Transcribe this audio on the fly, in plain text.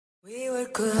were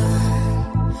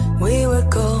good, we were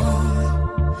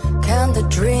gold. Can the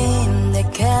dream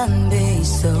that can be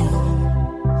so?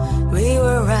 We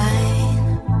were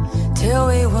right till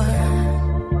we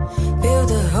weren't.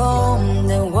 Build a home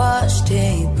that watched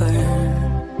it burn.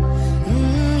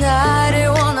 I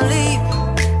didn't wanna leave,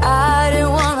 I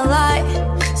didn't wanna lie.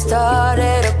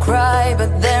 Started to cry,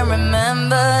 but then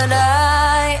remembered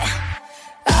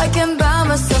I can buy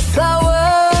myself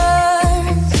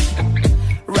flowers,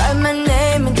 write my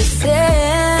name in the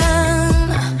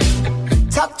sand,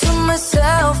 talk to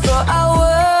myself for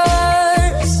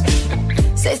hours,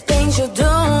 say things you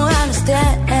don't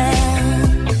understand.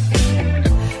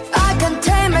 I can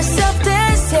take myself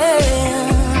dancing,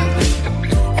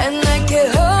 and I can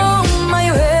hold my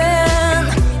hand.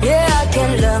 Yeah, I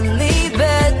can love me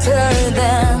better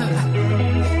than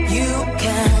you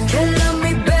can. Can love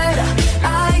me better,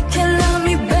 I can love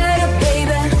me better,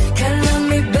 baby. Can love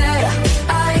me better,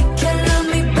 I can love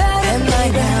me better. And my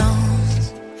gowns,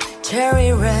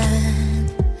 cherry red,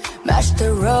 match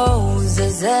the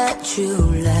roses that you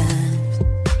left.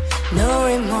 No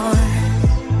remorse,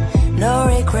 no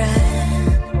regret,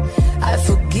 I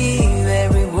forgive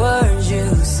every word you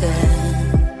said.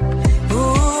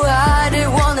 Ooh, I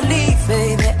didn't wanna leave,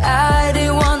 baby, I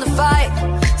didn't wanna fight.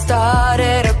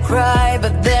 Started to cry,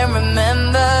 but then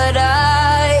remembered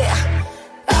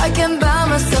I can buy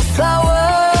myself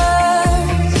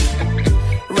flowers,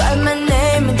 write my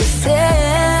name in the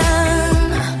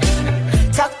sand,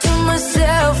 talk to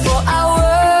myself for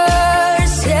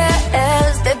hours.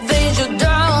 Yes, the things you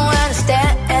don't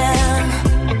understand.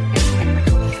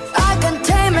 I can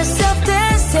take myself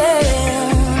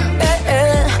dancing,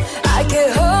 I can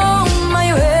hold my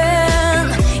hand.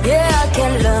 Yeah, I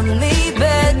can love me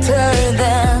better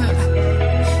than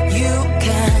you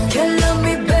can. Can love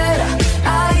me better,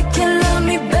 I can love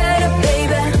me better,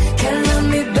 baby. Can love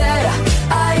me better,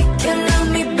 I can love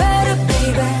me better,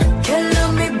 baby. Can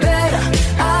love me better,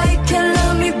 I can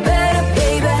love me better,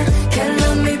 baby. Can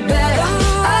love me better.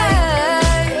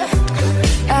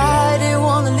 I didn't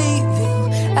wanna leave you,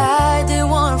 I didn't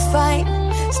wanna fight.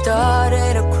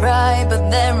 Started to cry, but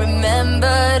then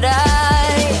remembered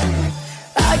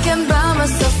I can buy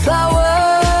myself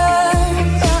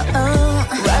flowers,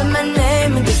 write my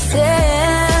name in the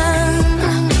sand,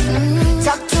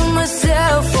 talk to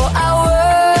myself for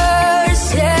hours.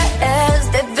 Yes,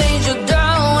 the things you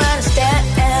don't understand.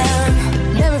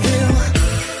 Never knew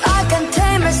I can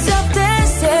take myself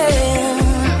dancing,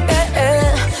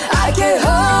 I can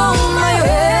hold my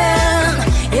hand.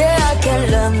 Yeah, I can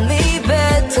love me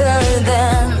better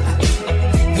than,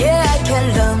 yeah, I can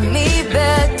love me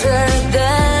better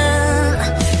than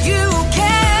you can.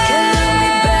 Can love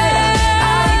me better,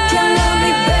 I can love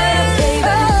me better,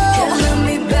 baby. Can love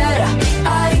me better,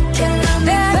 I can love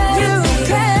me better. You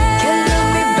can love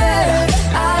me better,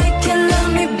 I can love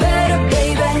me better,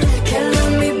 baby. Can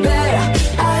love me better,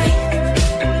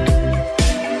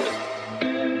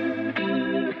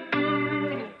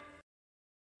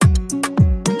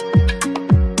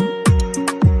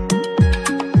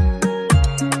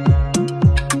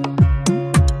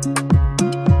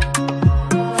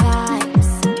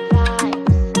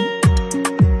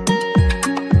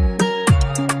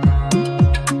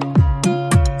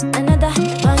 Another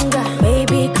banger,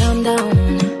 baby, calm down,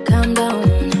 calm down.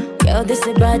 Girl, this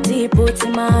a body puts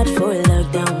him out for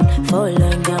lockdown,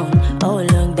 oh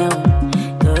lockdown.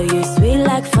 Girl, you sweet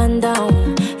like fun down.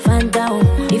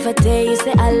 If I tell you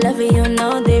say I love you, you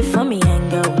know they for me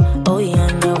and go, oh yeah,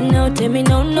 no. No, tell me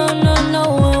no, no, no, no,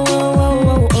 oh,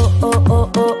 oh, oh, oh,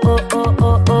 oh, oh, oh, oh, oh,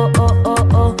 oh, oh, oh, oh,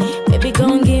 oh. Baby,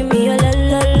 gon' give me a la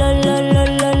la la la la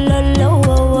la la la, oh,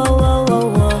 oh, oh,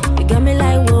 oh, oh. You got me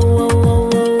like whoa, whoa, whoa,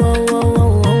 whoa, whoa, whoa,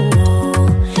 whoa, whoa.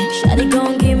 Shawty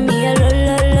gon' give me a la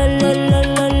la la la la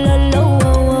la la la, oh,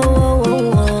 oh, oh,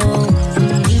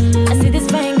 oh. I see this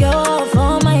fine girl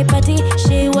for my party,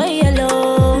 she wear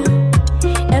yellow.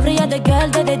 Every other girl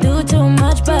that they do too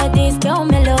much, but this girl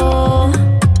mellow.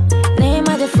 Name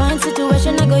of the fine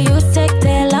situation, I go use take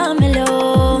tell I'm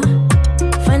mellow.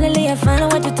 Finally I find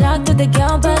out what to talk to the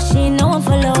girl, but she no one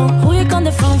follow. Who you come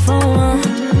the phone for?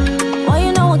 Why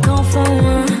you know I come from?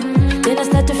 Then I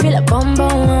start to feel a bum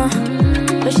bum,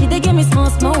 but she they give me small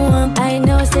I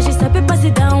know, say she stop it, pass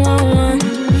it down one.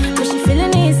 But she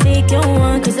feeling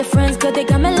insecure, cause her friends go they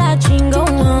got me like chingo,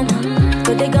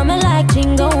 but they got me like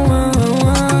chingo.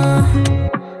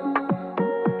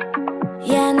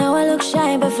 Yeah, I know I look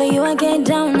shy, but for you I get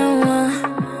down no.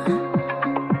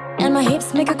 And my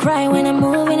hips make her cry when I'm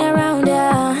moving around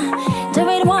her. Do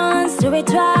it once, do it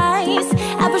twice.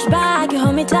 I push back, you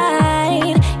hold me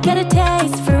tight. Get a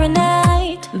taste for a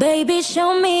night. Baby,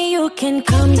 show me you you can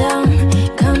calm down,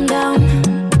 calm down.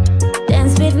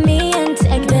 Dance with me and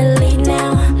take the lead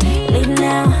now, lead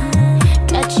now.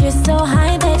 Got you so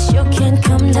high that you can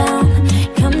come down,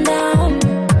 come down.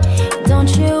 Don't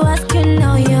you ask, you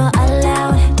know you're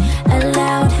allowed,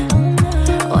 allowed.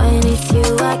 When it's you,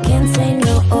 I can't say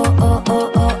no. Oh, oh,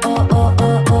 oh, oh, oh, oh,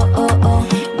 oh, oh, oh, oh.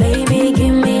 Baby,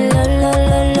 give me lo, lo,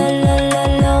 lo, lo, lo, lo,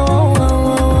 lo. Oh,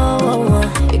 oh, oh, oh, oh.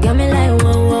 You got me like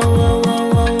whoa, whoa, whoa, whoa,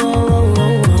 whoa, whoa, whoa,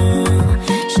 whoa.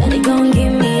 Shawty gon'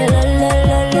 give me a lo, lo,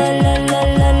 lo, lo, lo, lo,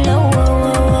 lo, lo.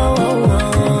 Oh, oh, oh,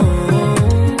 oh.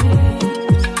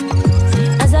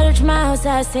 As I reach my house,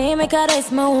 I say, make a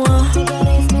race, my wall.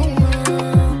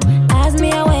 As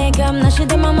me, I wake up, now she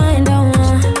did my mind, don't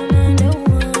want.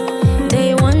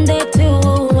 Day one, day two,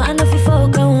 I know if you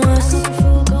focus.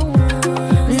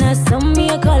 Now some me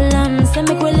a column, so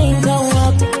make we link go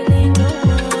up.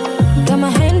 Got my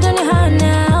hand on your heart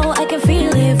now, I can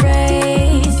feel it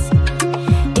race.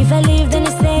 If I leave, then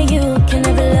you say you can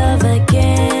never love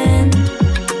again.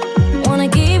 Wanna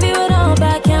give you it all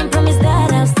back, can't promise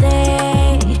that I'll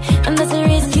stay. And that's a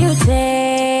risk you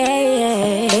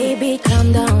take. Baby,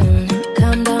 calm down,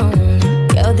 calm down.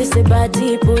 Girl, this is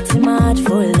body, put him hard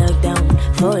for lockdown,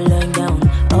 for lockdown,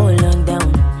 oh lockdown.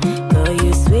 Girl,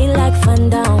 you sweet like fun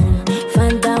down,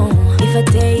 fun down. If I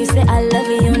tell you, say I love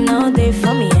you, you know they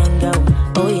for me and go,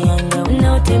 oh yeah, go.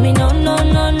 No, tell me no, no,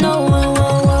 no, no. Oh, oh,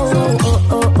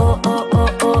 oh, oh, oh, oh, oh,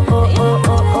 oh, oh, oh, oh,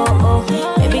 oh, oh, oh.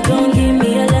 Baby, gon' give me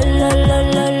a la, la, la,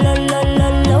 la, la, la, la,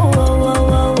 la. Oh,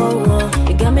 oh, oh, oh, oh.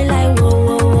 You got me like whoa,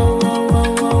 whoa, whoa, whoa, whoa,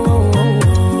 whoa,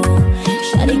 whoa.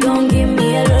 Shawty gon' give me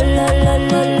a la, la, la,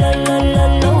 la, la, la, la,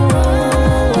 la.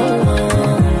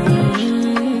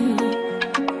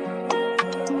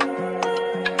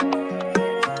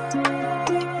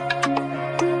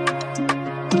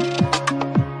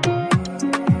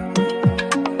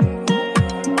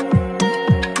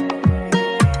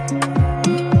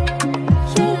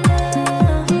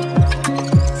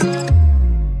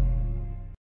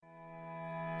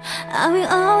 I will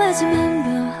always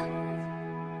remember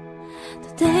the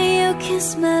day you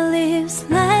kissed my lips,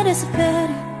 light as a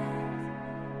feather.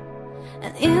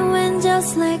 And it went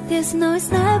just like this. No,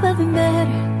 it's never been better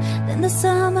than the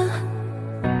summer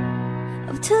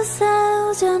of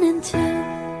 2002.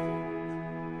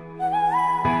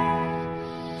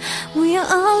 We are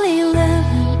only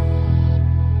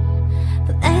 11,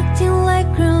 but acting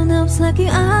like grown-ups, like you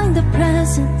are in the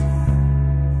present.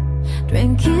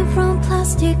 Drinking from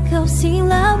plastic cups, seeing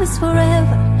love is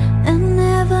forever and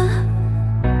never.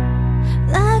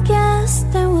 I guess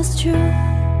that was true.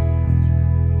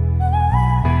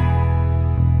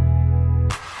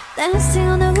 Dancing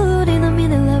on the wood in the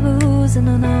middle of a woods, and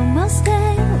on a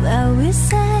Mustang, where we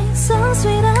sang so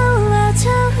sweet, all our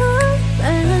childhood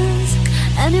friends.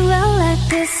 Anywhere like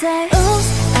this, say, oops,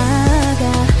 I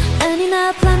got any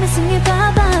night plan, me singing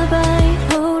bye bye bye.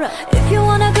 Hold up, if you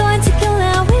wanna go and take a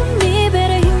lap with me,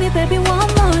 better hit me, baby, one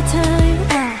more time.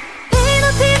 Paint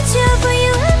a picture for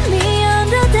you and me on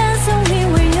the dance when we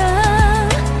were young,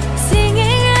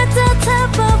 singing at the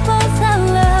top of both our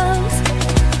lungs.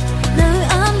 Now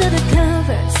we're under the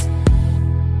covers.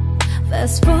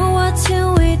 Fast forward to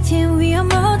 18, we are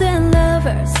more than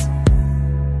lovers.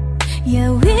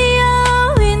 Yeah, we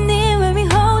are winning when we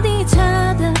hold each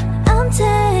other. I'm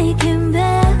taking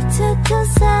back to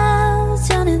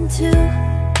 2002.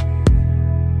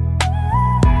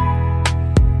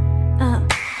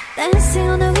 Dancing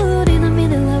on the wood in the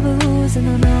middle of a woods, and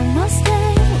on a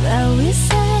Mustang, where we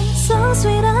sang so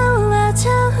sweet, all our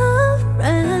childhood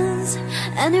friends.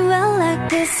 Anywhere like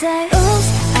this, say, oops,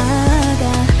 I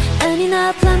got any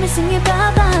night plan, me singing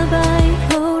bye bye bye.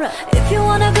 Hold up, if you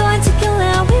wanna go and take a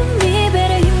lap with me,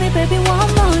 better hit me, baby, one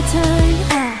more time.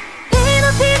 Paint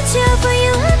a picture for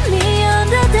you and me on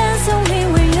the dance when we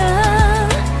were young,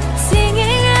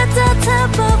 singing at the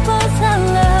top of both our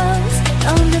lungs.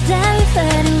 On the day we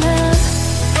fell in love,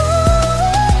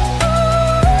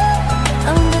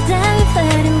 on the day we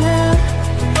fell in love.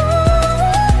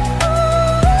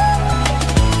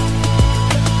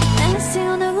 Dancing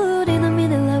on the wood in the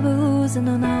middle of a woods, and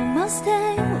on our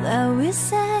Mustang, where we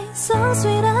sang so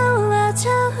sweet, all our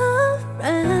childhood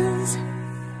friends.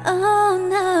 Oh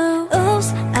no,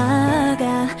 oops, I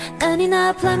got any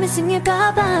night plan, me singing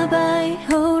bye bye bye.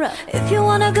 Hold up, if you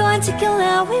wanna go and take a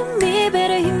lap with me,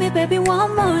 better hit me, baby,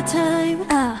 one more time.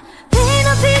 Paint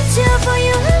a picture for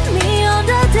you and me on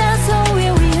the dance floor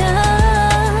where we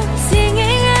are,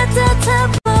 singing at the top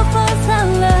of both our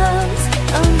lungs.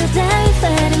 On the day we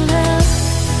fell in love,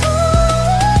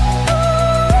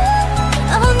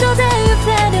 on the day we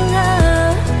fell in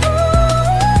love,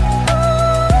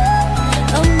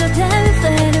 on the day we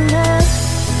fell in love.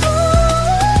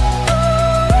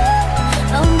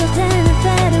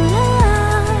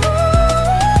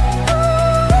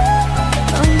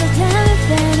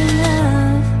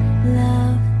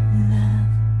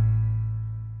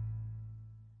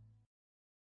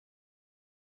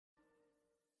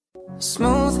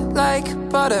 Smooth like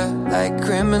butter, like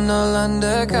criminal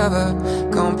undercover.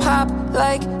 Gon' pop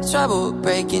like trouble,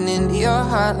 breaking into your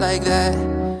heart like that.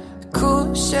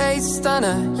 Cool shade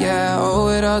stunner, yeah, I owe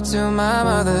it all to my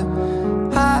mother.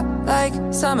 Hot like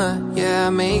summer, yeah,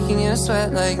 I'm making you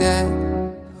sweat like that.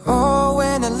 Oh,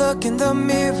 when I look in the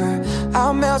mirror,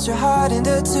 I'll melt your heart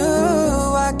into two.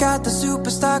 I got the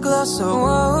superstar glow, so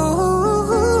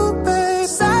whoa, babe.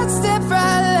 Sidestep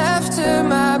right left to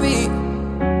my beat.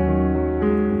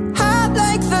 Hot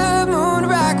like the moon,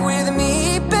 rock with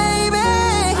me,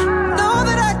 baby. Know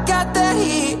that I got that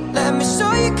heat. Let me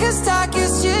show you, 'cause talk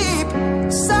is cheap.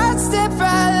 Sidestep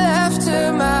right left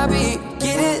to my beat.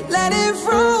 Get it, let it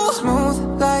roll. Smooth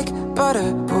like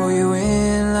butter, pull you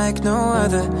in like no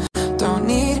other. Don't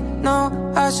need no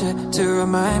usher to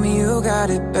remind me you got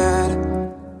it bad.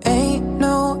 Ain't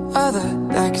no other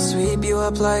that can sweep you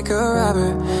up like a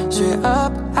rubber. Straight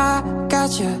up, I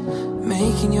got you,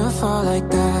 making you fall like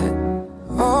that.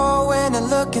 Oh, when I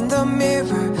look in the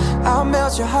mirror, I'll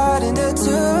melt your heart into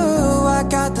two. I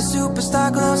got the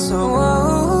superstar glow, so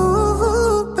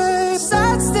whoa, babe.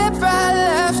 Sidestep right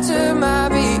left to my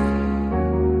beat.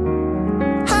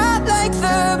 Hot like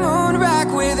the moon, rock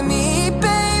with me,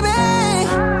 baby.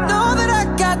 Know that I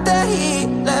got that heat.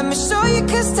 Let me show you,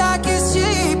 'cause talk is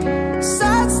cheap.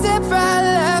 Sidestep right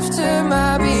left to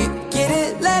my beat. Get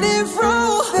it, let it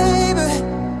roll, baby.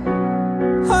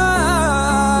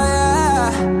 Oh, yeah.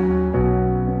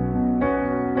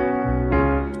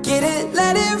 Get it,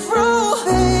 let it roll,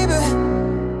 baby.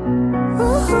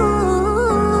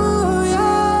 Ooh,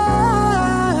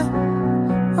 yeah.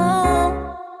 Oh.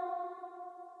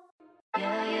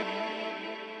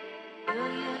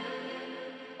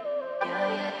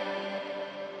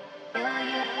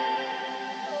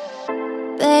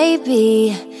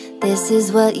 Baby, this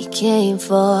is what you came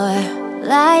for.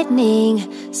 Lightning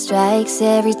strikes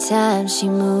every time she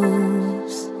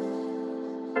moves,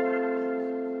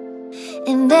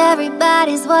 and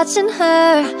everybody's watching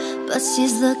her, but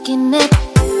she's looking at you.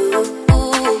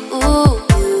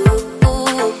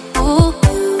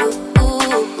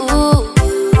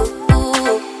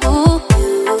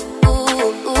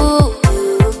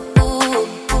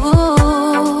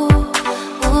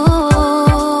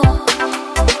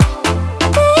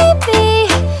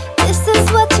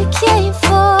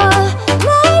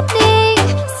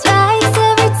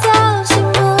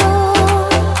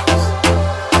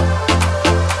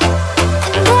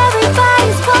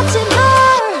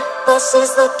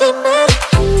 She's looking at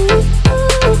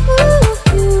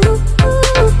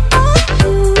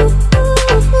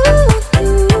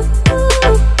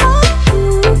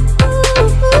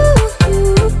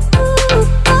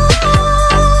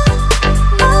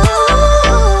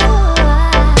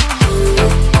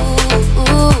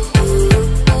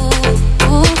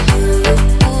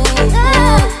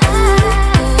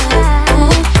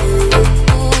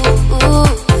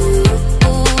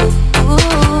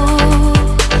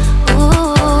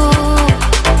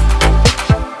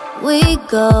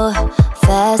go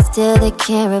fast till they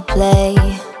can't replay.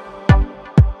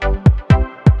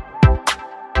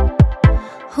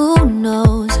 Who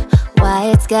knows why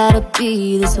it's gotta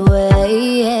be this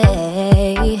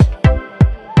way?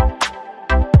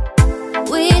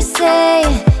 We say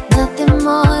nothing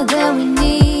more than we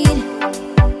need.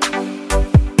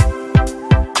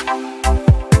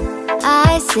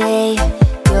 I say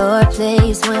your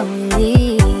place when we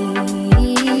leave.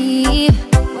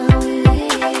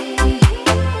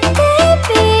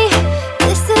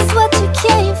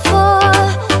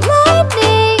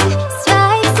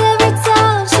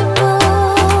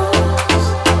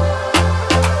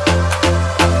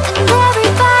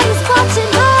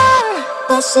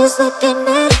 She's looking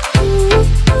at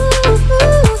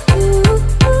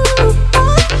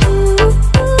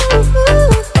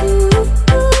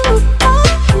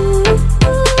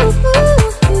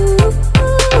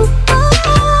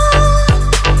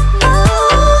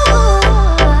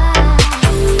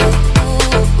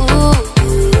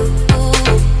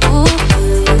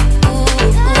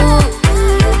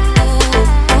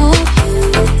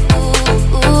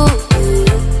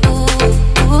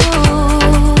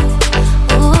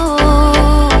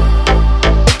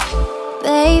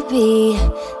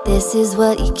this is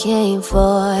what you came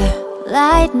for.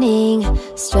 Lightning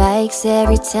strikes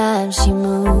every time she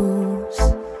moves.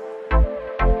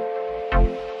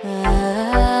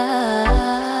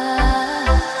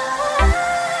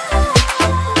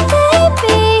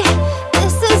 Baby,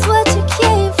 this is what you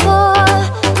came for.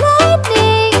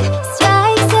 Lightning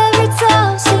strikes every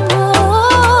time she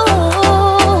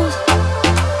moves.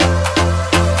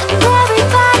 And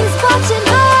everybody's watching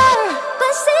her,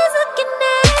 but she's looking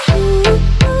at you.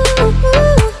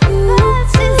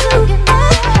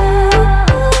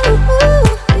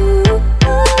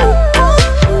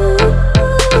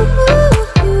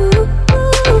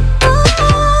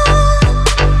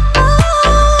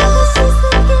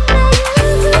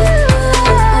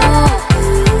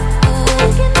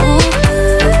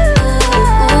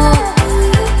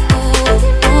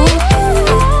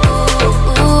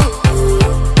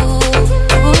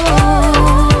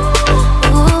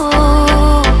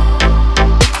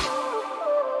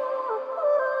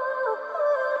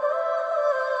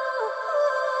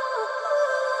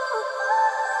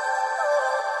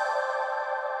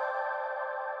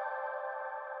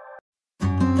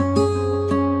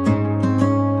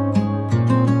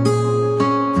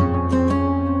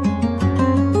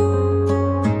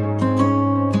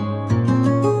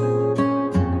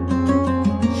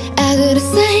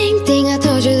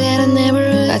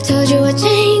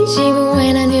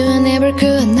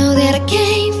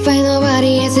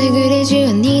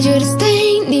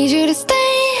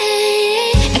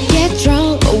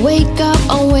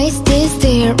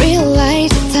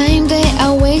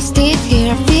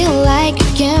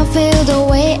 the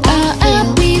way I feel.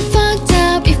 I'll be fucked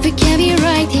up if we can't be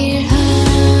right here.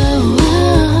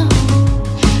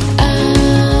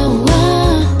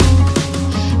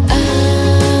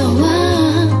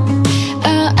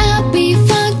 I'll be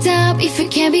fucked up if we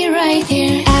can't be right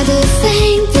here. I do the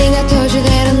same thing I told you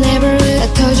that I never would. I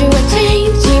told you I'd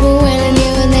change, even when I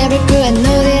knew I never could. I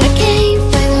know that I can't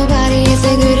find nobody as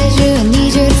good as you. I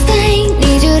need you to stay,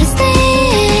 need you to stay.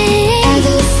 I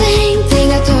do the same thing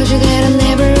I told you that I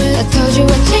never would. I told you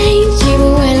I'd change, even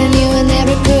when I knew I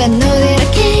never could. I know that I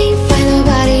can't find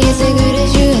nobody as good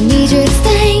as you. I need you to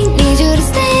stay, need you to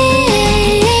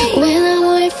stay. When I'm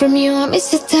away from you, I miss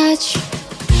your touch.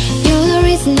 You're the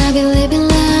reason I've been living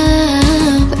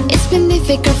love. It's been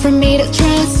difficult for me to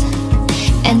trust,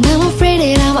 and I'm afraid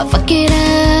that I'ma fuck it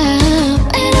up.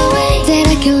 Ain't no way that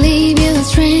I can leave you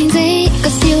strangely,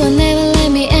 cause you will never let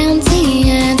me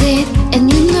empty-handed. And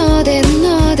you know that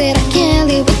I can't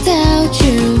live without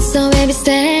you. So baby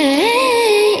stay.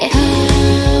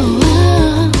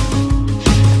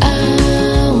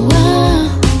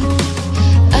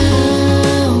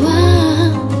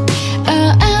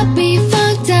 I'll be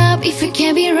fucked up if we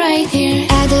can't be right here.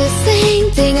 I do the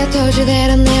same thing I told you that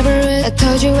I never would. I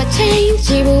told you I'd change,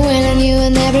 even when I knew I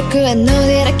never could. I know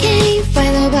that I can't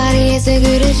find nobody as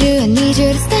good as you. I need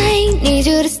you to stay, need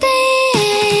you to stay.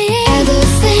 I do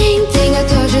the same thing I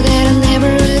told you that I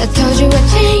never would. I told you I'd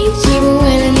change, even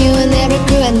when I knew I never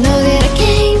could. I know that I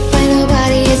can't find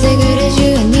nobody as good as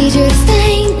you. I need you to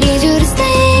stay, need you to stay.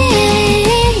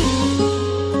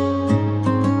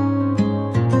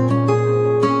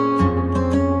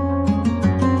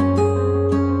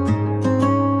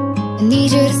 I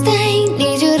need you to stay,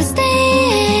 need you to stay.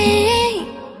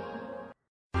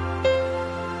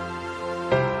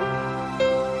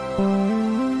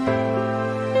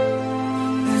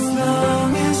 As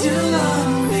long as you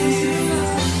love me,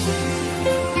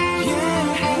 yeah.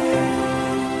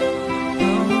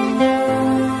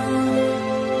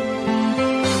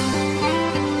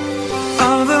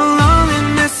 All the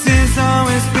loneliness has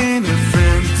always been a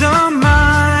friend of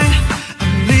mine.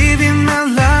 I'm living my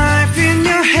life in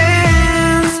your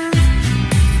hands.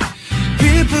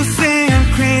 People say I'm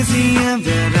crazy and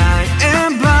that I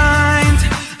am blind.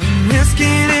 I'm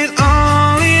risking it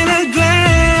all in a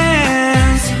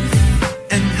glance.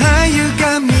 And how you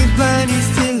got me blind is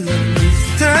still a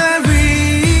mystery.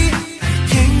 I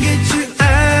can't get you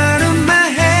out of my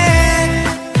head.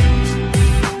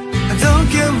 I don't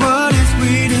care what is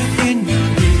written in your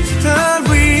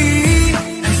history,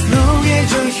 as long as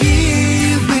you're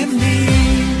here with me.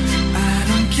 I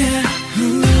don't care who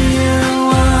you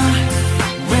are,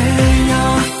 where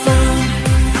you're from,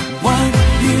 what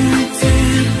you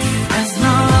did, as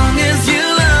long as you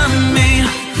love me.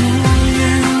 Who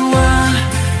you are,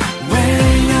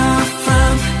 where you're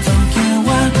from, don't care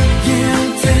what you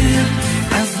did,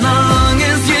 as long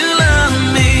as you love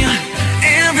me.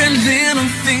 Every little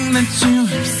thing that you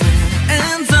have said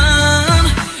and done,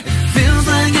 it feels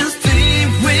like it's deep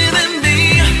within me.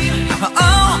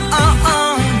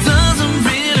 Oh, doesn't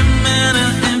really matter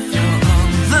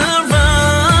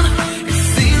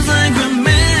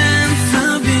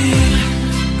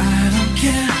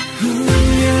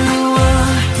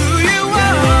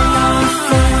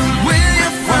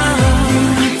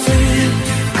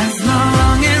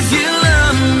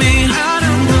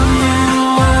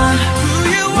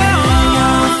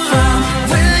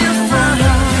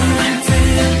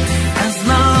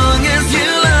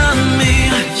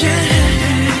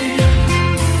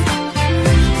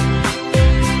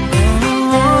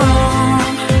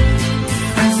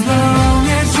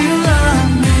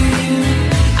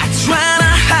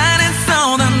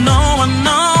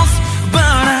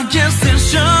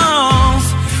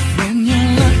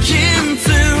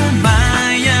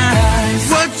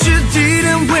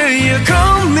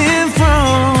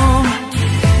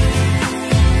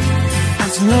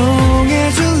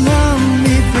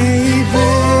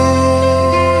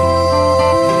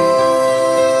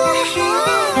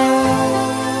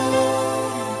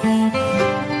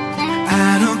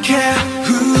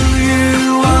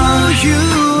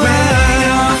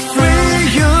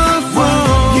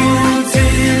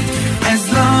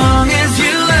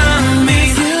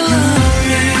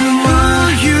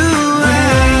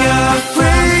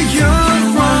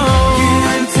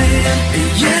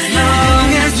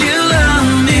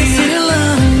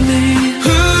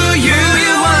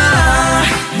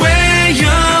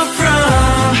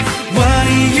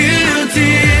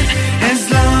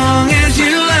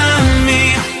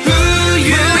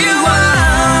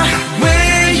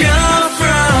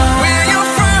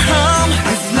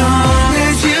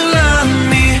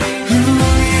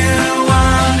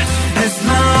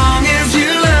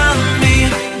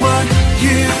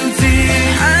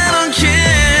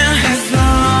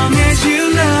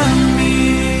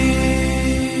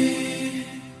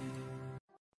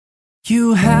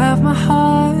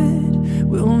heart.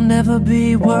 We'll never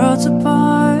be worlds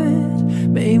apart.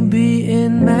 Maybe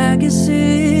in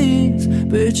magazines,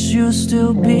 but you'll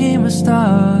still be my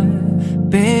star,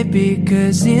 baby.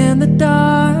 'Cause in the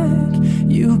dark,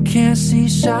 you can't see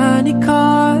shiny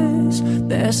cars.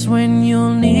 That's when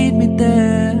you'll need me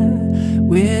there.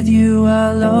 With you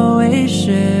I'll always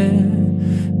share.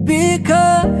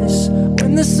 Because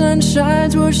when the sun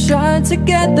shines, we'll shine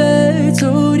together.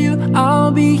 Told you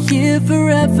I'll be here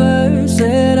forever.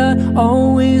 Said I'd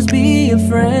always be a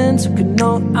friend. So could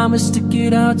know I'ma stick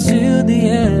it out to the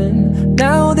end.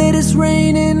 Now that it's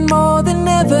raining more than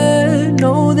ever,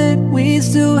 know that we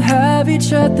still have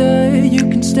each other. You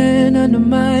can stand under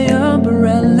my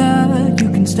umbrella. You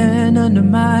can stand under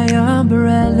my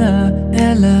umbrella.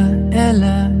 Ella,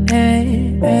 Ella,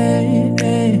 hey, hey,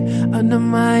 hey. Under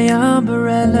my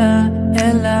umbrella.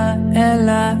 Ella,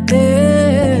 Ella,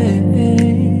 hey,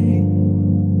 hey.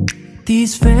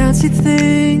 These fancy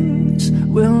things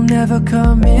will never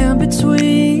come in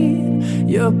between.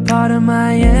 You're part of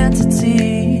my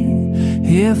entity,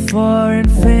 here for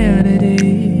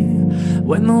infinity.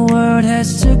 When the world has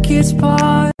took its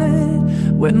part,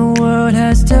 when the world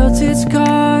has dealt its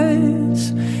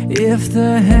cards, if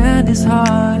the hand is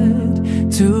hard,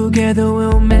 together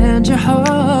we'll mend your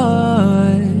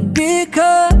heart.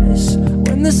 Because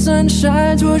when the sun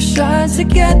shines, we'll shine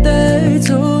together.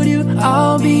 Told you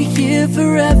I'll be here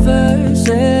forever.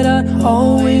 Said I'd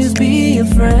always be a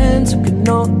friend. So could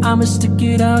know I'ma stick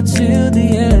it out to the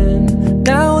end.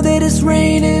 Now that it's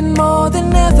raining more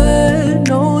than ever,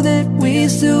 know that we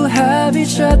still have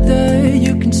each other.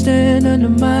 You can stand under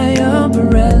my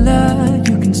umbrella.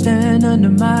 You can stand under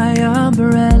my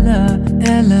umbrella.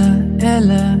 Ella,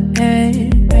 Ella, hey,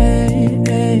 hey,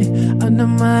 hey. Under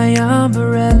my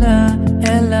umbrella.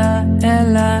 Ella,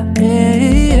 Ella,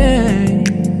 hey, hey.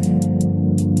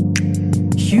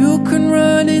 You can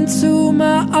run into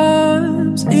my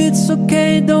arms. It's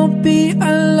okay, don't be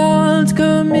alarmed.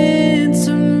 Come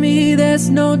into me, there's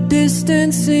no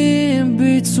distance in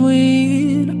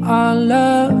between our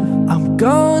love. I'm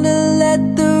gonna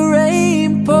let the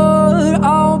rain pour.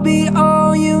 I'll be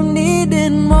all you need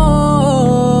and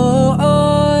more.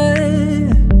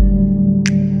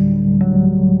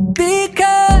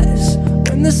 Because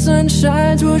when the sun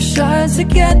shines, we'll shine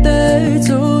together.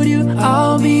 Told you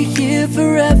I'll be here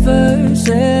forever.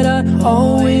 Said I'd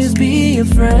always be a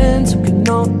friend. So could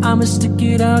know I'ma stick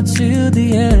it out to the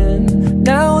end.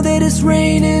 Now that it's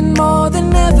raining more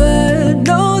than ever,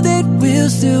 know that we'll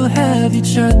still have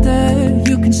each other.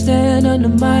 You can stand under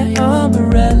my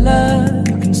umbrella.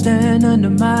 You can stand under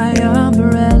my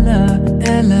umbrella.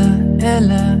 Ella,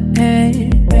 Ella, hey,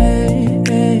 hey,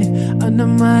 hey. Under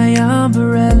my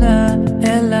umbrella.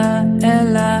 Ella,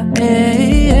 Ella,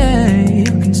 hey, hey.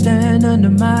 You can stand under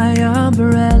my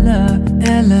umbrella.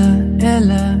 Ella,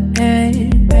 Ella, hey,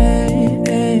 hey,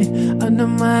 hey. Under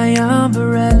my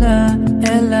umbrella.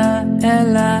 Ella,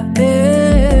 Ella,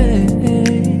 hey, hey.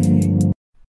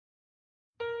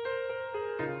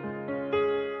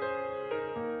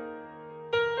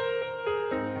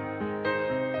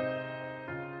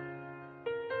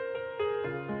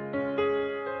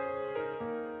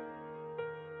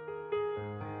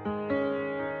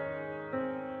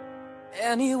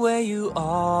 Anywhere you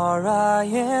are, I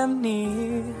am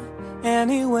near.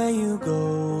 Anywhere you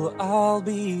go, I'll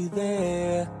be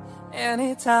there.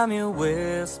 Anytime you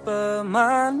whisper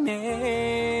my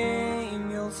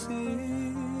name, you'll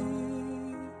see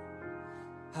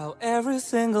how every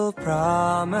single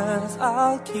promise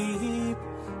I'll keep.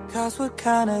 'Cause what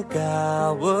kind of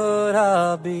guy would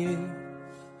I be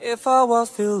if I was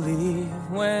to leave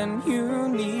when you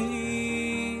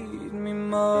need me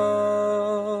most?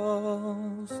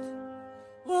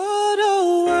 What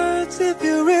are words if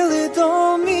you really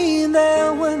don't mean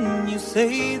them when you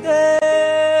say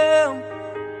them?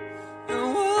 And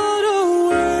what are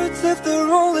words if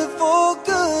they're only for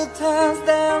good times?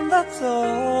 Then that's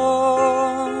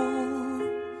all.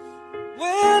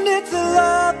 When it's a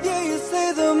lie, yeah, you say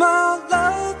them out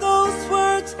loud. Those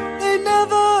words, they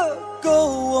never go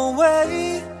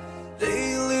away.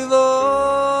 They live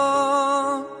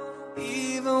on,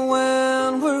 even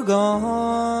when we're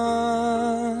gone.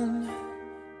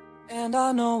 And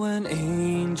I know an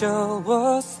angel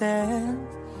was sent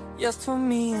just for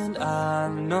me, and I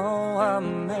know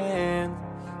I'm meant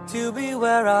to be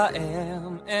where I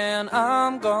am, and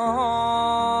I'm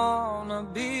gonna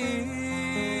be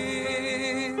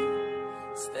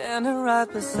standing right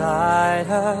beside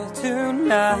her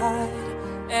tonight.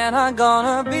 And I'm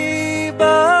gonna be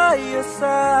by your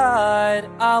side.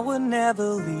 I would never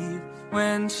leave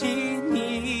when she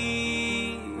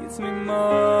needs me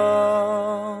most.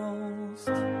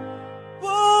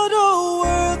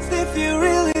 if you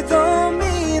really don't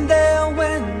mean them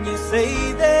when you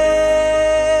say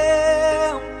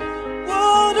them?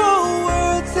 What are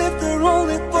words if they're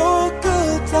only for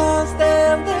good times,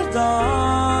 then they're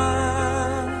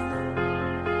done?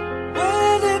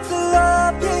 When it's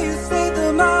love, yeah, you say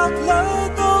them out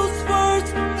loud. Those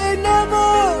words, they never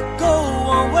go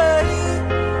away.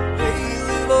 They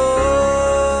live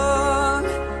on,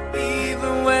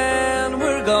 even when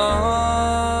we're gone.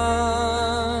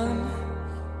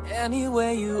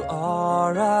 Anywhere you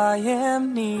are, I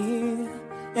am near.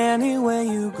 Anywhere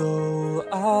you go,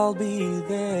 I'll be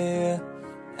there.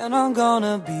 And I'm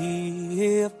gonna be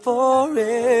here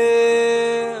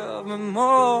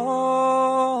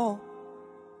forevermore.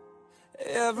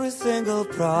 Every single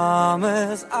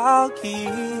promise I'll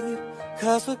keep.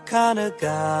 'Cause what kind of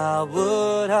guy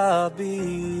would I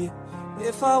be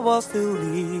if I was to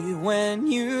leave when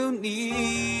you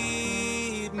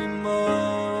need me most?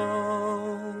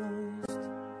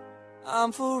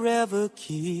 I'm forever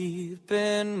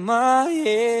keeping my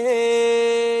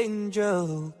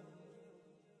angel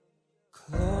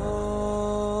close.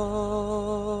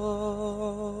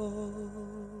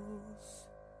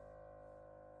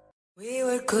 We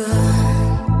were good,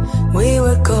 we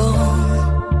were gold.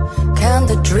 Can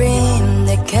the dream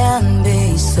that can be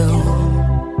so?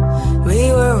 We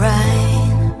were right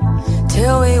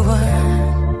till we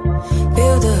weren't.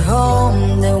 Build a home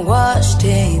that watched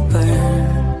it burn.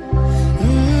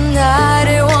 I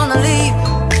didn't wanna leave,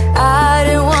 I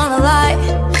didn't wanna lie.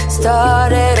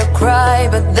 Started to cry,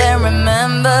 but then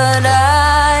remembered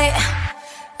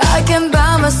I can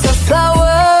buy myself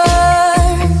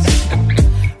flowers,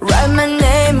 write my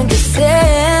name in the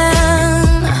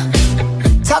sand,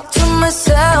 talk to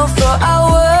myself for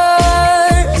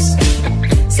hours,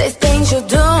 say things you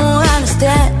don't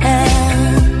understand.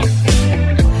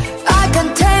 I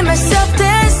can't take myself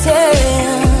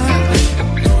dancing,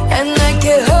 and I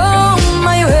can hold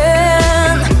my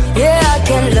hand. Yeah, I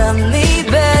can love me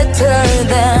better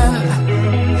than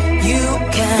you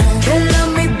can. Can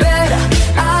love me better,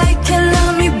 I can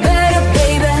love me better,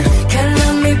 baby. Can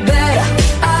love me better,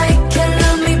 I can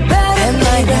love me better. And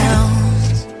my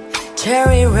gowns,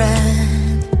 cherry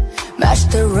red, match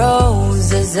the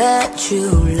roses that you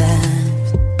left.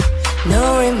 No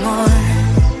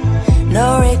remorse, no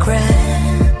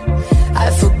regret, I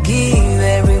forgive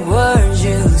every word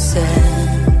you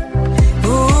said.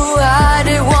 Ooh, I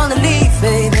didn't wanna leave,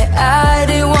 baby, I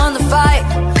didn't wanna fight.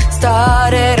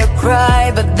 Started to cry,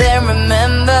 but then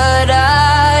remembered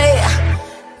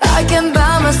I can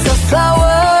buy myself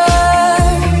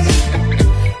flowers,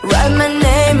 write my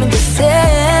name in the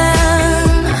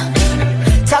sand,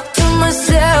 talk to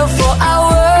myself for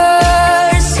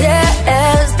hours.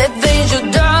 Yes, the things you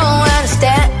don't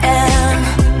understand.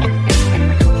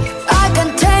 I can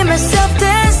take myself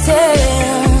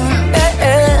dancing,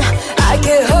 I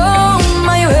can hold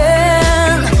my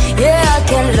hand. Yeah, I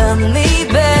can love me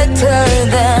better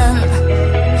than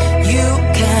you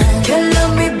can. Can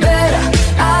love me better,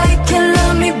 I can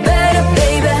love me better,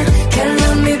 baby. Can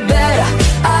love me better,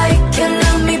 I can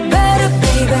love me better,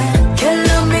 baby. Can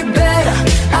love me better,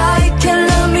 I can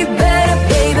love me better,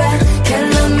 baby. Can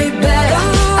love me better.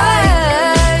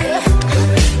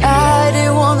 I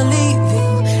didn't wanna leave you,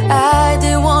 I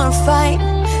didn't wanna fight.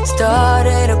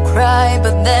 Started to cry,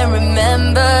 but then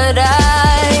remembered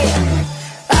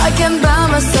I can buy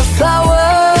myself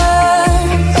flowers,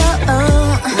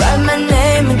 write my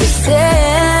name in the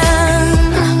sand,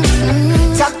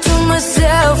 talk to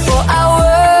myself for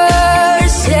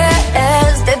hours.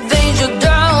 Yes, the things you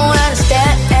don't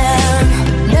understand.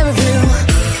 Never knew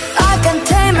I can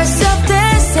take myself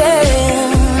dancing,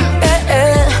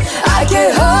 I can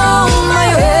hold my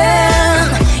hand.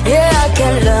 Yeah, I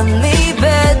can love me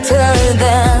better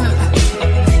than,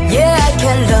 yeah, I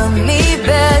can love me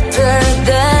better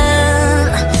than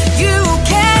you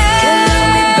can. Can love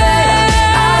me better,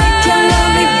 I can love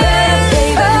me better,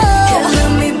 baby. Can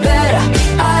love me better,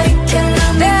 I can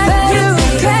love me better, baby.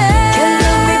 Can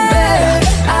love me better,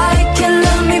 I can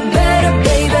love me better,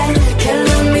 baby. Can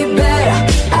love me better,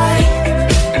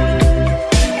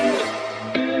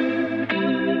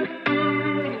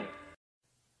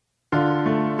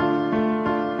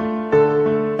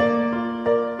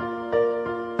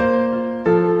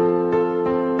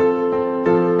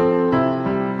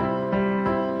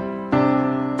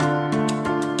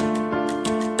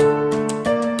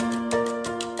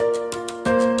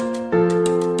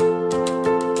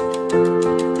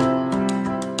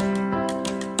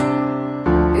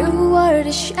 You were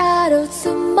the shadow to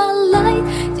my light.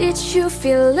 Did you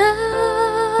feel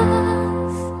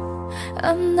love?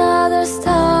 Another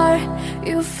star,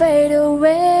 you fade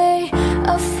away.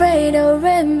 afraid our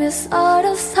aim is out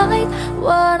of sight.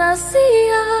 Wanna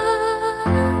see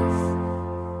us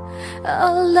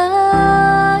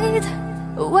alight.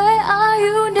 Where are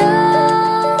you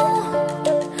now?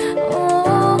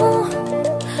 Oh,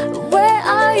 where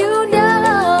are you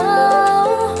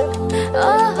now?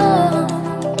 Oh,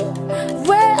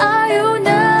 where are you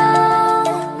now?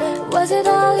 Was it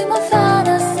all in my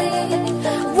fantasy?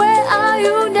 Where are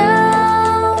you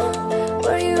now?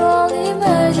 Were you all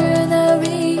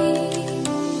imaginary?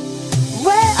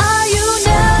 Where are you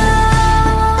now?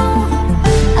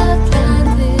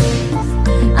 Atlantis,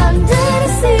 under the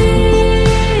sea,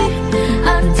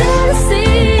 under the sea.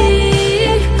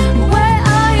 Where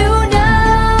are you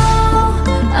now?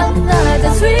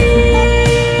 Another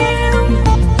dream.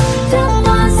 The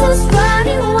monsters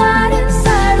running wild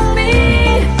inside of me.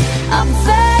 I'm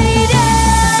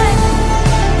fading.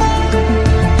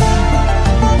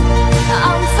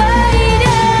 I'm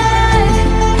fading.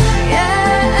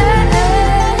 Yeah,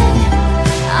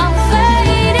 I'm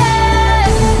fading.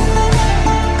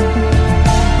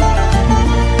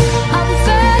 I'm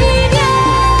fading.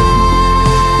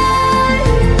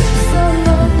 So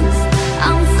lost.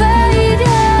 I'm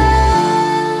fading.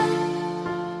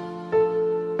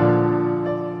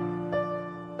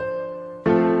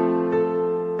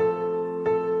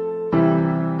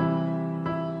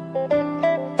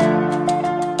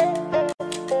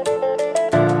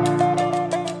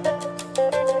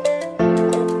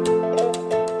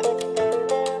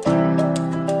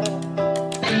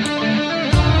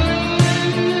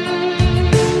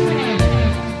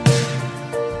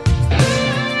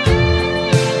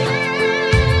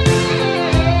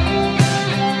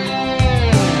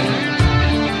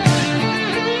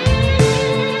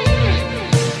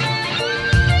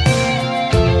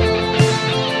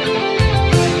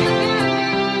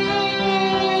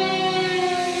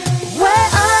 Where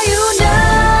are you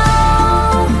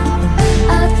now?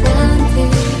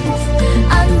 Atlantis,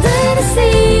 under the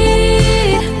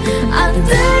sea,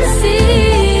 under the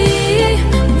sea.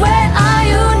 Where are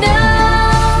you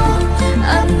now?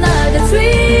 Another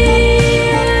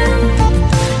dream.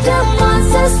 The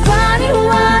monsters running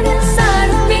wild inside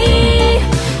of me.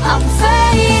 I'm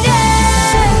fading.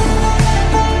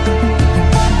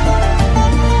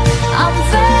 I'm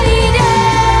fading.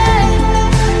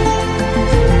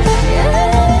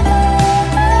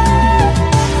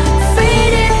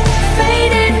 Faded,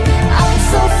 faded, I'm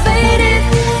so faded,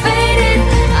 faded,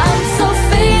 I'm so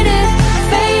faded,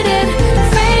 faded,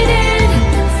 faded,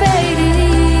 faded.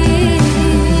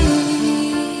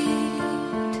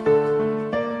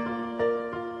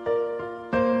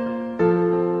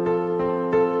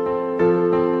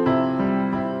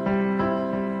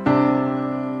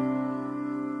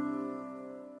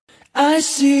 I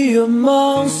see your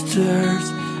monsters,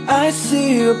 I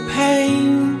see your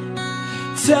pain.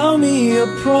 Tell me your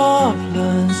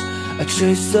problems, I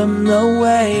chase them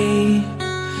away.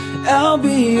 I'll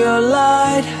be your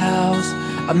lighthouse,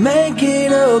 I'll make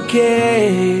it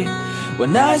okay.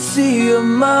 When I see your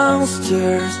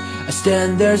monsters, I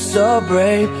stand there so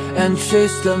brave and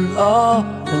chase them all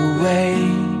away.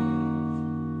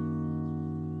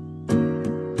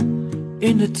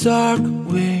 In the dark,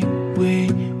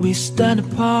 we stand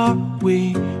apart.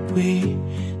 We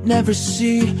never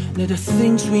see that the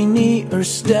things we need are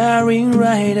staring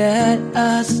right at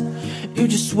us. You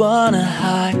just wanna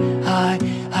hide,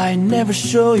 never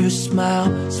show your smile.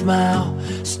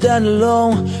 Stand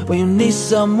alone when you need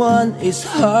someone. It's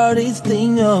hardest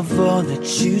thing of all that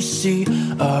you see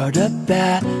are the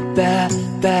bad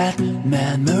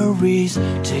memories.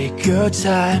 Take your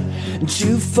time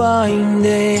to find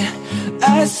it.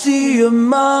 I see your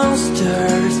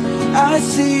monsters, I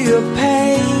see your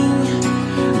pain.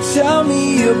 Tell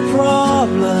me your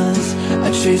problems, I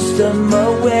chase them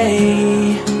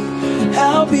away.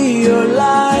 I'll be your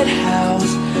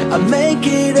lighthouse, I'll make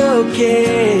it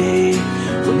okay.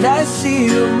 When I see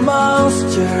your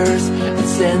monsters, I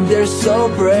stand there so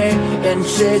brave and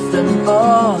chase them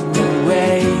all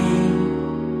away.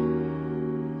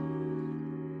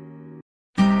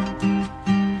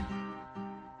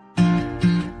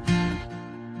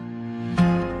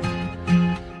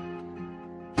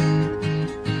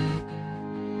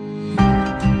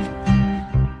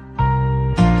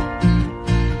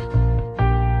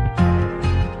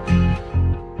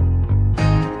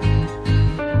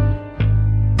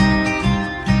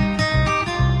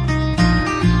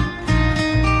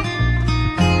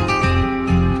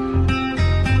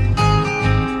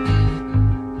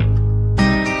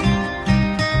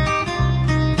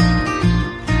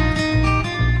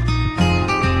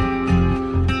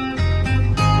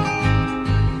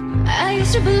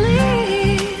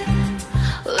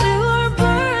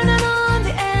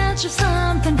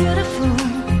 beautiful,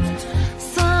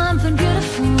 something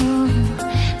beautiful.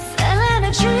 Selling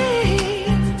a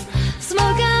dream,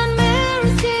 smoke and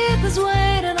mirrors keep us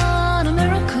waiting on a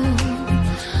miracle,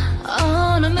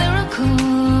 on a miracle.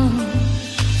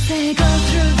 They go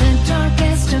through the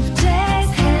darkest of days,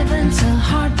 heaven to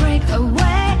heartbreak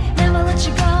away. Never let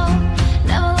you go,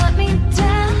 never let me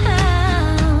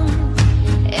down.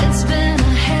 It's been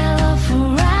a hell of a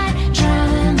ride,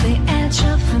 driving the edge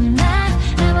of a knife.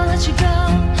 Never let you go,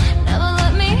 never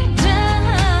let me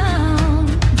down.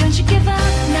 Don't you give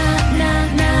up, nah, nah,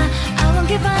 nah. I won't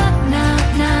give up, nah,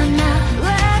 nah, nah.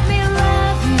 Let me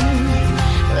love you,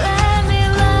 let me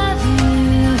love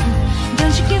you.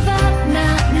 Don't you give up,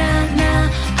 nah, nah, nah.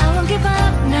 I won't give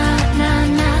up, nah, nah,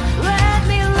 nah. Let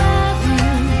me love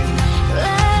you,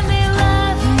 let me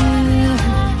love you.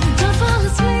 Don't fall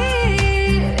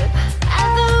asleep at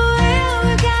the wheel.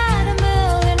 We got a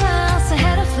million miles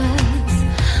ahead of us,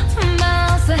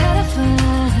 miles ahead of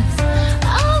us.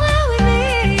 All that we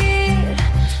need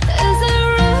is a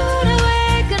rude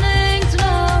awakening to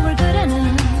know we're good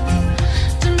enough,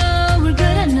 to know we're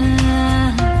good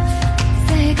enough.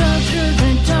 They go through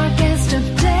the darkest of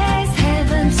days,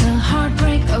 heaven to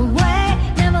heartbreak away.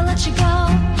 Never let you go,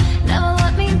 never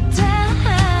let me down.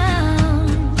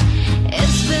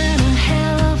 It's been a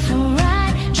hell of a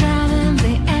ride, driving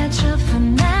the edge of a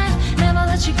knife. Never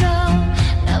let you go,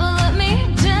 never let me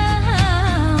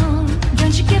down.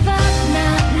 Don't you give up,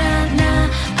 nah, nah, nah.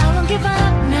 I won't give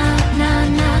up, nah, nah,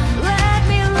 nah. Let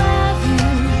me love you,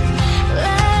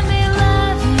 let me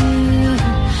love you.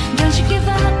 Don't you give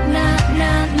up, nah,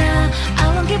 nah, nah. I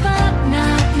won't give up,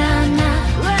 nah, nah, nah.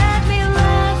 Let me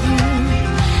love you,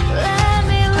 let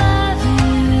me love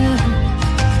you.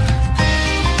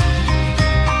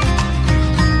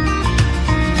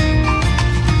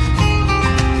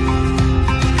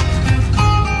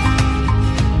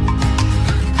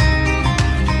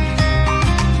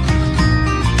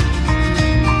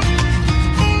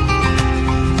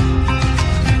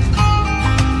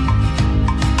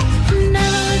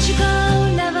 Never let you go,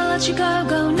 never let you go,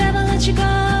 go, never let you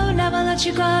go, never let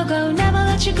you go, go, never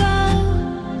let you go,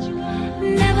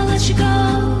 never let you go,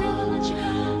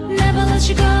 never let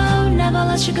you go, never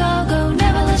let you go, go,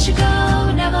 never let you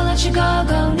go, never let you go,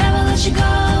 go, never let you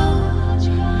go,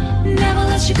 never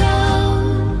let you go.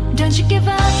 Don't you give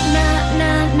up, nah,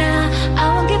 nah, nah. I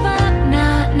won't give up,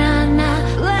 nah, nah, nah.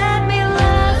 Let me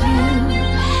love you,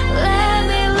 let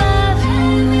me love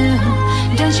you.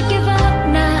 Don't you give up,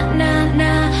 nah, nah,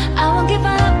 nah. I won't give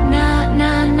up, nah,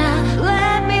 nah, nah.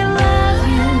 Let me love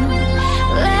you,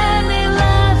 let me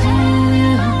love you.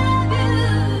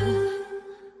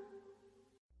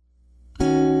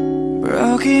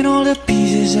 Broken all the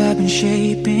pieces I've been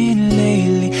shaping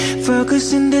lately,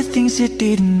 focusing the things that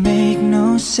didn't make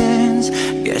no sense.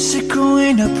 Guess that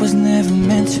growing up was never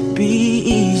meant to be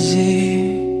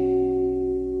easy.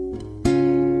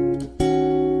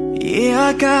 Yeah,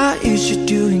 I got used to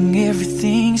doing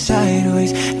everything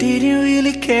sideways, didn't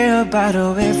really care about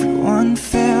how everyone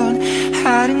felt,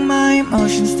 hiding my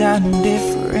emotions down in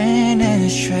different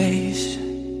ashtrays.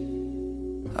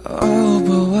 Oh,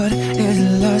 but what is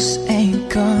lost ain't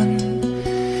gone.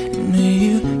 No,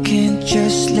 you can't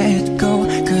just let go,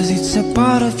 cause it's a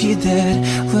part of you that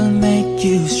will make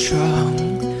you strong.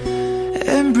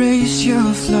 Embrace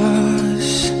your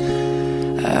flaws.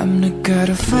 I'm not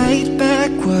gonna fight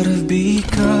back what I've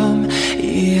become.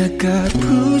 Yeah, I got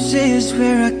bruises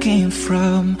where I came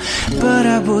from, but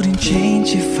I wouldn't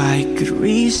change if I could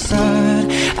restart.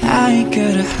 I ain't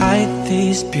gotta hide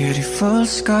these beautiful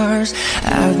scars.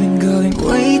 I've been going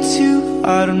way too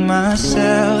hard on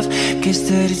myself. Guess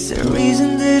that is the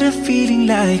reason that I'm feeling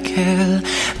like hell,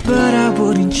 but I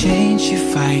wouldn't change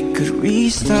if I could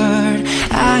restart.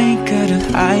 I ain't gotta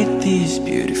hide these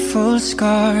beautiful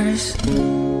scars.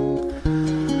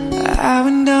 I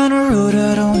went down a road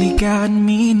that only got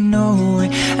me nowhere.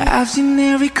 I've seen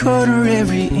every corner,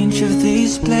 every inch of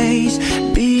this place.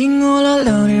 Being all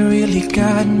alone, it really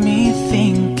got me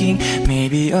thinking,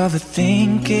 maybe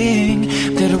overthinking,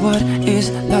 that what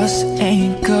is lost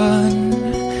ain't gone.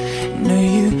 No,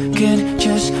 you can't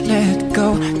just let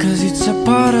go, cause it's a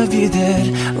part of you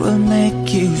that will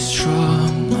make you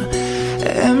strong.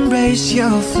 Embrace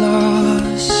your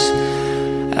flaws.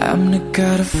 I'm not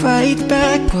gonna fight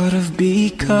back what I've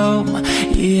become.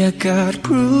 Yeah, I got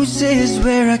bruises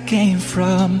where I came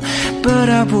from, but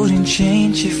I wouldn't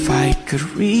change if I could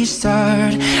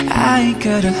restart. I ain't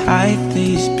gotta hide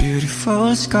these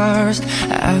beautiful scars.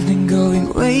 I've been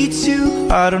going way too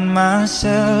hard on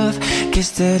myself.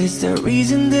 Guess that is the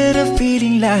reason that I'm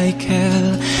feeling like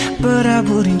hell, but I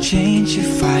wouldn't change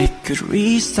if I could could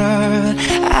restart.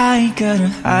 I ain't gotta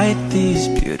hide these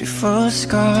beautiful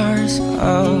scars.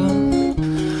 Oh,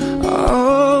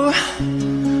 oh,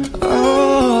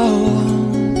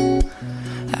 oh,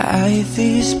 hide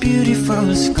these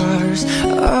beautiful scars.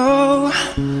 Oh,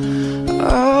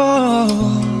 oh,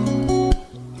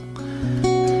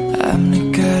 I'm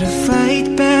not gonna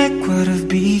fight back what I've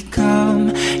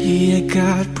become. Yeah, I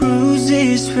got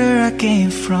bruises where I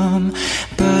came from,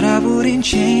 but I wouldn't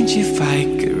change if I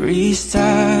could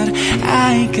restart.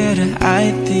 I ain't gotta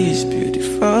hide these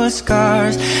beautiful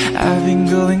scars. I've been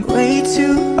going way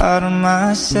too hard on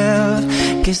myself.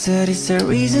 Guess that is the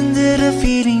reason that I'm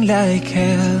feeling like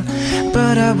hell.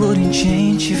 But I wouldn't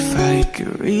change if I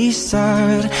could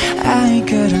restart. I ain't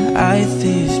gotta hide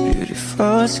these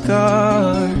beautiful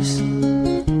scars.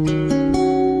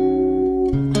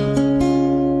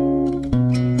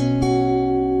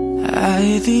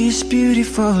 Hide these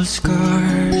beautiful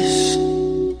scars.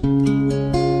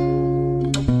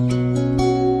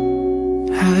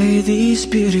 Hide these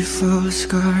beautiful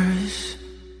scars.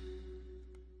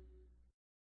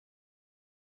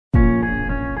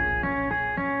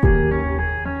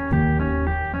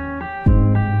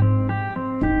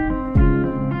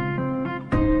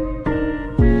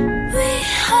 We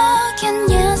hug and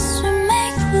yes, we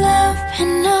make love,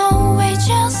 and no, we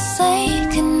just say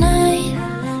goodnight.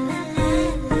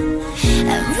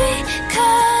 And we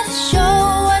could show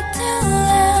what to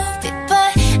love it,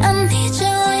 but I need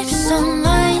your lips on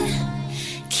mine.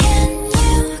 Can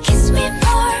you kiss me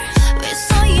more? We're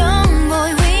so young, boy,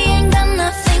 we ain't got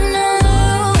nothing to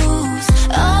lose.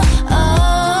 Oh,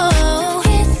 oh,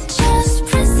 it's just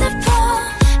principle.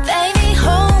 Baby,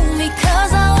 hold me,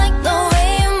 'cause I like the way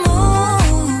you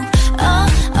move. Oh,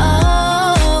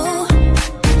 oh,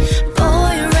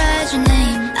 boy, write your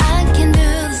name, I can do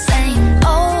the same.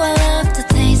 Oh, I love the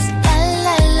taste, la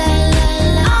la la la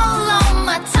la. All on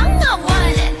my tongue, I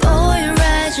want it. Boy,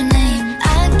 write your name,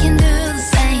 I can do the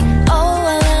same. Oh,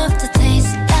 I love the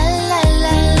taste, la la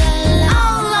la la la.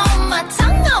 All on my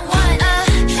tongue, I want it.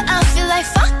 I feel like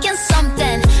fucking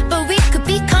something, but we could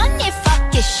be Kanye,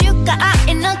 fuck it. Sugar, I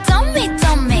ain't no dummy,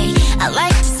 dummy. I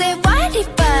like to say body,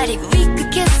 body. We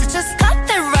could kiss it, just cut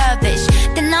the rubbish.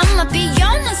 Then I'ma be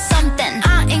on to something.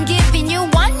 I ain't giving you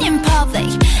one in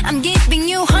public, I'm giving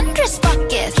you hundreds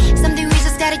buckets. Something we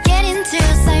just gotta get into.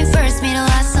 Say first, middle,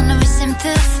 last, son of a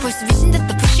symptom. First vision that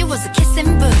the pushy was a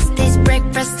kissing boost. Taste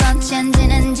breakfast, lunch, and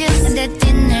gin and juice. And the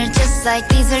dinner just like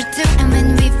dessert too. And when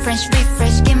we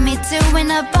refresh, give me two. When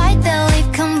I bite the lip,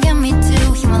 come give me two.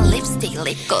 Human lipstick,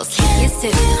 lip gloss, kiss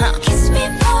too. Kiss me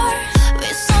more,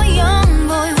 we're so young,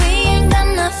 boy, we ain't got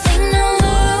nothing to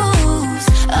lose.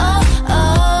 Oh,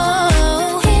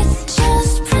 oh, it's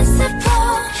just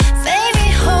principle. Baby,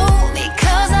 hold me,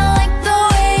 'cause I like the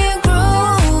way you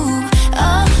groove.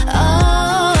 Oh,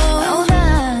 oh,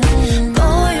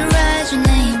 boy, write your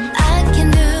name, I can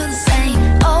do the same.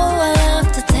 Oh, I love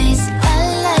the taste, la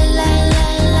la la la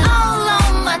la. All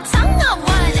on my tongue, I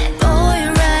want it. Boy,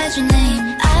 write your name,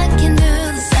 I can do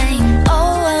the same.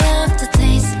 Oh, I love the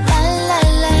taste, la la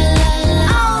la la la.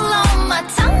 All on my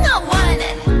tongue, I want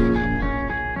it.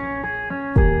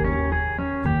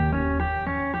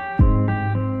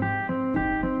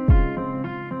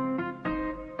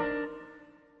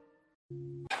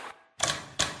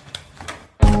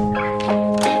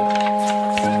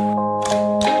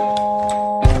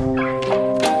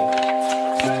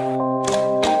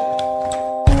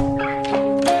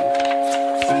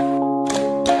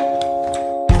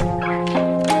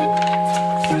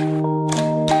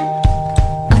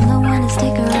 I'm the one to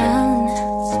stick around.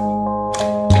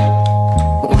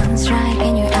 One strike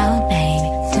and you're out, baby.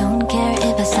 Don't care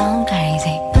if I sound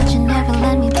crazy, but you never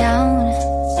let me down.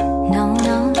 No,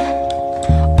 no.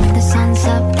 When the sun's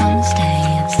up, I'm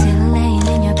staying. Still laying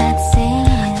in your bed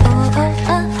singing. Oh, oh,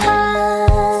 oh, oh.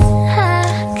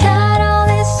 Got all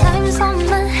these times on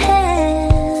my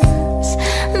hands.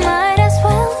 Might as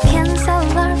well cancel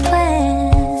our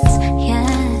plans.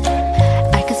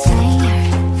 Yeah, I could stay here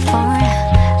for a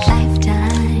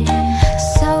lifetime.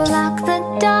 So lock the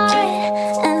door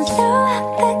and throw out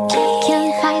the key.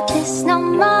 Can't fight this no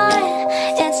more.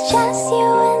 It's just you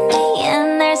and me, and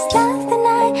there's nothing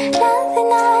I can do.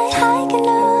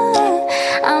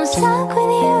 I'm stuck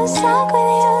with you, stuck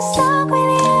with you, stuck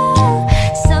with you.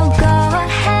 So go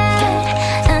ahead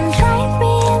and drive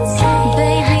me insane.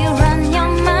 Baby, run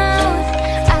your mouth,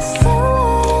 I still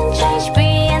wouldn't change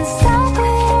being stuck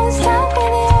with you, stuck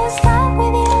with you, stuck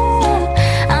with you.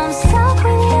 I'm stuck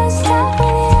with you, stuck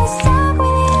with you, stuck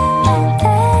with you,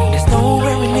 babe. There's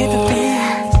nowhere we need to be.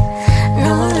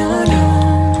 No, no, no.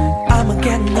 I'ma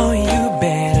get to know you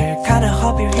better. Kinda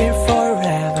hope you're here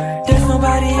forever.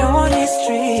 nobody on these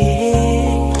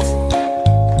streets.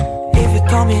 If you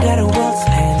told me that the world's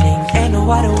ending, ain't no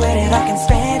other way that I can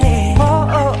spend it. Oh,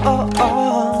 oh, oh, oh.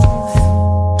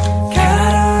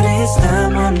 Got all this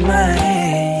time on my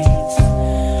hands,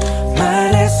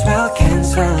 might as well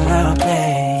cancel our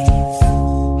plans.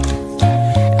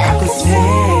 I could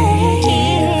stay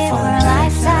here for a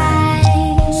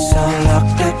lifetime. So lock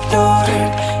the door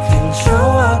and throw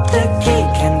out the key.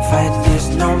 Can't fight this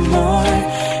no more.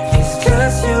 It's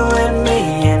just you and me,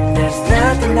 and there's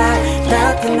nothing I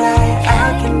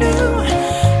can do.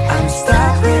 I'm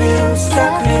stuck with you,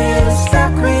 stuck with you,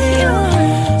 stuck with you.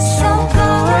 So go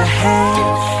ahead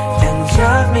and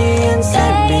drive me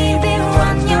insane, baby,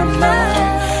 run your mind.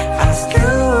 I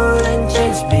still wouldn't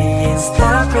change being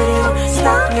stuck with you,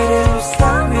 stuck with you,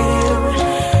 stuck with you.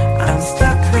 I'm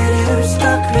stuck with you,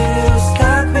 stuck with you,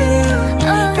 stuck with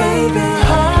you, baby.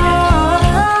 Oh,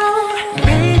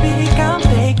 baby, come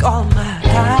take all my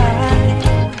time.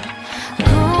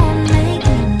 Gonna make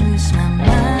me lose my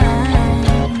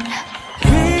mind.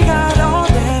 We got all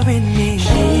that we need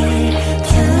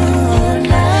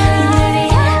Tonight,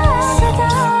 the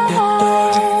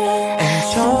door and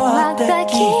show out the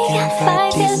key. Can't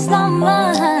fight this no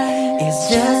more. It's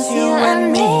just you and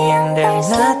me, and there's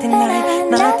nothing I'd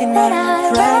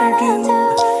rather do.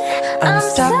 I'm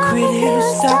stuck with you,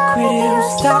 stuck with you,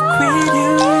 stuck with you.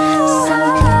 So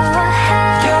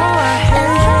go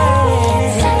ahead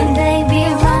and baby,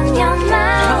 run your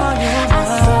mouth. I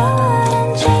still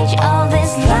wouldn't change all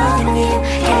this loving you,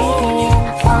 hating you,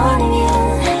 wanting you.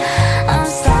 I'm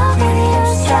stuck with you,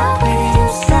 stuck with you,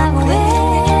 stuck with you.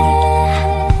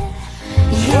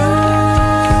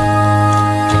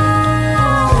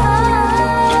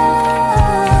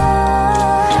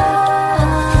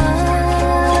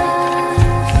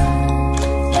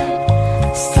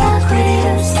 Stuck with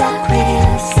you, stuck with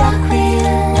you, stuck with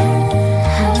you.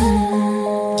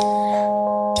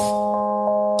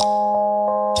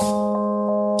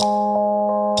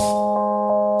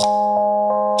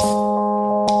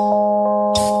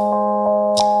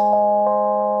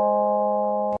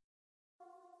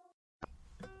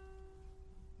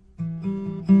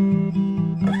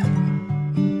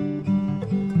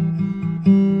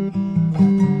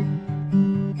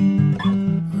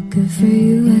 Well, good for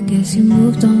you, I guess you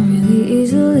moved on really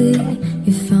easily.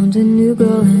 You found a new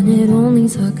girl and it only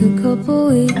took a couple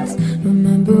weeks.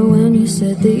 Remember when you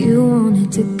said that you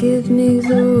wanted to give me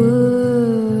the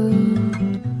world?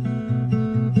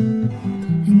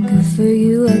 And good for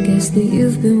you, I guess that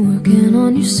you've been working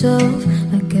on yourself.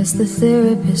 I guess the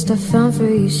therapist I found for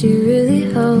you, she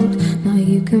really helped. Now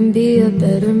you can be a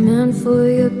better man for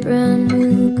your brand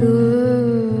new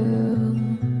girl.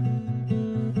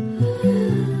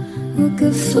 Well,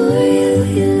 good for you,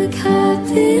 you look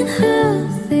happy and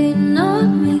healthy, not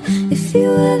me, if you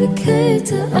ever cared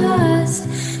to ask.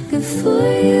 Good for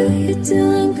you, you're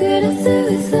doing great out there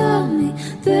without me,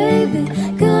 baby.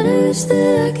 Gotta wish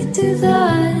that I could do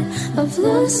that. I've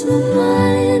lost my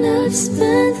mind, I've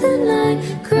spent the night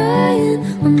crying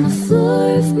on the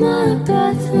floor of my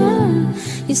bathroom.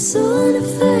 You're so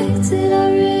unaffected, I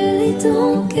really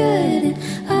don't get it.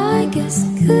 I guess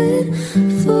good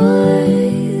for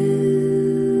you.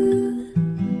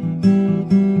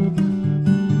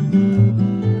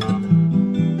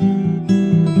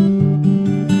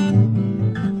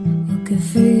 Good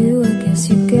for you, I guess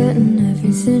you're getting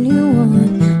everything you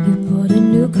want. You bought a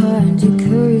new car and your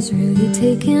career's really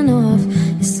taking off.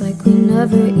 It's like we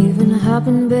never even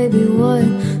happened, baby. What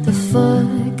the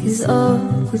fuck is up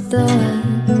with that?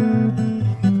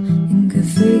 And good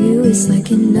for you, it's like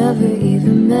you never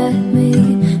even met me.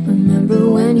 Remember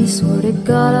when you swore to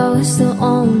God I was the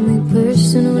only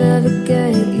person who'd ever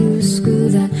get you? Screw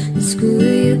that, and screw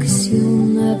you, cause you'll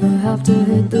never have to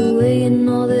hurt the way you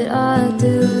know that I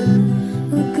do.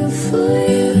 Well, good for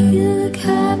you, you look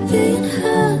happy and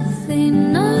healthy,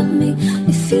 not me,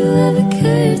 if you ever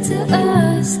cared to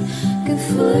ask. Good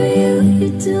for you,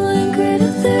 you're doing great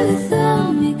out there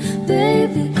without me,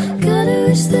 baby. Gotta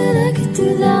wish that I could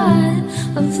do that.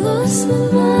 I've lost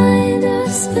my mind,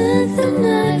 I've spent the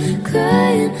night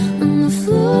crying on the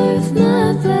floor of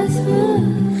my bathroom.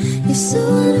 You're so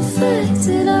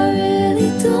unaffected, I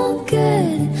really don't get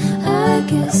it. I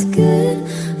guess good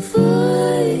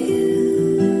for you.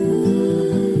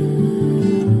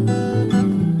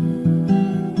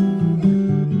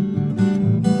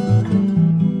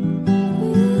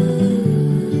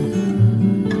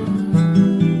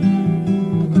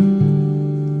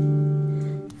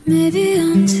 Maybe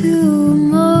I'm too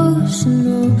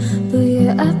emotional, but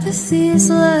your apathy is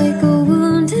like a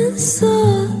wound in the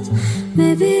soul.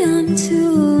 Maybe I'm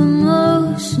too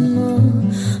emotional,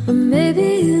 or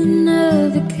maybe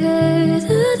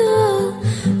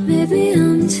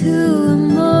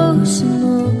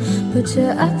But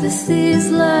your apathy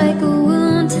is like a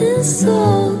wounded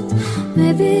soul.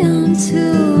 Maybe I'm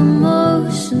too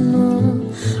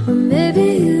emotional, or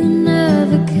maybe you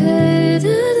never cared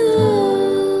at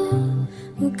all.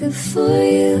 Well, good for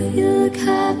you, you look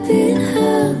happy and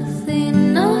healthy.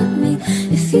 Not me,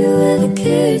 if you ever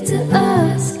cared to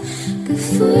ask. Good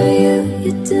for you,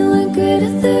 you're doing great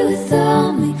out there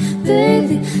without me,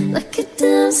 baby. Like a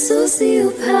damn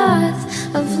sociopath,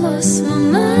 I've lost my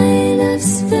mind. I've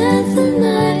spent the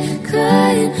night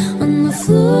crying on the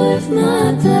floor of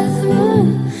my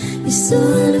bathroom. You're so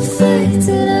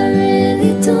unaffected, I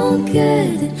really don't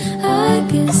get it. I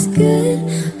guess good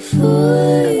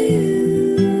for you.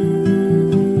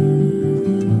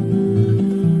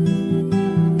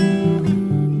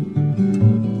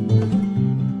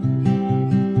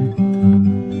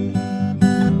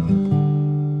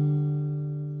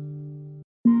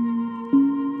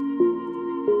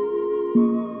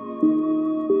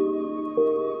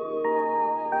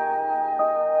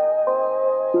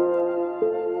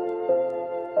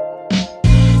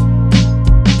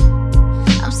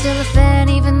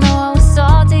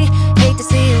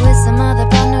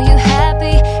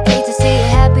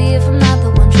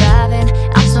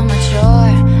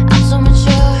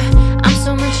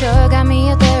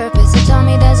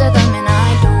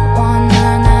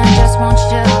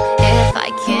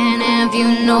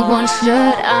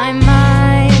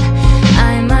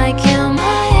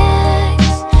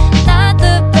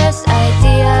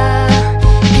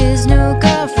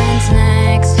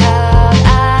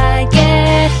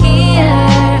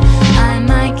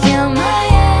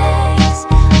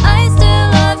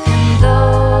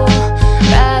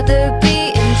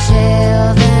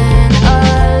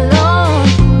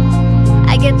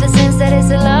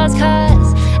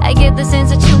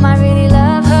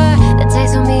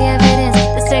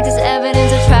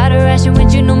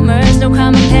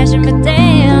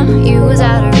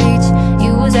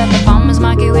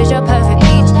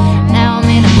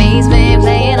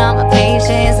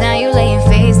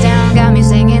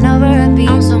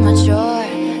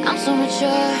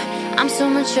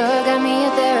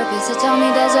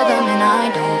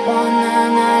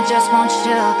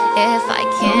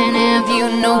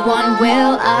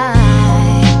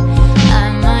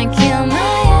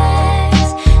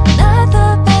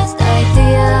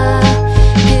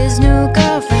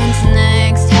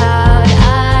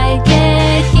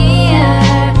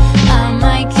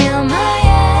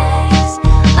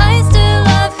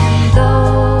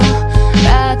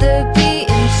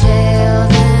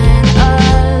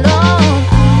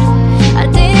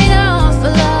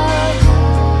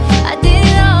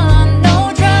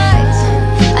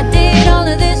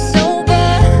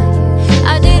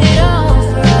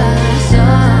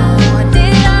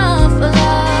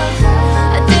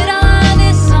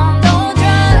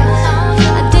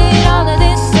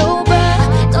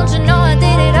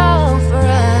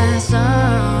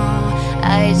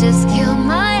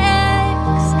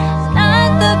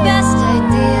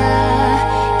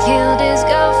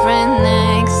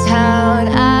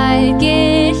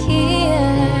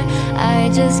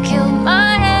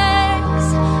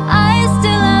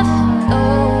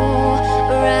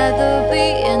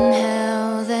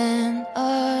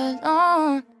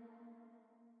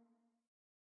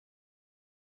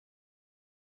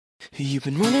 You've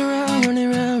been running around,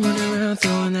 running around, running around,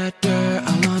 throwing that dirt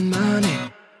all on my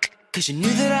name. Cause you knew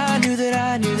that I knew that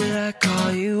I knew that I'd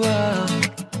call you up.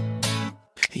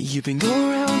 You've been go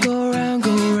around, go around,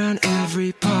 go around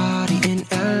every party in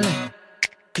LA.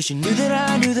 Cause you knew that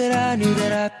I knew that I knew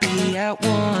that I'd be at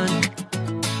one.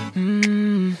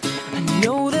 I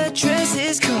know that dress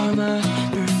is karma,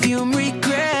 perfume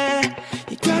regret.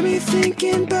 You got me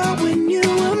thinking about when you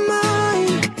were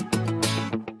mine.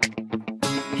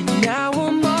 And now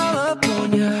I'm all up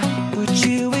on ya, what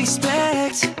you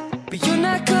expect? But you're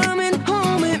not coming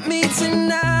home with me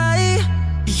tonight.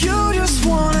 You just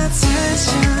want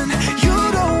attention, you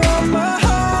don't want my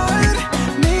heart.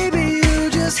 Maybe you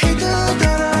just hate the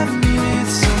thought of me with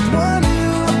someone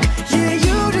new. Yeah,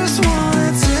 you just want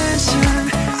attention,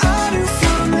 I knew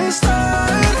from the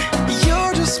start.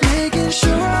 You're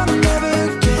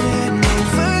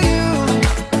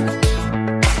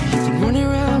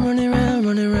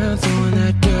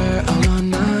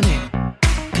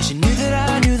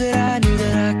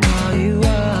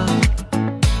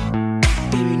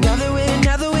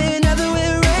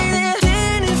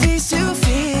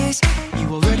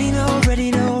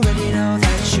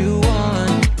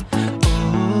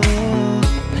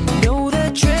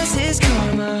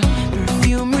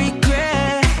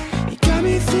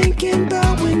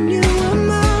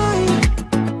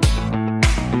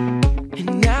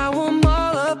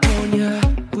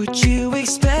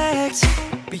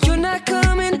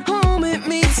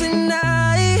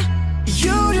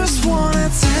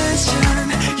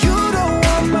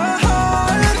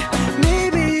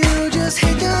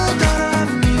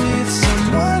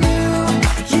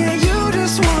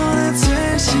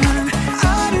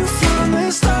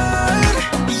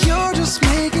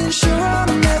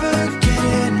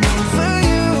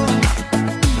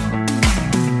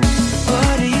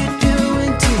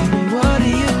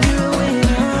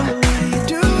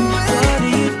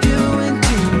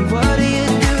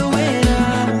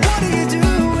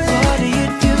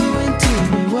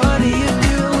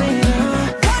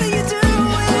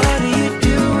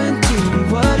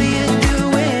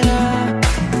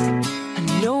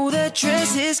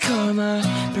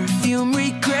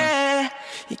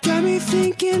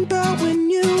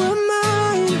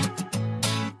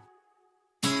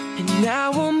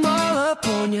Now I'm all up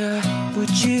on ya,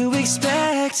 what you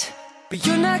expect? But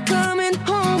you're not coming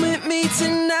home with me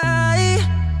tonight.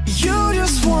 You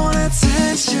just want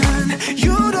attention,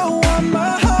 you don't want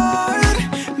my heart.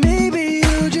 Maybe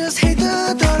you just hate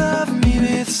the thought of me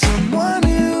with someone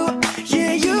new.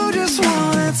 Yeah, you just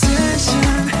want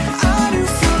attention, I knew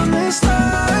from the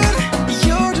start.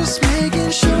 You're just making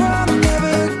sure I'm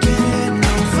never getting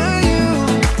over you.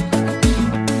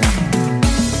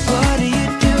 What are you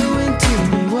doing to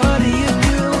me? What are you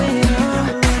doing?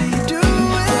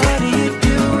 What are you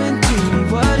doing to me?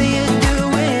 What are you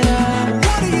doing?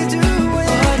 What are you doing?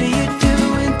 What are you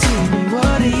doing to me?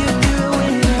 What are you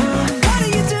doing? What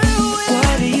are you doing?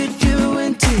 What are you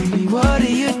doing to me? What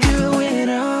are you doing?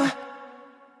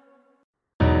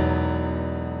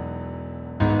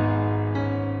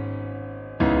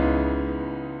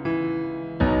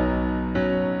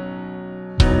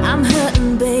 I'm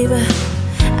hurting, baby,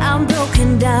 I'm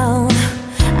broken down.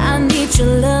 I need your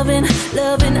loving,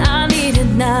 loving, I need it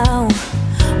now.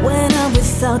 When I'm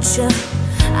without you,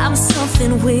 I'm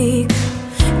something weak.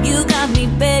 You got me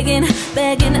begging,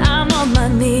 begging, I'm on my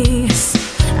knees.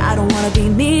 I don't wanna be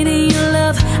needing your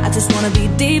love, I just wanna be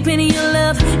deep in your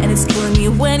love. And it's killing me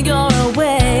when you're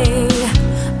away.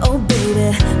 Oh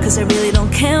baby, cause I really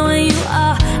don't care where you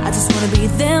are, I just wanna be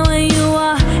there when you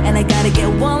are. And I gotta get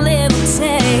one little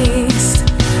taste.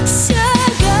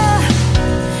 Sugar,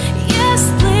 yes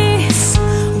please,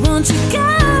 won't you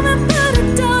come and put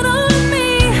it down on me?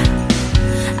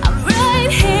 I'm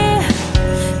right here,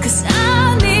 cause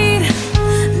I need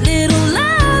little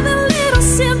love and little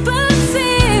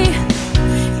sympathy.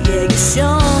 Yeah, you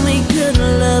show me good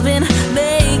loving,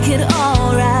 make it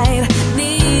alright.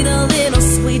 Need a little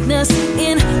sweetness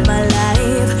in my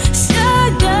life.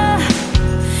 Sugar,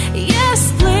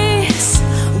 yes please,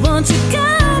 won't you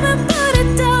come and put it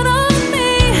down on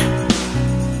me?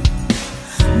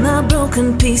 My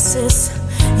broken pieces,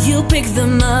 you pick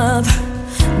them up.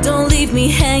 Don't leave me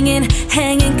hanging,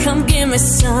 hanging, come give me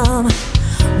some.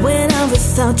 When I'm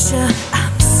without you,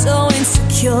 I'm so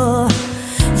insecure.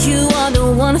 You are the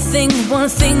one thing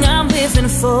I'm living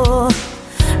for.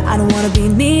 I don't wanna be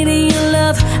needing your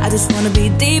love, I just wanna be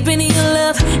deep in your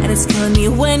love. And it's killing me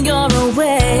when you're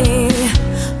away.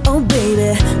 Oh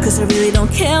baby, cause I really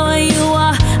don't care where you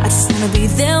are, I just wanna be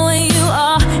there when you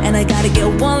are. And I gotta get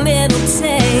one little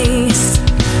taste.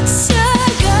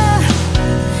 Sugar,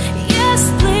 yes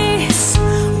please,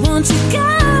 won't you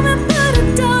come and put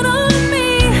it down on me?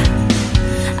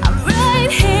 I'm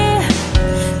right here,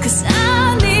 cause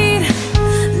I need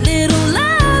little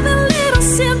love and little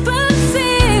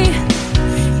sympathy.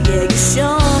 Yeah, you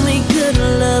show me good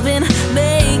loving,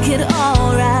 make it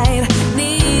alright.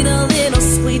 Need a little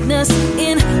sweetness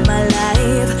in my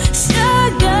life.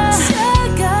 Sugar,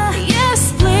 sugar,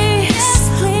 yes please,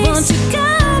 won't you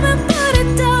come and put it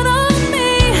down on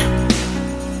me?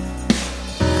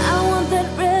 I want that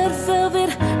red velvet,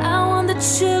 I want that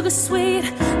sugar sweet.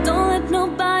 Don't let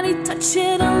nobody touch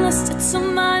it unless it's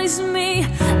somebody's me.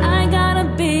 I gotta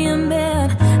be a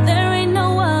man, there ain't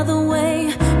no other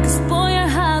way. Cause boy, you're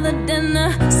hotter than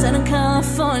a Southern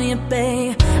California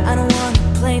bay. I don't wanna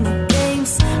play no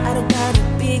games, I don't gotta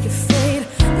be afraid.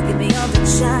 Look at me all the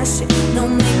shy shit, no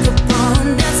makeup on,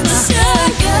 that's my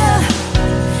sugar.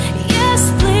 Yes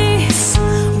please,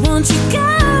 won't you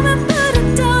come and put it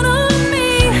down on me?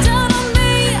 Down on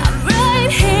me, I'm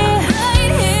right here,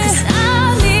 cause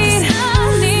I need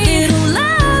little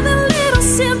love and little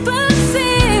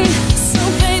sympathy. So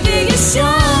baby, you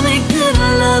show me good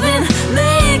loving,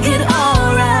 make it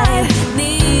alright.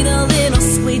 Need a little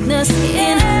sweetness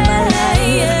in my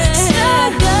life.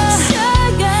 Sugar,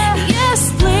 sugar, yes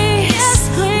please,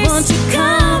 won't you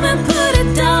come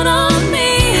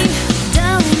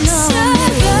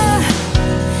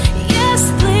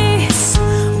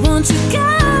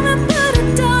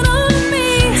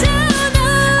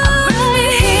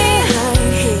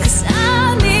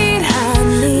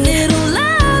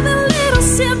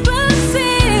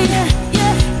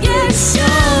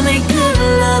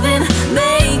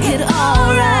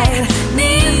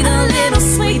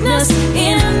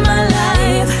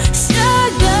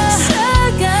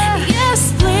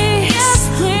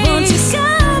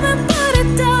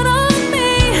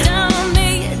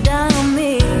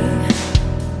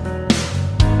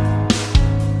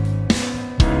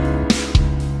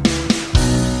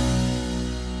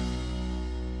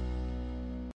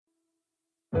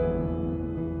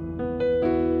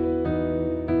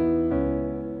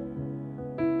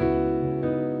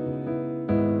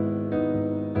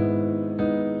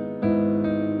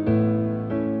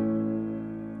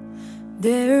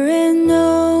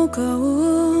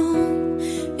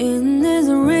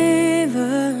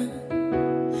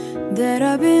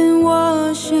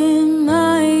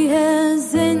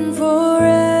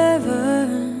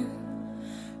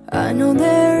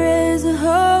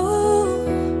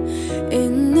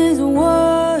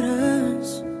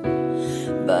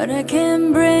but I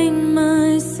can't bring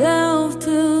myself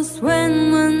to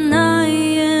swim when I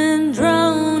am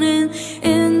drowning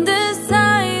in this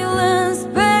silence.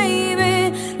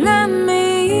 Baby, let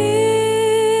me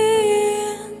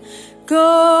in.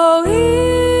 Go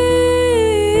easy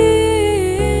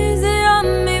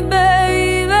on me,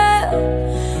 baby.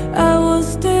 I was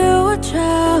still a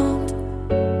child,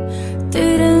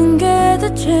 didn't get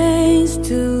the chance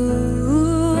to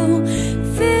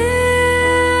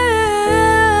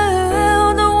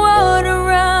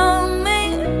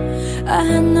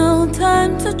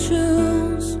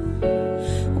choose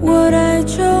what I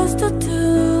chose to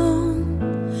do.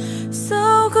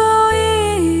 So go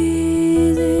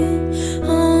easy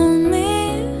on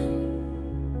me.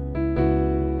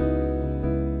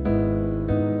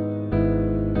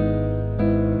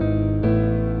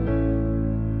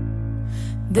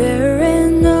 There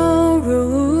ain't no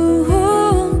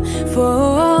rule for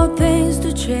all things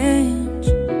to change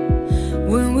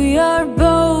when we are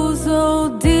both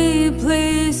so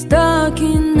deeply stuck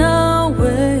in our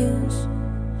ways.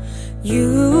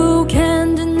 You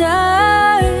can't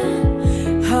deny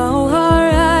how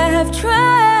hard I have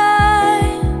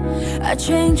tried. I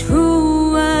changed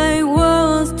who I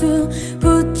was to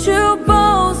put you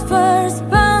both first,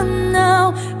 but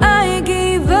now I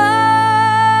give up.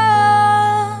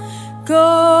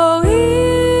 Go easy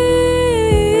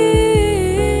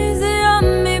on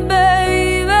me,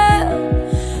 baby.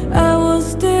 I was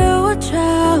still a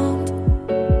child,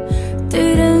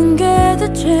 didn't get the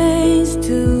chance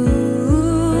to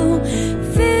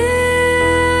feel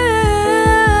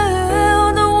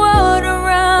the world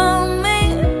around me.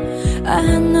 I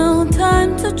had no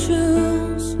time to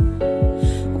choose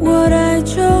what I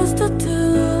chose to do.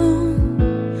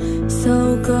 So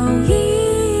go easy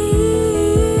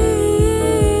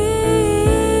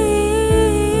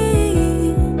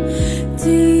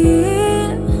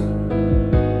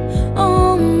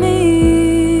on me.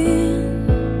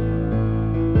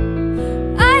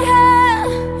 I had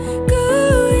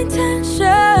good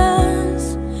intentions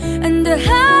and the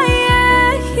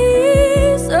highest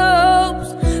hopes,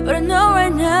 but I know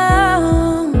right now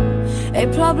it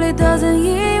probably doesn't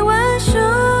even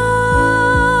show.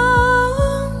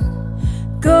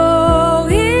 Go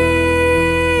easy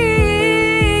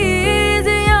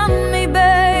on me,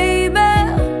 baby.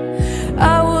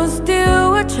 I was still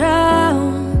a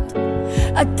child,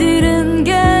 I didn't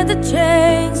get the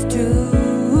chance to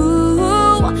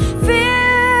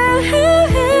feel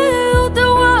the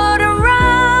world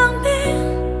around me.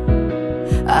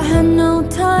 I had no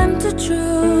time to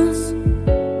choose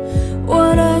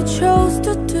what I chose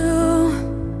to do.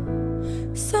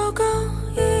 So go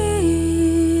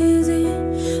easy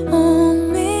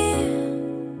on me.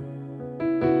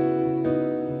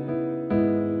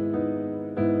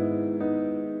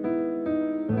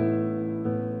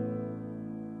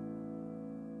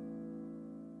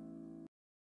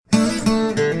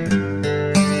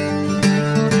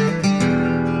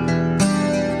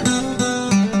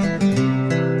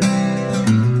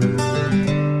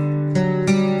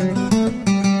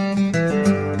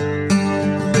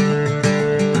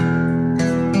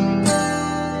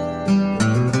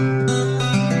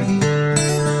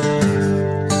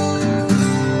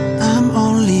 I'm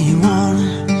only one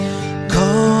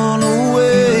call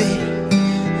away.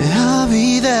 I'll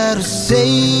be there to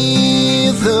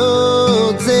save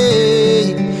the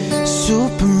day.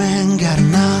 Superman got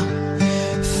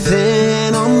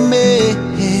nothing on me.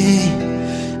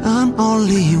 I'm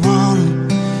only one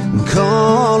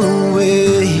call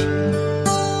away.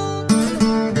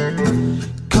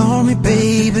 Call me,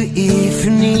 baby, if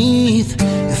you need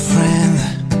a friend.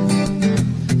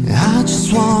 I just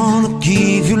wanna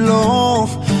give you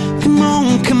love. Come on,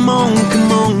 come on,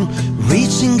 come on.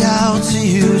 Reaching out to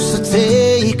you, so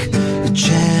take a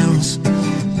chance.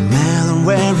 No matter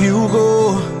where you go,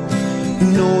 you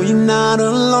know you're not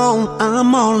alone.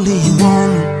 I'm only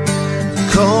one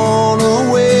call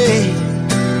away.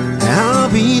 I'll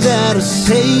be there to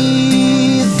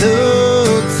save the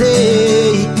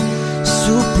day.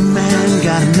 Superman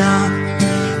got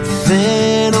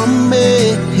nothing on me.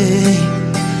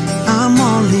 I'm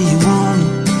only one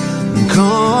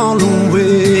call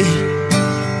away.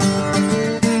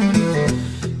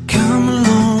 Come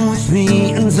along with me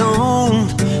and don't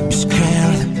be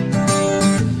scared.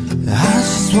 I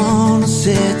just wanna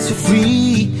set you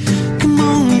free. Come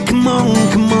on, come on,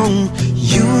 come on.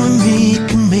 You and me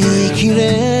can make it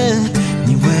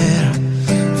anywhere.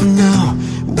 For now,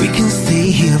 we can stay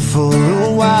here for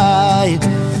a while.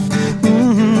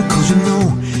 'Cause you know,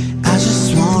 I just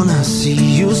wanna see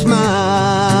you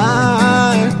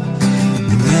smile.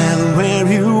 No matter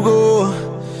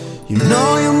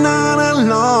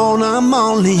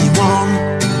only one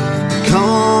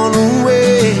gone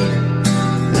away.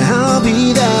 I'll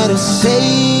be there to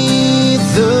save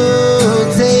the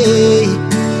day.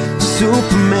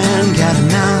 Superman got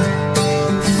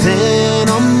nothing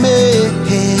on me.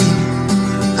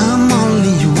 I'm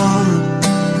only one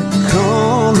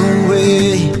call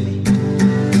away.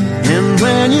 And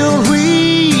when you're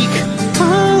weak,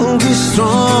 I'll be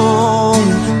strong.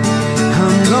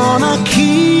 I'm gonna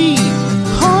keep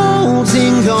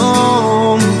holding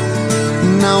on.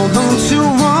 Now don't you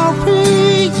worry,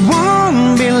 it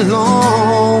won't be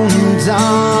long,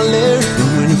 darling.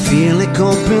 When you feel like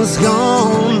hope is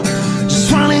gone, just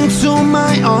run into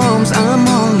my arms. I'm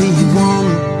only one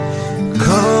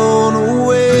call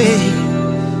away.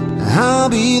 I'll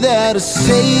be there to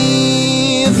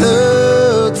save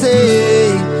the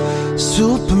day.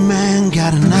 Superman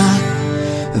got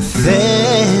nothing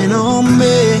on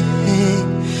me.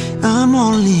 I'm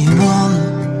only one.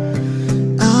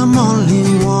 I'm only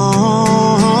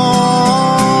one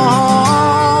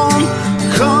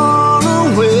call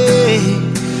away.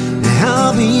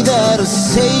 I'll be there to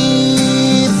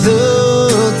save the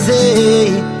day.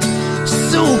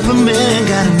 Superman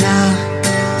got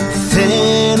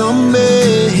nothing on me.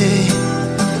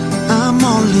 I'm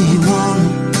only one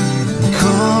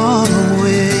call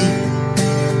away.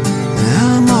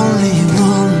 I'm only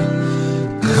one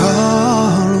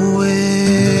call away.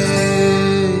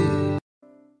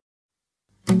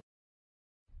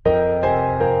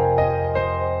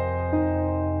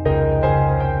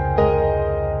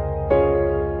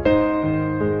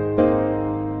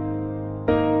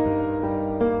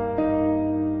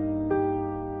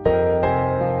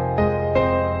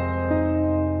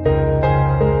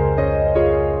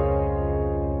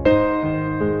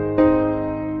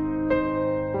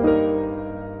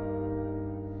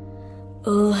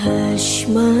 Oh, hush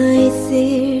my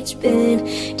fear, it's been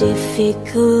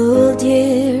difficult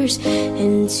years,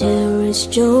 and terrorists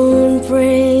don't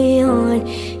prey on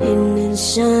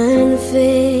innocent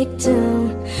victim.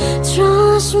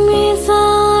 Trust me,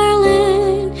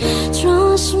 darling,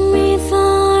 trust me,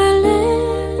 darling.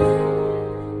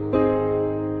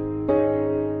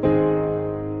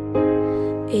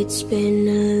 It's been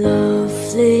a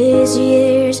loveless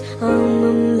years. I'm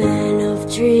a man of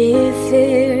three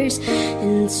fears: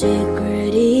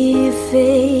 integrity,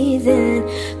 faith, and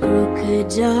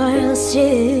crocodile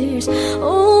tears.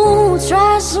 Oh,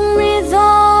 trust me,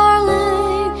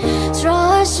 darling,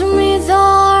 trust me,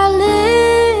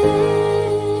 darling.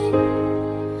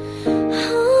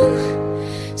 Oh,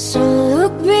 so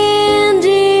look me in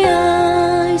the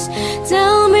eyes,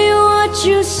 tell me what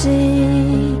you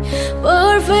see.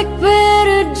 Perfect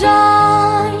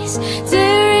paradise,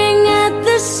 tearing at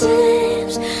the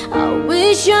seams. I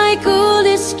wish I could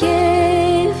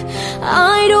escape.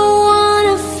 I don't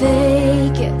wanna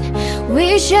fake it.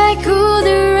 Wish I could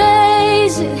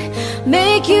erase it,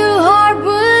 make you hard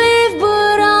believe,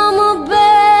 but I'm a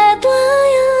bad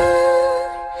liar,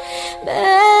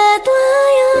 bad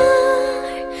liar.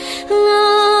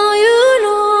 Now you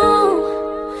know,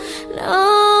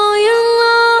 now you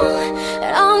know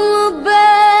that I'm a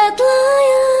bad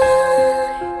liar,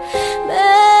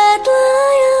 bad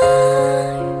liar.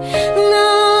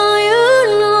 Now you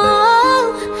know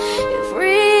you're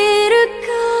free to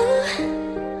go.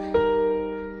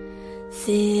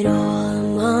 That all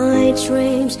my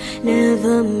dreams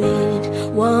never meant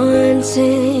one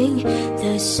thing.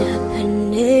 There's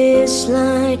happiness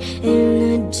line in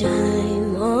a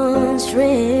diamond's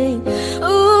ring.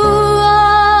 Oh,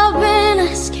 I've been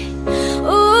asking,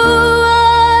 oh,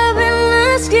 I've been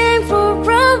asking for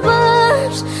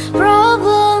problems,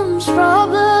 problems,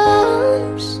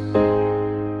 problems.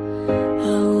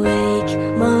 Awake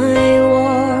my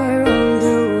war on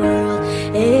the world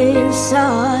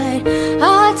inside. I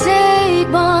take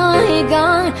my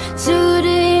gun to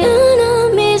the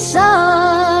enemy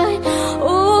side.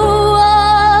 Oh,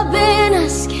 I've been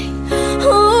asking,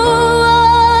 oh,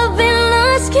 I've been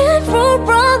asking for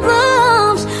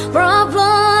problems,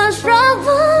 problems,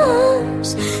 problems.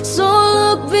 So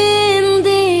look me in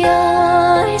the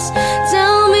eyes,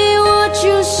 tell me what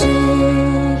you see.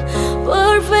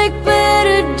 Perfect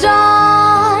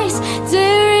paradise,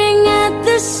 tearing at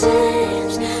the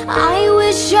seams. I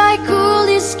wish I could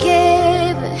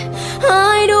escape it.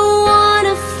 I don't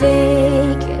wanna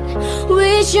fake it.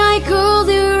 Wish I could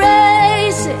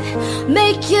erase it,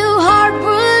 make you hard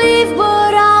believe,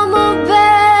 but I'm a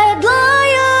bad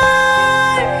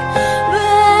liar,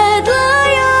 bad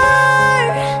liar.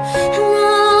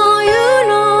 Now you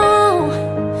know,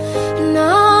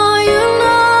 now you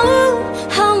know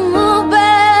I'm a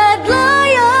bad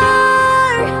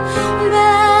liar,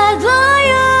 bad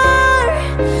liar.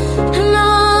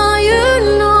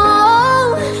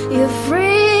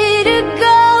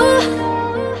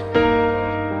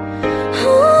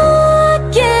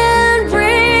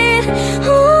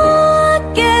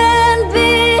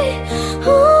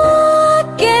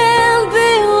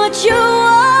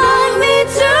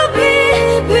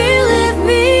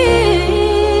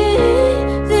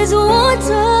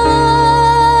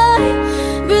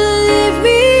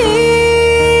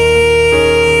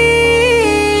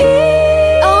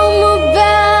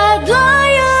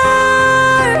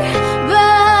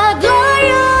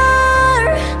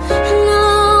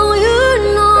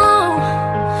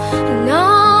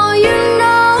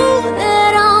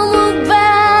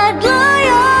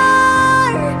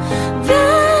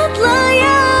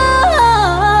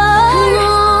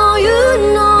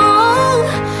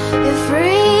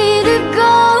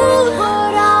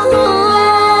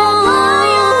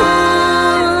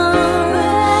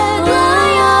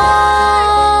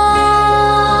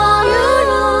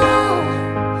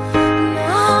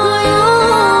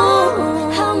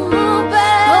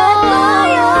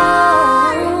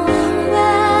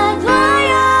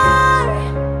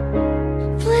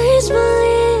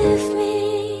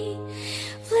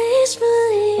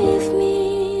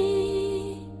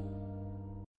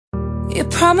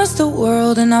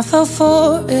 cold and I fell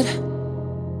for it.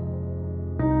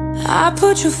 I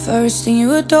put you first and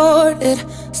you adored it.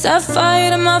 Set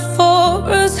fire to my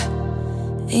forest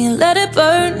and you let it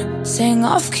burn. Sang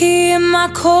off key in my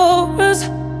chorus,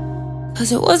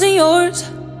 cause it wasn't yours.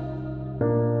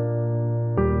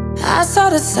 I saw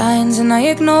the signs and I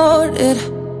ignored it.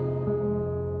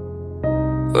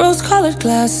 Rose-colored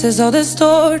glasses all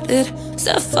distorted.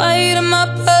 Set fire to my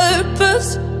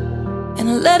purpose and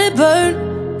I let it burn.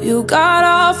 You got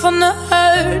off on the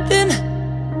hurting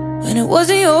when it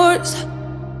wasn't yours.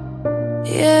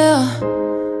 Yeah,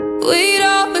 we'd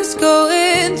always go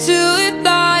into it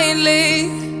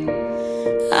blindly.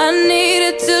 I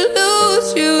needed to lose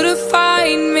you to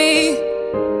find me.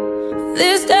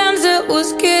 This dance, it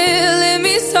was killing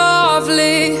me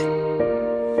softly.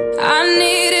 I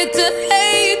needed to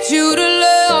hate you to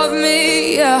love me,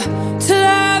 yeah. To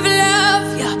love, love,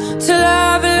 yeah. To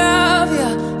love, love,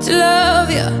 yeah. To love,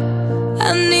 yeah. I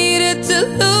needed to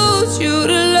lose you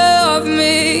to love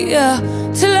me, yeah.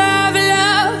 To love,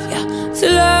 love, yeah. To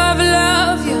love,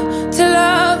 love, yeah. To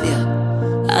love, yeah.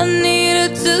 I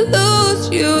needed to lose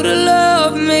you to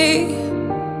love me.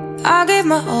 I gave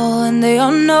my all and they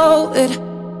all know it.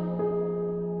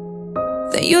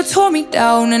 Then you tore me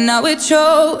down and now it's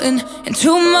showing. And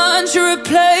 2 months you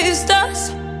replaced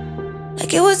us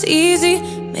like it was easy.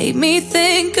 Made me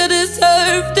think I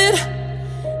deserved it.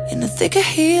 In the thick of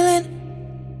healing,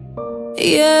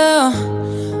 yeah.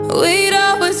 We'd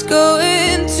always go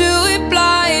into it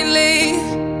blindly.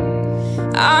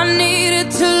 I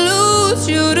needed to lose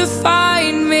you to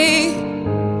find me.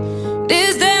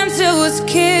 This dance, it was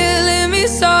killing me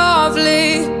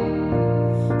softly.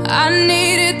 I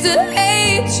needed to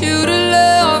hate you to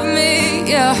love me,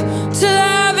 yeah. To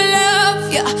love, love,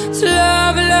 yeah. To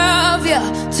love, love, yeah.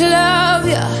 To love,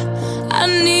 yeah. I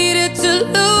needed to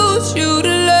lose you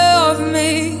to love me.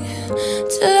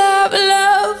 To love,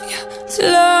 love, yeah. To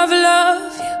love,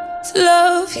 love, yeah. To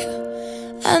love, yeah.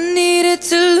 I needed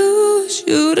to lose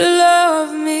you to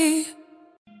love me.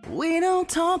 We don't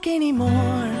talk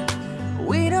anymore.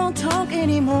 We don't talk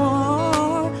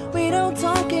anymore. We don't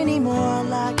talk anymore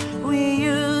like we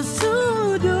used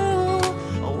to do.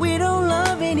 We don't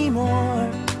love anymore.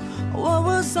 What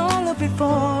was all of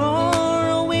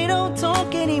before? We don't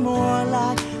talk anymore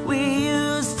like we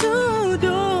used to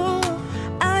do.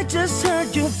 I just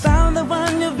heard you found the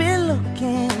one you've been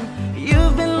looking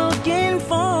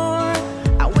for.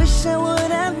 I wish I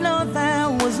would have known that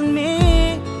wasn't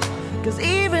me. Cause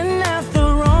even after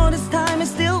all this time I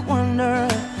still wonder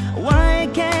why I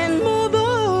can't move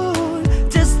on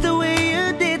just the way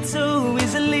you did so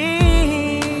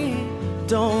easily.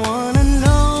 Don't wanna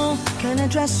know kind of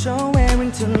dress you're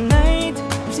wearing tonight.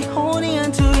 Is he holding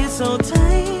on to you so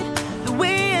tight the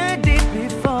way I did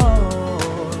before?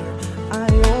 I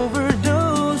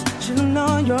overdosed, should've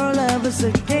known your love was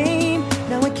a game.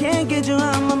 Now I can't get you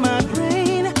out of my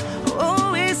brain.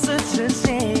 Oh, it's such a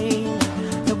shame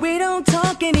that we don't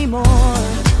talk anymore.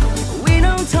 We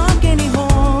don't talk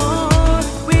anymore.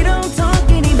 We don't talk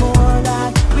anymore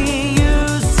like we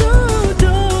used to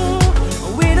do.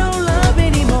 We don't love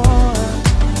anymore.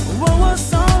 What was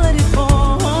all of it for?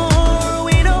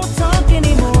 We don't talk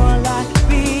anymore like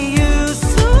we used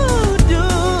to do.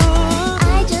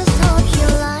 I just hope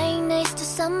you're lying next to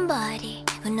somebody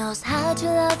who knows how to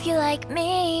love you like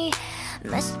me.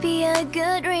 Must be a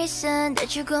good reason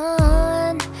that you're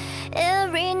gone.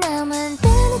 Every now and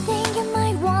then I think you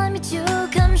might want me to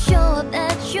come show up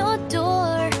at your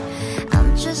door.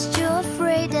 I'm just too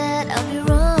afraid that I'll be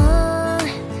wrong.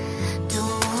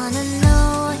 Don't wanna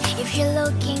know if you're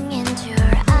looking into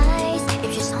her eyes, if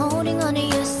she's holding on to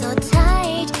you so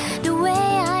tight the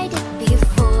way I did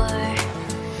before.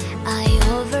 I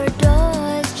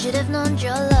overdosed, should've known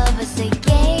your love was a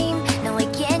game. Now I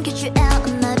can't get you out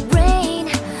of my brain.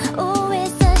 Oh,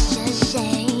 it's such a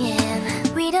shame.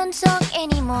 We don't talk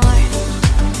anymore.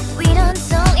 We don't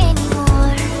talk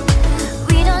anymore.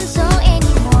 We don't talk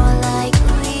anymore like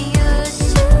we used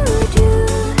to do.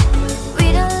 We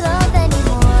don't love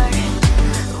anymore.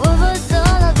 What was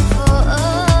all of it for?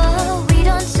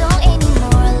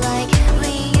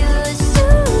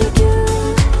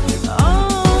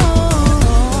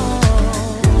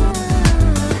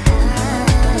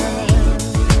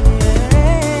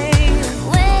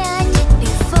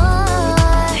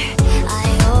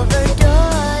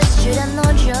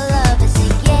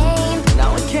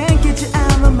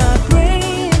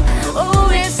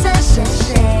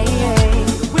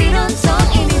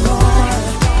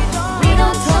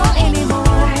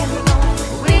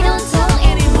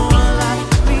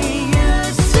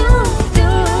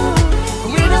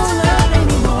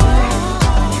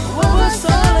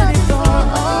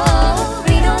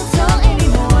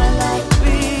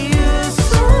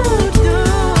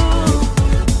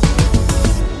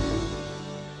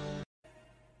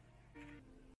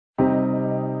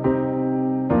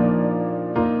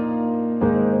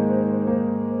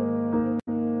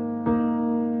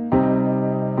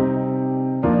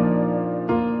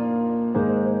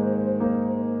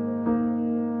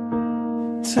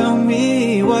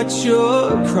 me what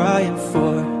you're crying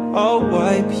for. I'll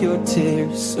wipe your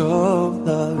tears, oh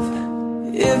love.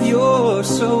 If your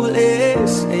soul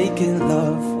is aching,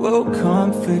 love will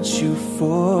comfort you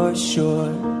for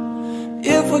sure.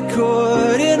 If we're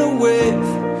caught in a wave,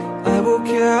 I will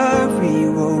carry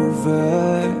you over.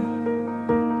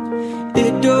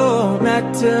 It don't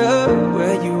matter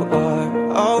where you are,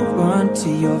 I'll run to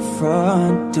your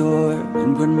front door.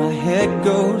 And when my head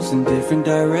goes in different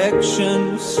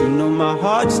directions, you know my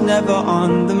heart's never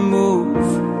on the move.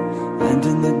 And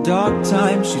in the dark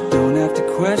times you don't have to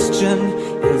question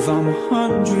if I'm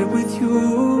 100 with you.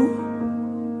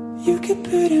 You could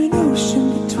put an ocean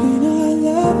between our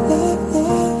love, love,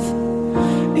 love.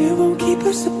 It won't keep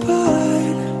us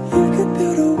apart. You could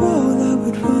build a wall, I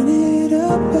would run it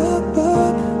up, up,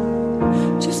 up,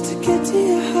 just to get to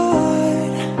your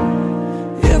heart.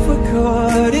 If we're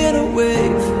caught in a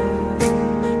wave,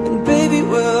 then baby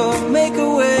we'll make a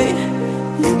way.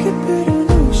 You could put an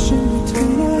ocean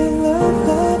between our love,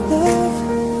 love, love.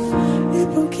 It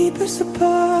won't keep us apart.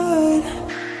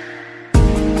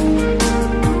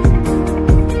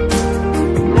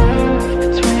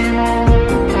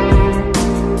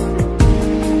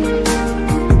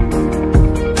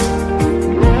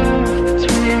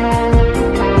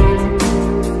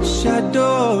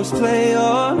 Play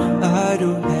on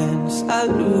idle hands, I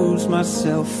lose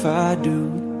myself, I do.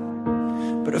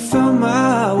 But I found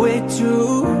my way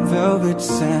to velvet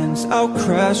sands, I'll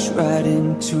crash right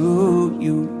into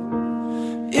you.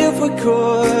 If we're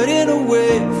caught in a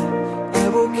wave, I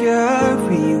will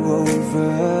carry you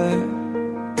over.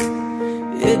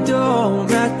 It don't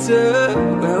matter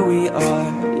where we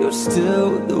are, you're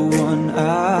still the one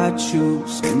I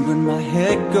choose. And when my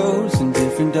head goes in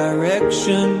different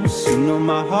directions, you know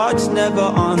my heart's never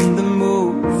on the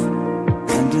move.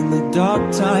 And in the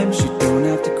dark times you don't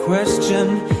have to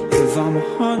question if I'm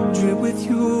 100 with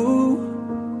you.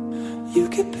 You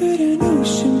could put an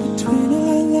ocean between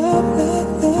our love,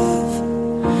 love, love.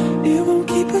 It won't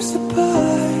keep us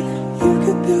apart. You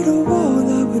could build a wall,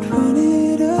 I would run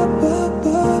it up, up,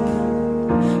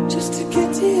 up, just to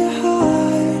get to your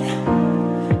heart.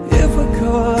 If we're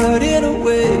caught in a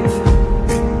wave,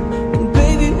 then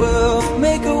baby we'll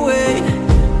make a way.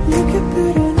 You could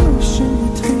put an ocean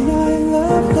between our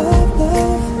love, love,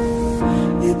 love.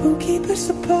 It won't keep us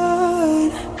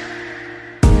apart.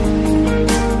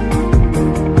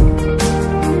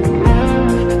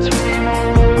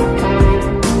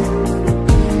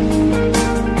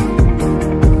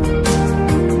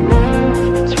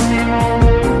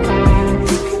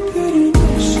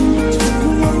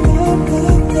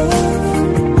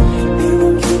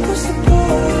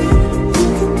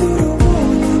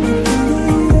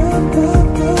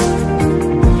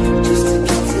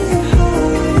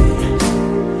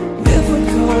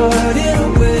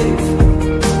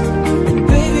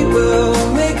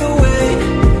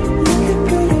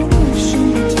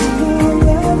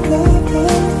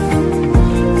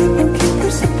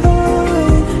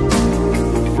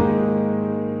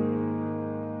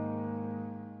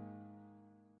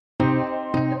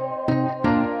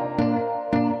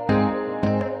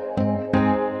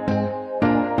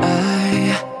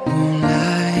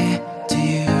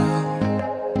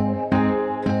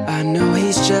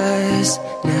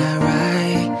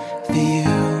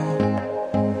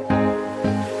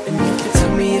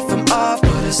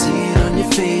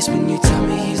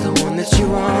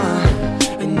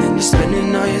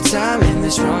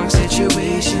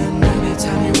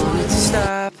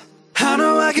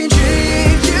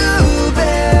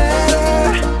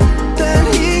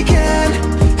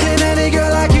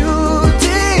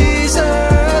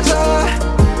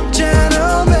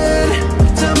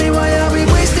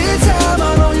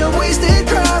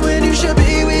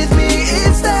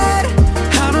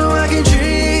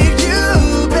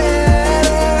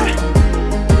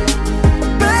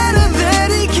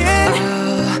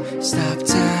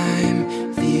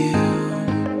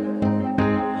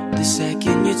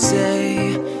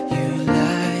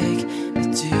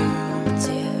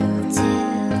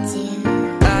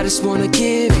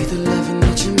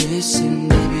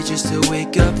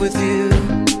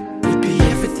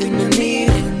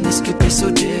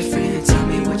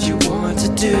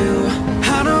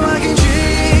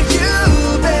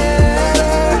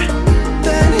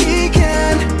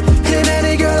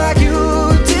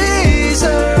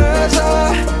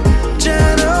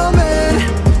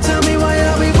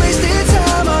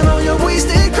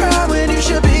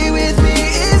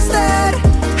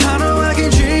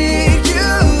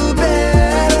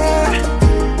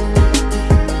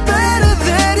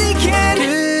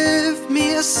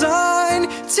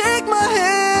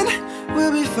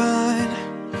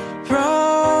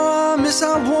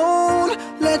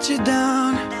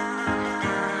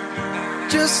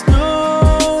 Just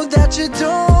know that you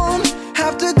don't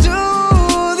have to do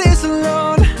this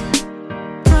alone.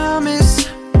 Promise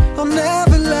I'll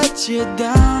never let you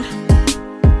down.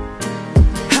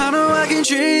 I know I can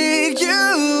treat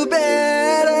you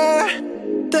better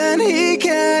than he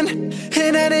can,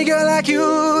 and any girl like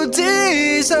you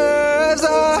deserves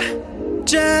a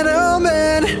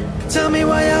gentleman. Tell me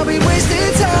why I'll be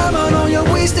wasting time on all your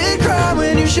wasted crime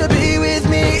when you should be with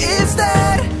me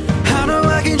instead. I know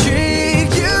I can treat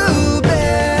you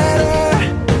better,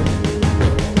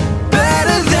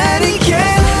 better than he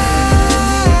can.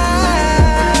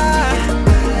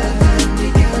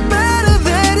 Better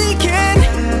than he can.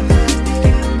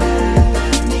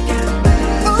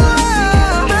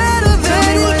 Oh, better than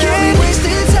he can. I'll be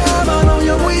wasting time on all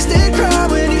your wasted crime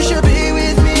when you should be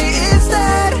with me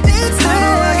instead. I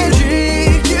know I can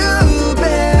treat you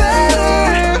better,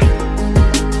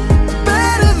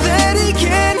 better than he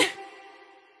can.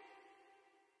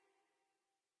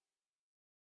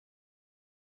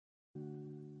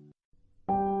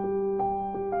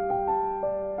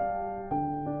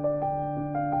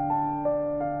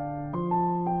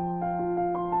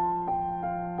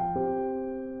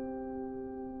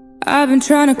 I've been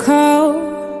trying to call,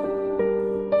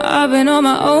 I've been on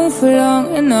my own for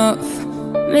long enough.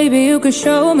 Maybe you could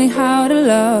show me how to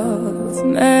love.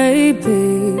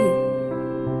 Maybe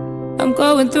I'm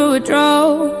going through a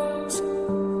drought.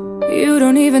 You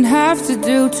don't even have to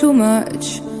do too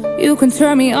much. You can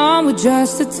turn me on with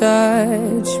just a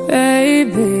touch,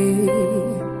 baby.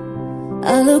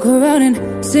 I look around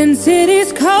and since it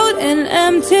is cold and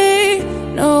empty,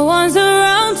 no one's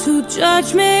around to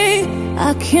judge me.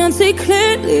 I can't see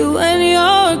clearly when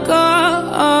you're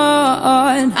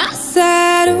gone. I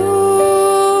said,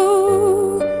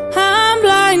 ooh, I'm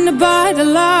blinded by the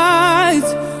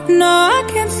lights. No, I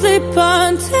can't sleep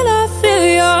until I feel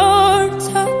your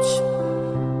touch.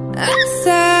 I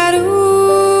said,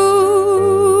 ooh,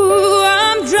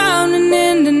 I'm drowning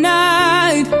in the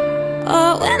night.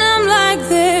 Oh, when I'm like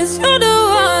this, you're the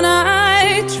one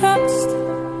I trust.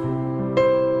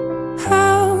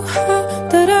 How,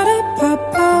 da da da pa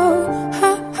pow,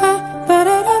 ha ha, ba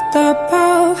da da da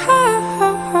pow, ha ha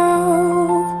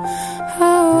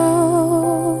how.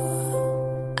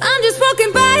 I'm just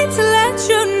walking by to let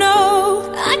you know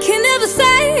I can never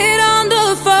say it on the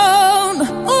phone.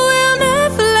 We'll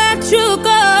never let you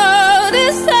go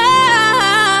this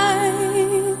time.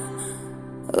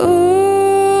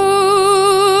 Ooh,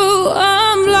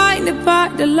 I'm blinded by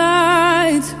the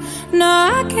lights. No,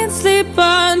 I can't sleep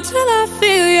until I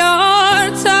feel your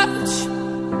touch.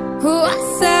 Ooh, I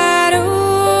said,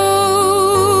 ooh,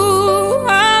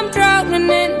 I'm drowning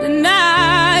in the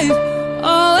night.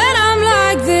 Oh, when I'm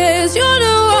like this, you're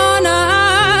the one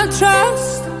I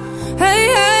trust. Hey,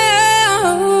 hey,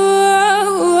 oh,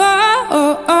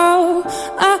 oh, oh,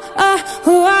 oh, oh, oh,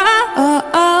 oh, oh,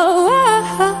 oh,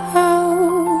 oh,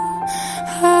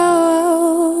 oh.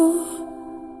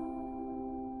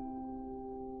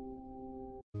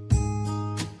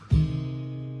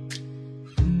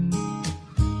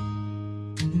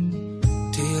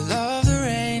 Do you love the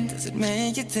rain? Does it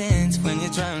make you dance when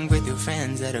you're drunk with your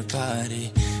friends at a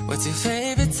party? What's your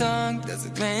favorite song? Does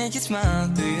it make you smile?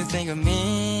 Do you think of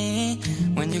me?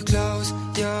 When you close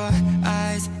your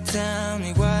eyes, tell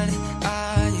me what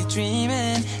are you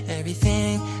dreaming?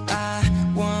 Everything I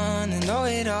wanna know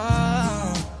it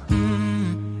all.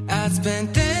 I'd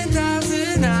spend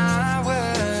 10,000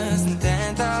 hours and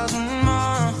 10,000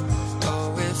 more.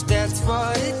 Oh, if that's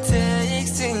what it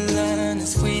takes to learn the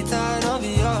sweetheart of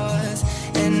yours.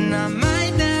 And I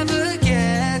might never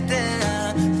get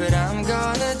there, but I'm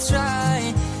gonna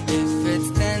try. If it's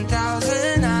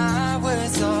 10,000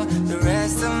 hours or the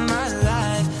rest of my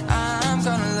life, I'm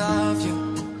gonna love you.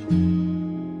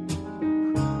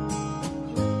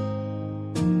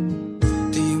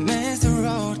 Do you miss the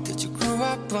road that you grew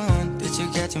up on? Did you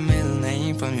get your middle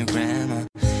name from your grandma?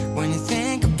 When you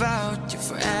think about you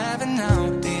forever now,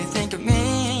 do you think of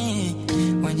me?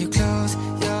 When you close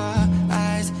your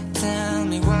eyes, tell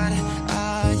me what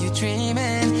are you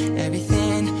dreaming?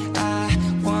 Everything I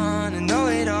wanna know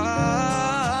it all.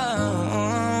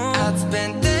 I'd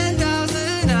spend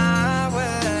 10,000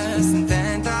 hours and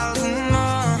 10,000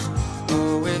 more.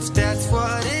 Oh, if that's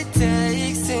what it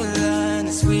takes to learn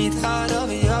the sweetheart of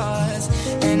yours.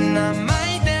 And I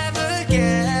might never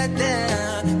get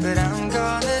there, but I'm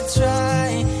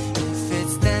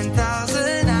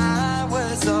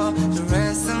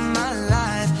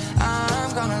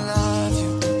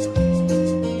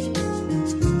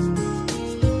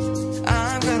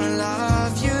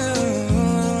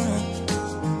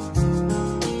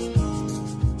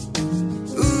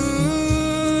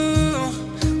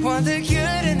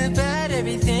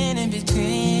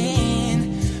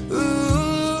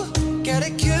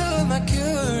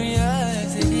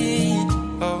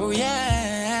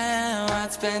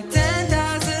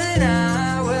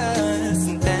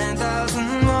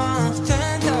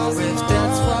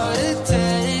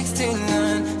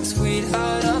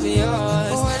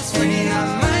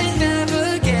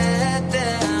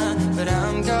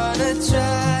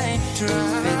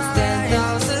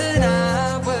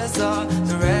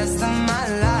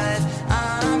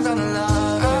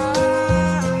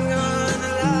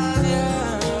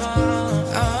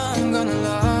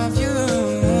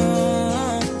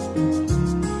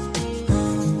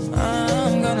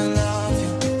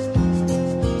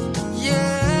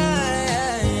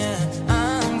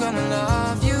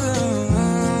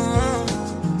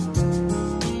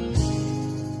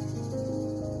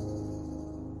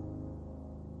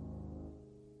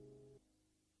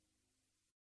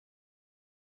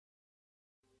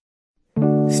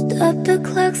Stop the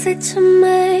clocks, it's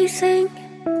amazing.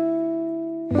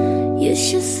 You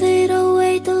should see the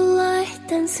way the light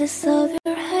dances of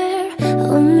your hair.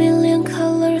 A million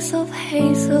colors of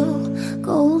hazel,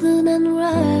 golden and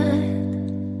red.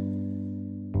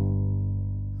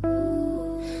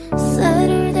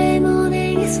 Saturday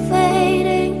morning is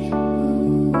fading.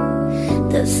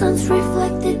 The sun's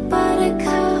reflected by the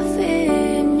coffee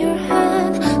in your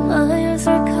hand. My eyes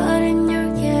are cutting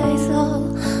your gaze all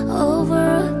over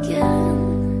again.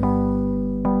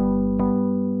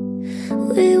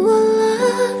 We were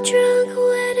love drunk,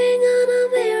 waiting on a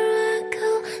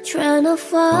miracle, trying to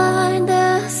find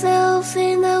ourselves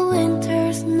in the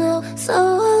winter snow. So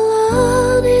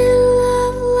alone in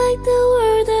love, like the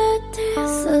world that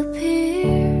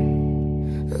disappeared.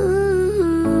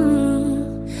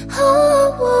 Oh, I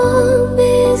won't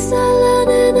be silent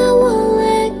and I won't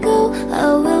let go.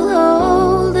 I will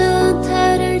hold on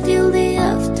tighter till the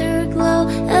afterglow,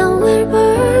 and we'll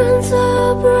burn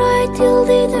so bright till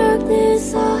the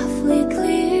darkness softly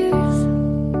clears.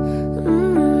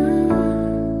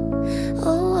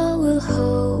 Oh, I will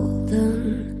hold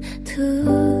on to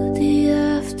the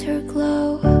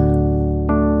afterglow.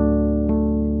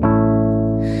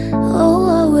 Oh,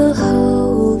 I will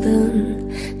hold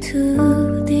on to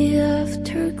the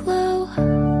afterglow.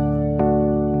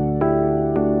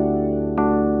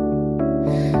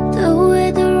 The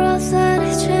weather outside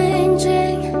is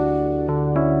changing.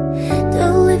 The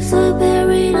lips are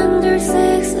buried under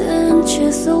 6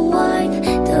 inches of wine.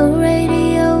 The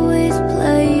radio is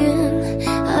playing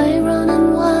iron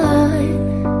and wine.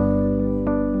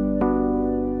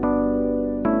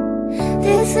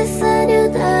 This is a new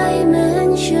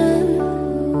dimension.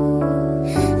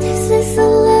 This is a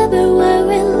level where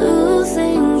we're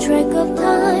losing track of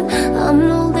time. I'm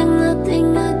holding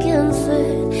nothing against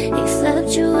it except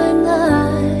you and I.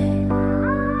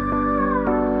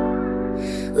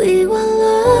 We were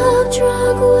love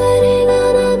drunk, waiting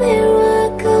on a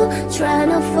miracle, trying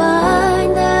to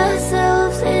find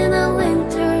ourselves in a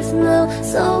winter snow.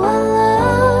 So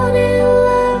alone in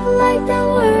love, like the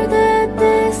world that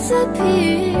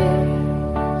disappeared.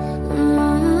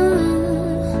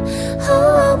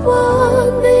 Oh, I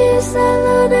won't be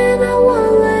silent and I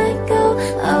won't let go.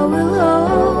 I will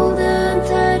hold on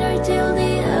tighter till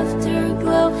the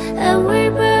afterglow, and we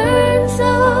burn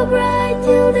so bright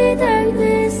till the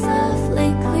darkness softly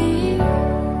clear.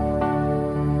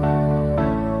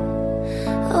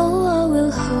 Oh, I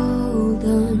will hold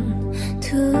on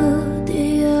to the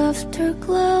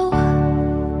afterglow.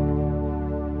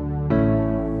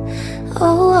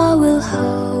 Oh, I will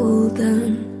hold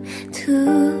on to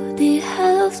the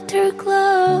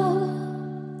afterglow.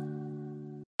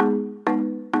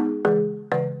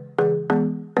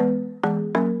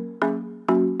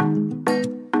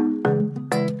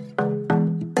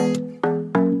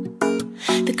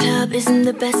 The club isn't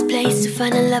the best place to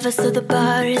find a lover, so the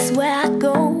bar is where I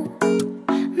go.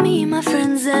 Me and my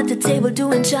friends at the table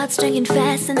doing shots, drinking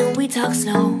fast, and then we talk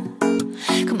slow.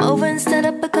 Come over and start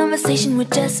up a conversation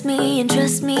with just me, and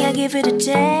trust me, I give it a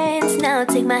chance. Now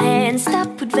take my hand,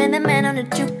 stop, put Van the Man on the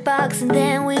jukebox, and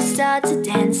then we start to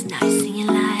dance. Now you're singing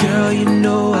like, Girl, you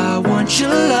know I want your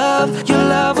love. Your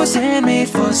love was handmade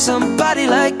for somebody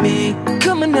like me.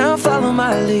 Come on now, follow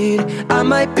my lead. I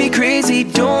might be crazy,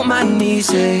 don't mind me.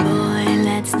 Say, boy,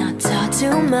 let's not talk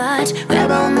too much.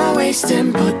 Grab on my waist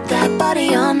and put that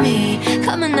body on me.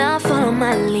 Come on now, follow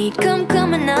my lead. Come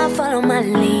on now, follow my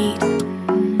lead.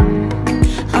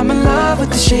 I'm in love with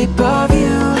the shape of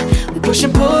you. We push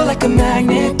and pull like a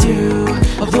magnet do.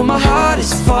 Although my heart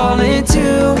is falling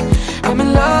too, I'm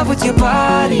in love with your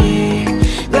body.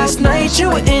 Last night you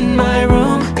were in my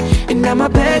room, and now my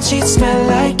bedsheets smell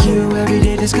like you. Every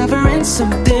day discovering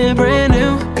something brand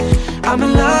new. I'm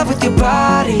in love with your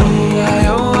body.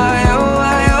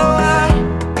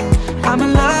 I'm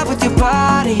in love with your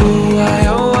body.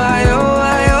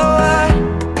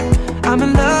 I'm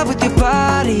in love with your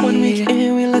body. 1 week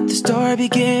in, we let the story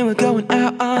begin. We're going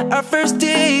out on our first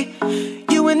date.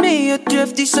 You and me are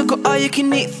thrifty, so go all you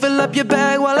can eat. Fill up your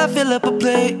bag while I fill up a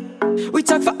plate. We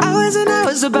talk for hours and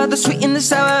hours about the sweet and the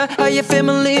sour. How your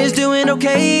family is doing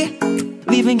okay.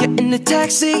 Leaving, get in the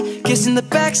taxi, kiss in the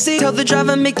backseat. Tell the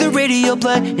driver, make the radio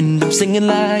play, and I'm singing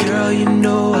like, girl, you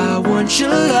know I want your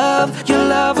love. Your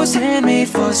love was handmade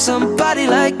for somebody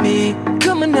like me.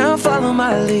 Come on now, follow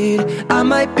my lead. I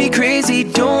might be crazy,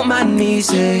 don't mind me.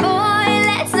 Say, boy,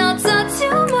 let's not talk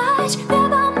too much.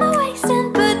 Grab on my waist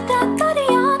and put that body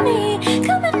on me.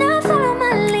 Come on now, follow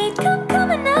my lead.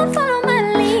 Come on now, follow my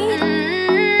lead.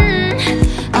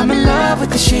 I'm in love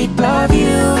with the shape of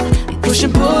you. We push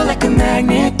and pull like a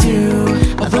magnet do.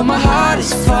 Although my heart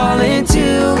is falling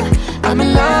too, I'm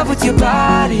in love with your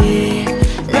body.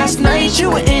 Last night you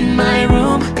were in my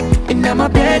room, and now my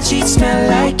bedsheets smell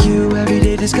like you. Every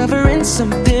day discovering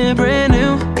something brand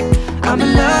new. I'm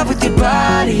in love with your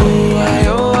body. Oh, I,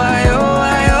 oh, I, oh,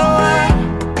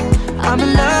 I. I'm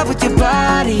in love with your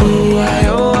body. Oh, I,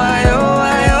 oh, I, oh,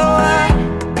 I, oh,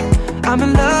 I. I'm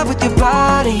in love with your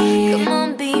body. Come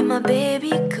on, be my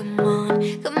baby, come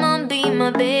on. Come on, be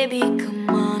my baby, come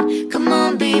on. Come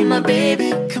on, be my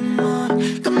baby, come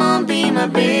on. Come on, be my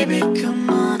baby, come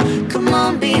on. Come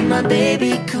on, be my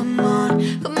baby, come on.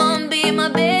 Come on, be my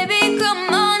baby,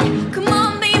 come on. Come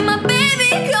on, be my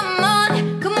baby, come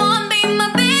on. Come on, be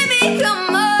my baby,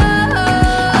 come on.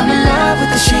 I'm in love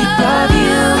with the shape of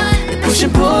you. You push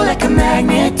and pull like a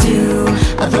magnet do.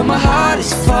 Although my heart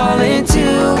is falling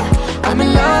too. I'm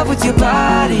in love with your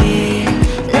body.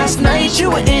 Last night you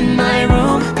were in my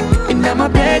room, and now my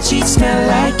bedsheets smell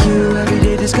like you. Every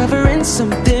day discovering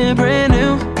something brand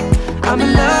new. I'm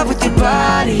in love with your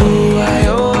body. Oh, I,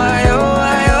 oh, I, oh,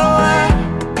 I, oh,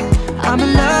 I. I'm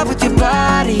in love with your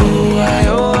body. Oh, I,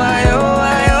 oh, I, oh,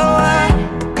 I, oh,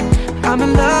 I. I'm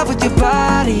in love with your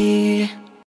body.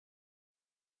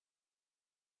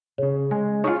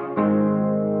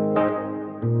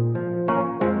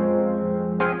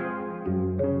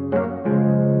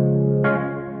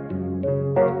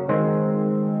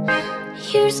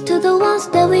 Here's to the ones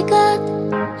that we got.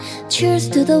 Cheers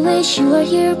to the wish you are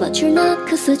here but you're not.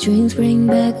 Cause the drinks bring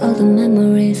back all the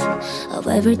memories of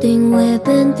everything we've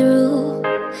been through.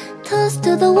 Toast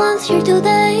to the ones here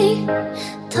today.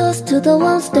 Toast to the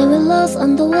ones that we lost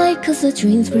on the way. Cause the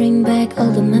dreams bring back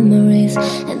all the memories,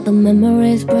 and the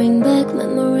memories bring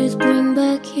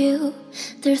back you.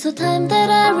 There's a time that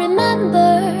I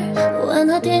remember when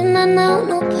I did not know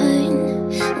no pain,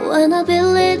 when I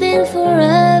believed in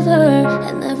forever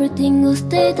and everything will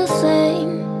stay the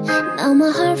same. Now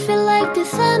my heart feel like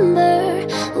December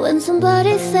when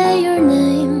somebody say your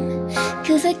name.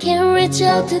 Cause I can't reach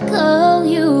out to call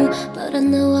you, but I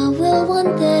know I will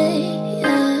one day,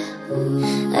 yeah.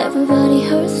 Everybody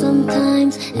hurts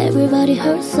sometimes, everybody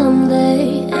hurts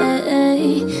someday,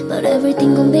 but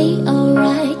everything gon' be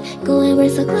alright. Go and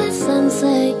raise a glass and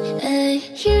say, hey.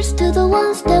 Here's to the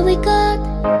ones that we got.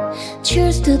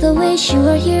 Cheers to the wish you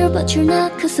are here but you're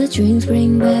not. Cause the drinks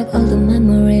bring back all the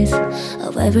memories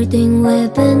of everything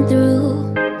we've been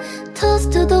through.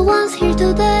 Toast to the ones here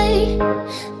today.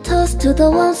 Toast to the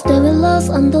ones that we lost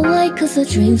on the way. Cause the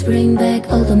dreams bring back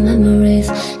all the memories,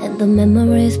 and the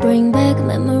memories bring back you.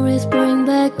 Memories bring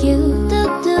back you.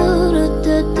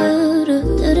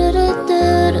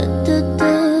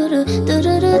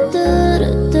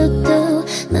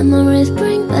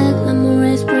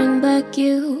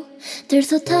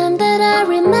 There's a time that I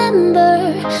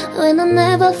remember when I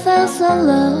never felt so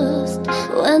lost,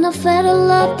 when I felt a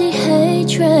love the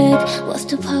hatred was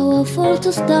too powerful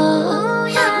to stop.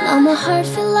 Now my heart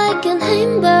feel like an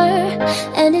ember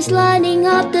and it's lighting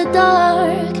up the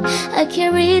dark. I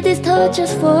carry these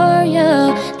torches for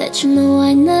you, that you know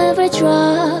I never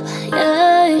drop,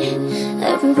 yeah.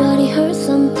 Everybody hurts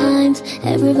sometimes,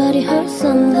 everybody hurts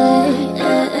someday,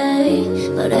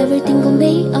 but everything gon'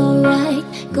 be alright.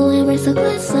 Go and raise a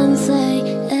glass and say,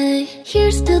 hey.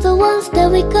 Here's to the ones that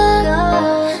we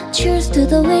got. Cheers to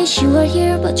the wish you are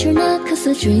here but you're not. Cause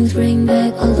the drinks bring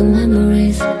back all the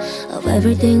memories of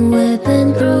everything we've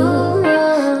been through.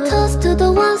 Toast to the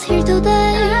ones here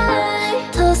today.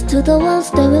 Toast to the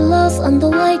ones that we lost on the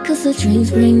way. Cause the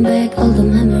drinks bring back all the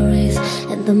memories,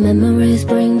 and the memories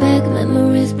bring back you.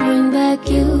 Memories bring back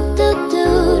you.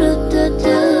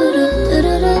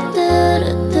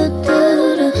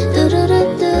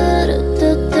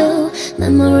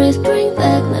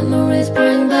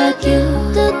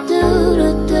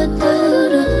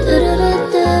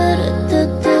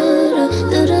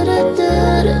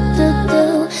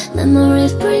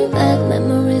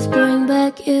 Memories bring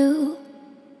back you.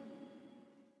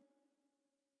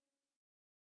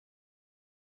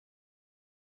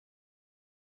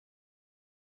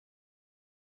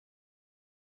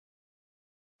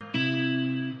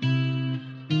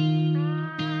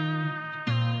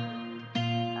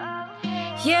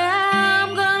 Yeah,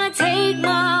 I'm gonna take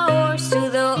my horse to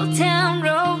the old town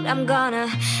road. I'm gonna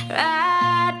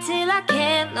ride till I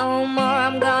can't no more.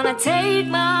 I'm gonna take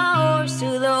my horse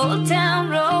to the old town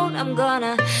road. I'm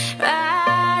gonna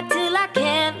ride till I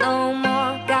can't no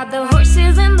more. Got the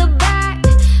horses in the back,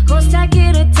 horse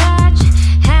tacket attached.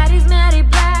 Hat is matty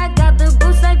black, got the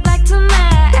boots like black to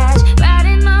match.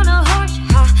 Riding on a horse,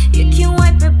 ha, you can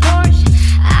wipe your Porsche.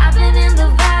 I've been in the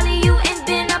valley, you ain't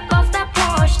been up off that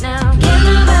porch now. Can't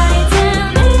nobody tell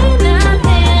me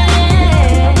nothing.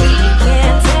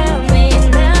 Can't tell me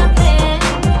nothing.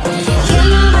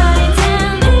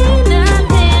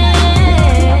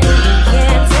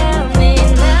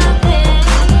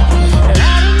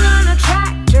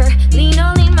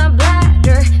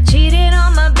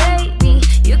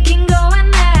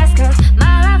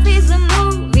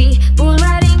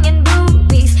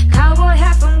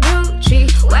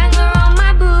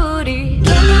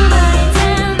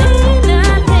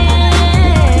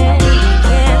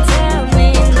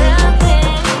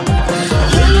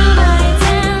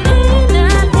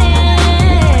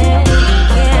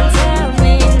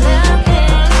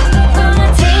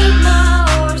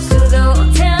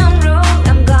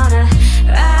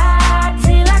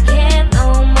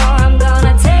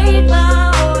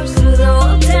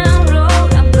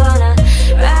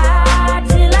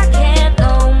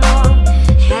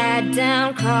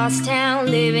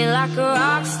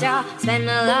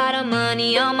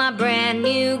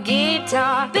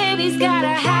 guitar. Baby's got a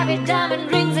habit, diamond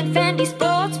rings and Fendi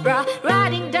sports bra.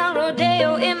 Riding down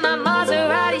Rodeo in my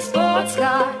Maserati sports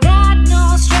car. Got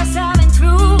no stress, I've been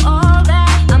through all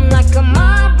that. I'm like a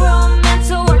Marlboro man,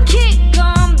 so I kick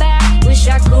on back. Wish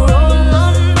I could roll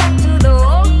on back to the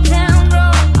old town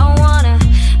road. I wanna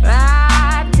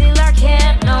ride till I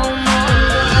can't no more.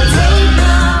 I'll take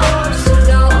my horse to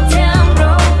the old town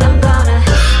road. I'm gonna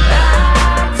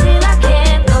ride till I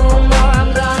can't no more. I'm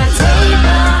gonna take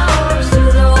my horse to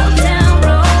the old town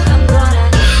road. I'm gonna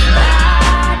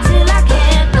ride till I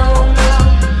can't no more.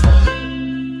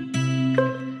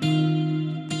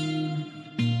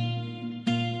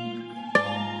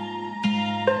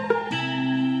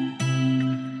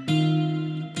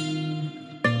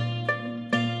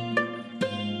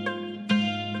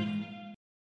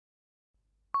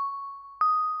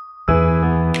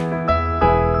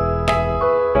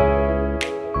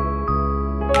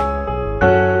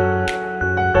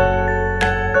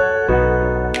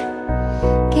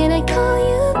 Can I call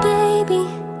you baby?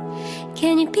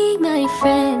 Can you be my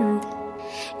friend?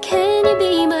 Can you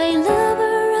be my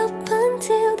lover up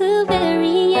until the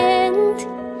very end?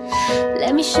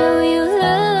 Let me show you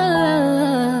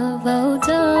love, oh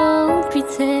don't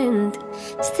pretend.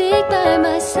 Stick by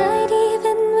my side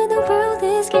even when the world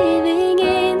is giving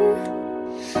in.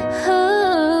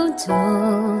 Oh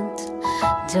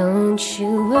don't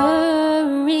you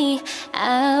worry,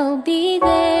 I'll be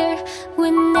there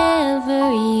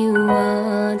whenever you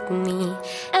want me.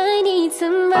 I need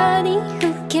somebody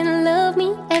who can love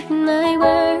me at my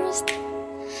worst.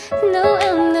 No,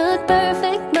 I'm not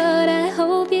perfect, but I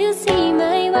hope you see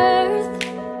my worth.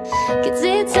 'Cause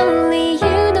it's only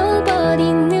you,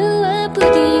 nobody knew I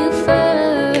put you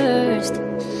first.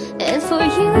 And for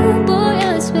you, boy,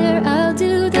 I swear I'll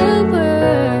do the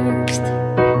worst.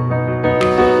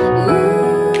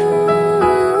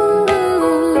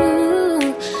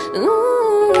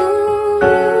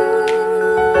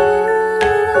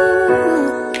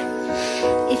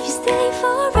 If you stay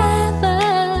forever,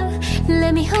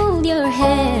 let me hold your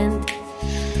hand.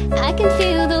 I can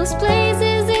feel those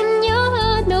places in your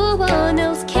heart no one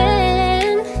else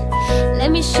can. Let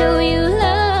me show you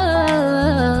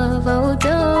love, oh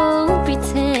don't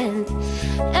pretend.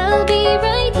 I'll be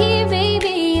right here,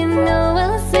 baby, you know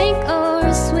I'll sink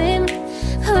or swim.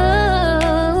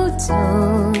 Oh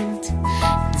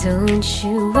don't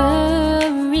you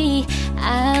worry,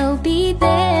 I'll be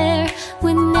there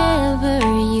whenever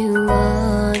you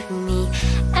want me.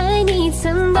 I need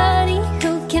somebody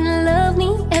who can love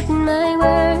me at my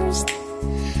worst.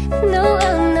 No,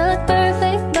 I'm not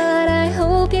perfect, but I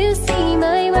hope you see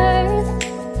my worth.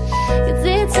 'Cause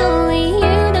it's only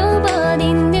you, nobody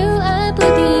knew I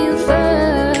put you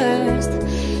first.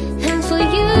 And for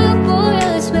you, boy,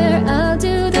 I swear I'll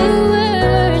do the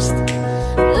worst.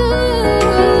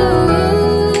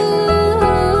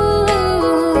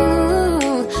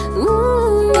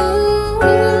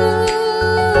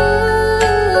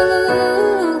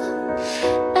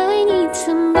 I need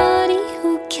somebody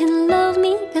who can love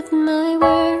me at my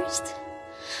worst.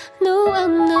 No,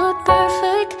 I'm not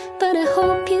perfect, but I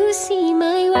hope you see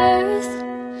my worth.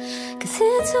 'Cause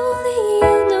it's only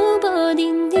you, nobody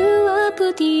knew I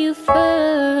put you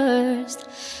first.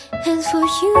 And for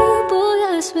you, boy,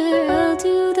 I swear I'll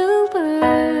do the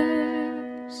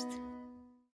worst.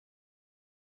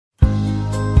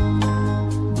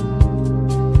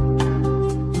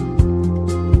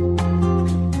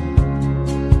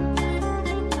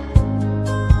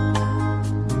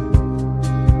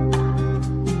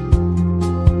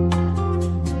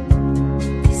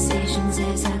 Decisions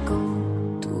as I go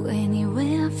to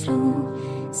anywhere I flew.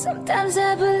 Sometimes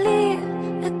I believe,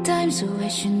 at times I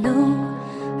wish you know.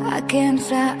 I can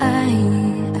fly,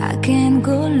 I can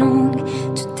go long.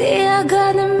 Today I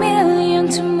got a million,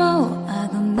 tomorrow I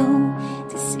don't know.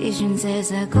 Decisions as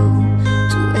I go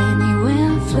to anywhere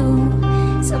I flow.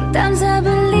 Sometimes I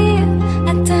believe,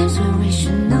 at times I wish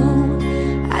you know.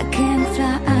 I can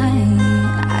fly,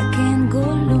 I can go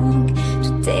long.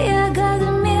 Today I got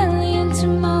a million,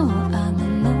 tomorrow I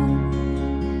don't know.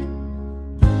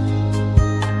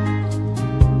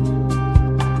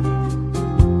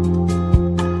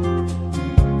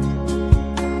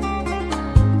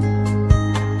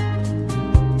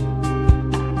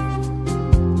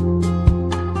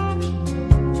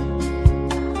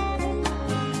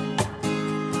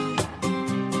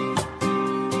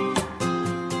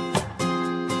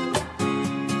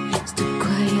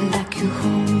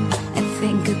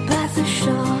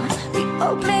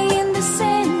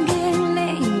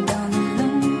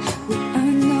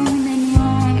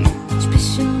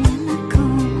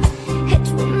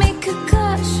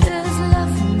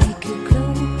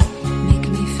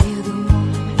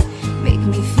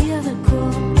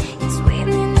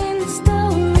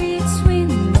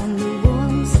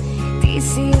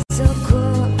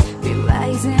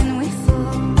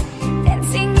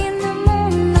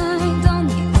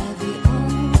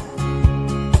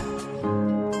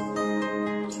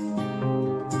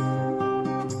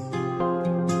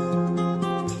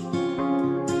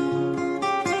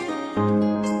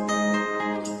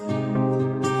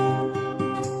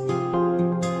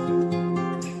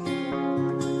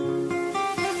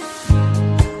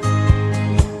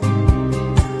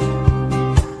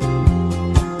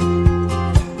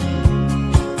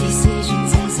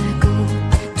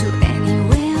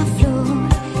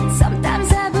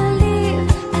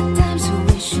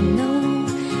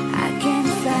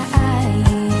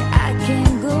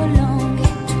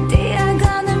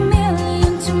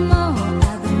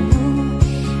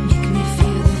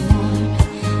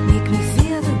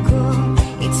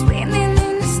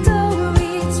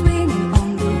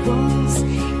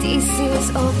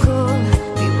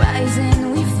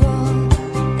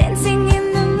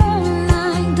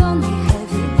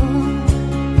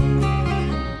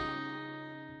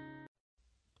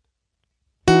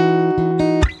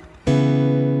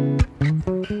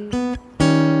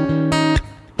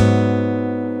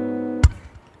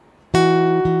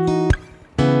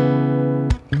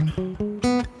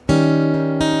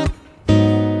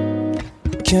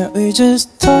 Can't we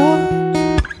just talk?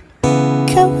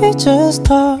 Can we just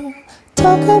talk?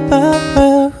 Talk about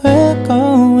where we're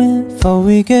going before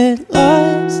we get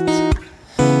lost.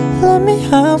 Let me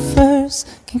out first.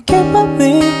 Can get what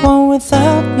we want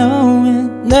without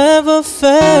knowing. Never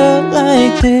felt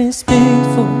like this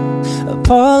before.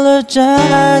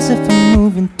 Apologize if I'm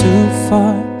moving too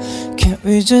far. Can't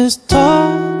we just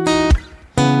talk?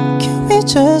 Can we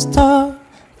just talk?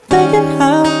 Figure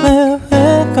out where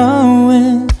we're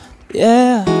going.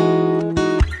 Yeah.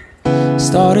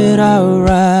 Started out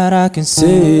right, I can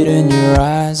see it in your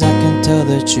eyes. I can tell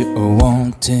that you are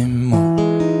wanting more.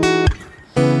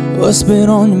 What's been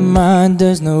on your mind?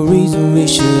 There's no reason we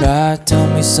should hide. Tell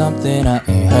me something I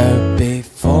ain't heard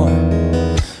before.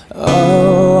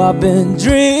 Oh, I've been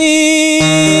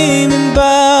dreaming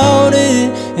about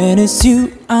it, and it's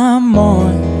you I'm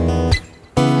on.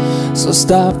 So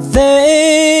stop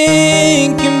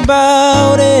thinking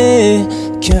about it.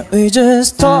 Can't we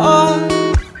just talk?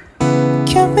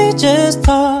 Can we just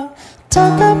talk?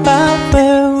 Talk about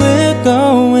where we're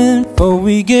going before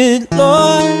we get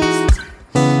lost.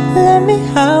 Let me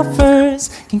out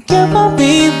first. Can get what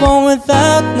we want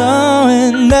without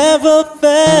knowing. Never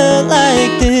felt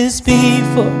like this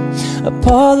before.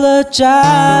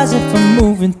 Apologize if I'm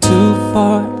moving too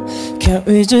far. Can't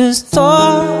we just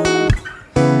talk?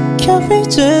 Can we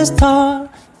just talk?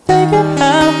 Figure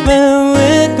out where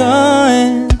we're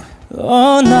going.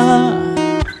 Oh no.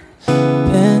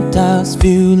 Penthouse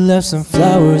view, left some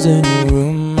flowers in your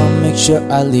room. I'll make sure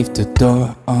I leave the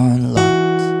door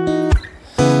unlocked.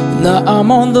 Now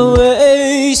I'm on the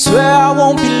way, swear I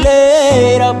won't be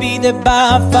late. I'll be there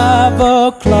by 5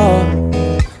 o'clock.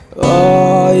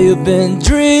 Oh, you've been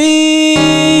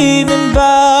dreaming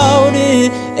about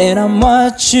it, and I'm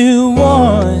what you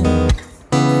want.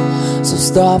 So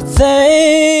stop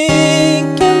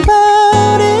thinking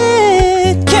about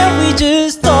it. Can we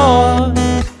just talk?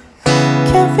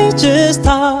 Can we just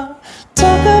talk?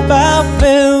 Talk about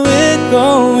where we're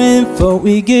going before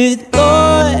we get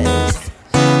lost.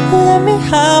 Let me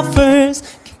out first.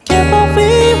 Can get what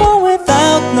we want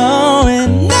without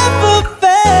knowing. Never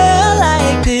felt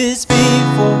like this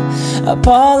before.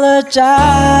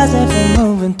 Apologize if I'm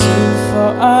moving too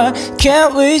far.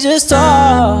 Can't we just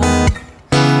talk?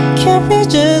 Can't we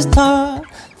just talk?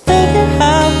 Figure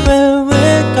out where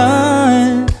we're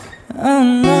going. Oh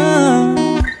no.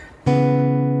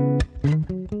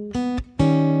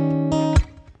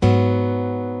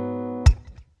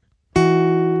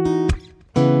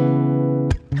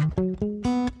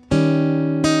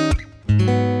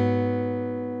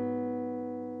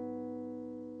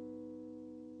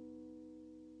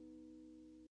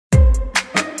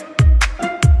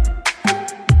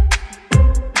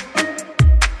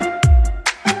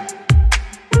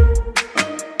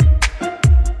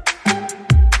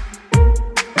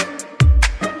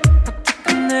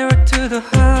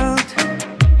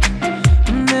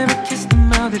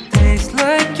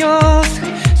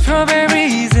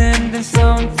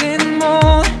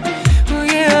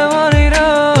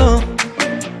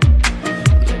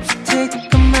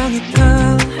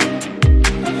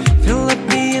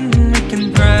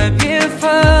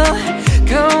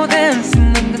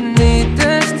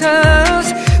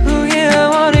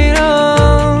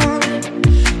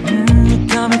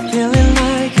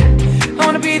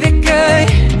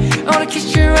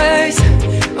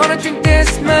 Wanna drink this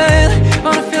smile,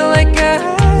 wanna feel like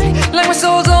my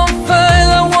soul's on fire.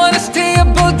 I want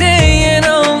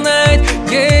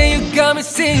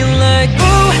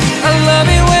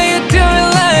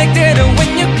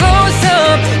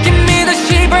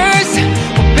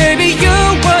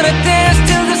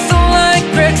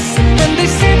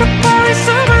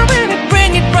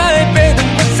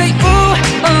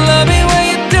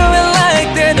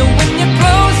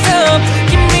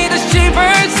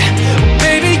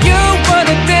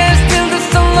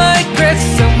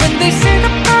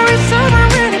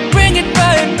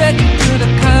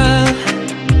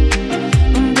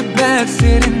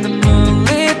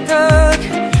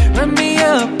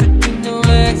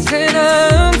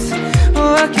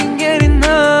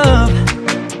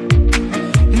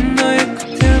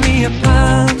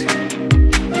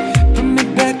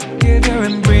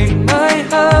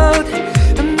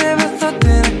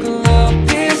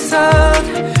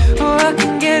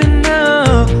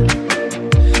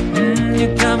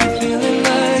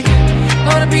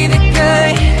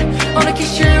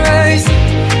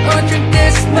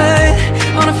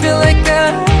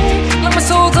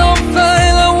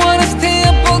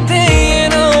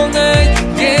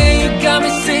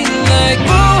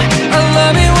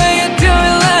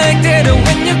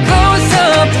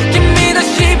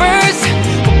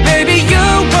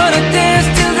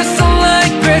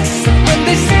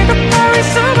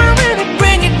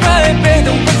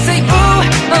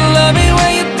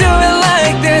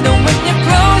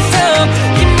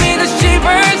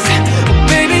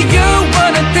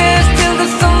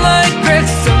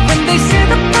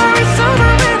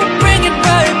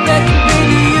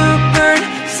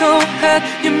hot,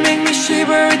 you make me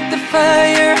shiver with the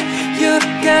fire. You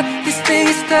got this thing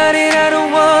started, I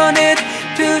don't want it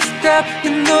to stop.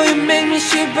 You know you make me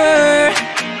shiver.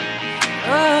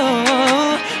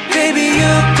 Oh, baby,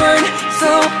 you burn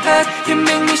so hot, you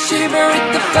make me shiver with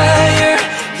the fire.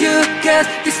 You got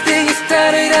this thing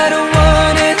started, I don't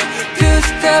want it to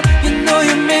stop. You know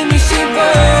you make me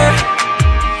shiver.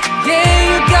 Yeah,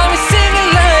 you got me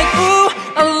singing like, ooh,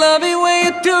 I love it when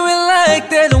you do it like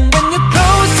that. And when you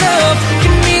close up,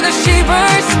 give me the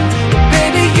shivers.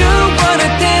 Baby, you wanna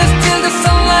dance till the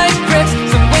sunlight cracks.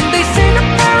 So when they sing the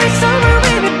Paris summer,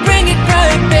 baby, bring it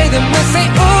right back. Then we'll say,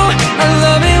 ooh, I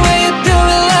love it when you do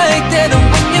it like that. And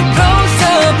when you close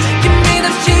up, give me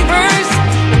the shivers.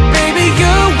 Baby,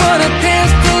 you wanna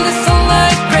dance till the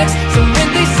sunlight cracks. So when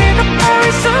they sing the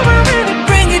Paris summer, baby,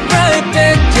 bring it right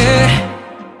back, yeah.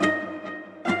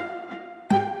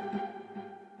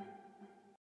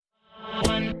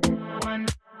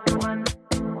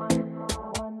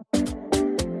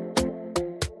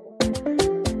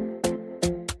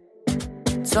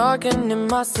 Talking in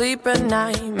my sleep at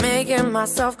night, making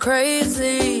myself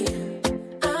crazy.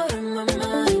 Out of my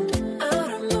mind,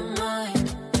 out of my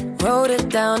mind. Wrote it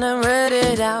down and read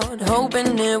it out,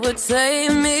 hoping it would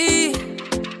save me.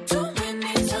 Too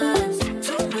many times,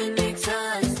 too many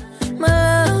times.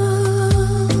 My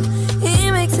love,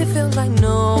 he makes it feel like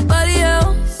nobody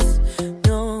else,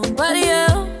 nobody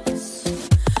else.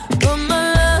 But my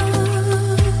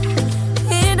love,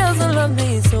 he doesn't love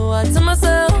me, so I tell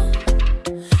myself,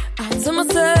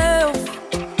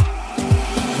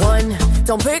 one,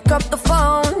 don't pick up the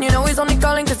phone, you know he's only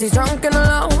calling cause he's drunk and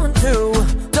alone. Two,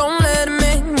 don't let him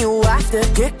in, you have to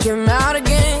kick him out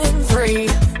again. Three,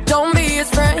 don't be his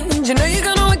friend, you know you're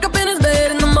gonna wake up in his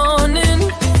bed in the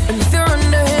morning. And if you're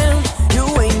under him, you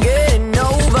ain't getting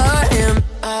over him.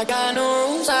 I got no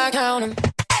rules, I count him.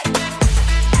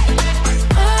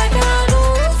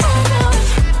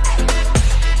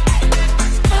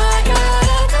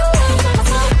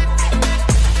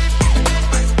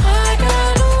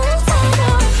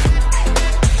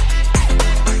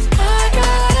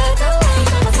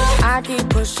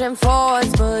 Pushing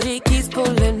forwards, but he keeps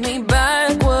pulling me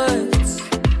backwards.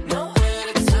 Nowhere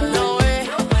to turn, nowhere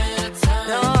to turn.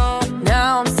 No.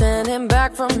 Now I'm standing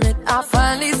back from it, I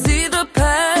finally see the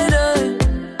pattern.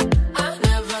 I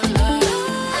never loved,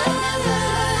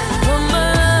 but my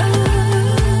love,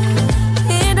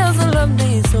 he doesn't love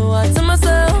me, so I tell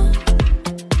myself,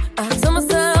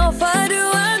 I do.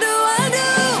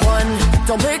 One,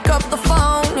 don't pick up the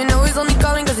phone, you know he's only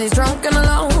calling cause he's drunk and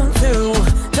alone. Two,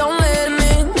 don't let him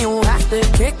in, you have to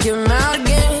kick him out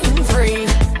again. Three,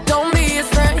 don't be his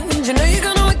friend, you know you're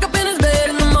gonna wake up in his bed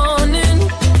in the morning.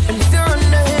 And if you're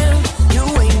under him, you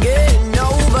ain't getting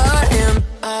over him.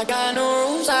 I got no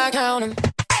rules, I count him.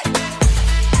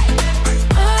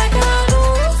 I got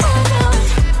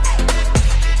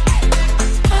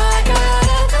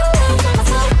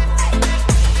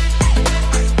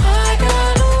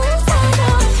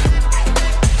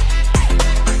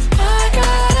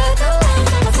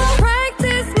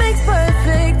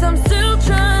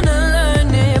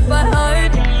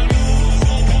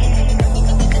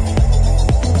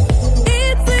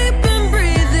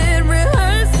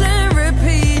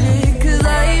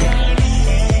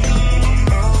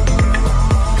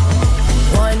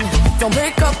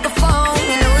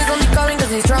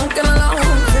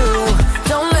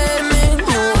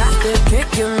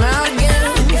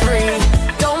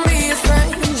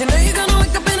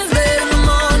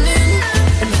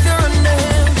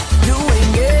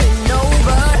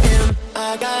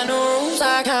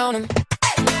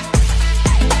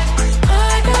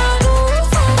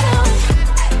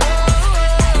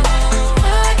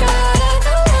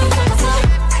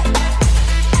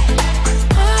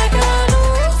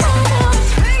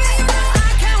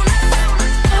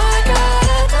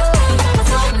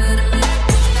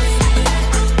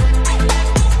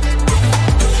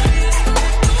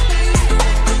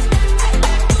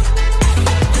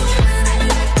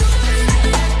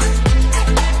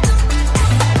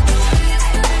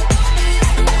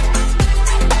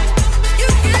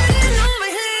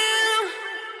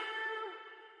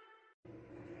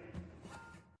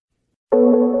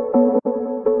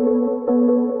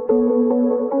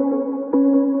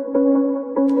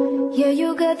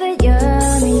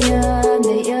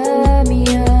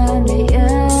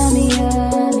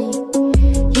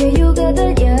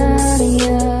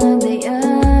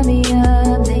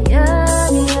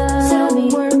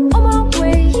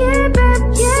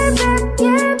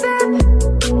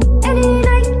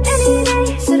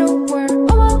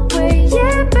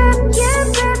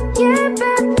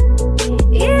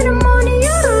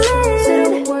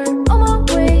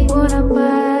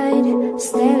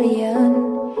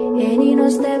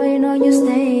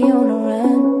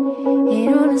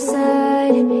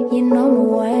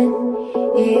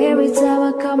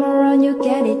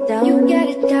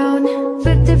down.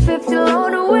 50-50 all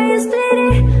the way, split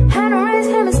it. Hand on raise,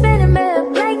 hammer spinning, babe.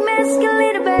 Like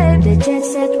mescalina, babe. The jet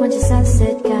set, once the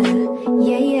sunset, kinda.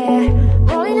 Yeah, yeah.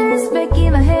 Rolling eyes, back in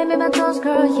my head, make my toes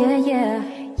curl, yeah, yeah.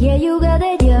 Yeah, you got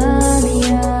that yummy,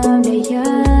 yum, that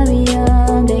yummy,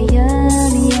 yum, that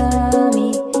yummy, yummy.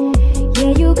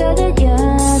 Yeah, you got that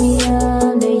yummy,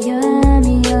 yum, that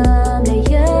yummy, yum, that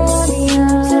yummy,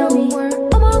 yum. So don't work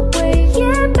on my way,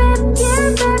 yeah, babe, yeah,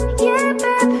 babe, yeah,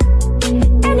 babe.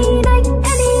 Any night,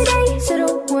 any day. So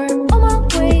don't work on my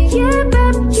way, yeah,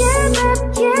 babe, yeah, babe,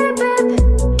 yeah, babe.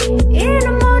 In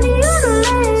the morning, on the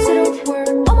lane. So don't work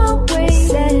on my way.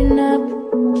 Setting up,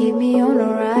 keep me on the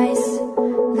rise.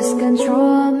 Lose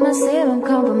control myself, I'm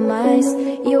compromised.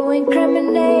 You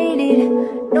incriminated,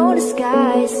 no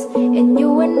disguise. And you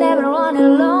were never on a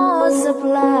low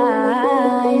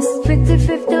supplies.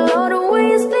 50-50 all the way,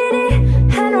 split it.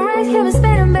 Hand on rack, have a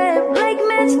spinning, babe. Like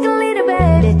magical leader,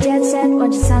 babe. The jet set,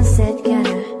 watch the sunset,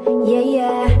 kinda. Yeah,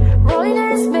 yeah. Rolling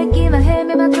eyes, back in my head,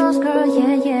 make my toes curl,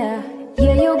 yeah, yeah.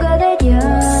 Yeah, you got that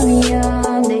yummy,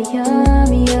 yum, that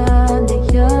yummy, yum, that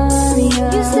yummy,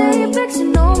 yum. You say it back to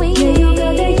know me. Yeah, you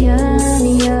got that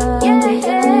yummy, yum, yeah, that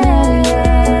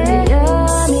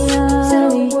yummy, yum. So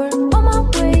don't work on my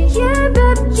way, yeah,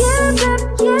 babe, yeah, babe,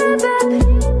 yeah, babe.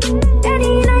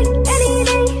 Any night, any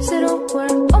day. So don't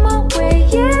work on my way,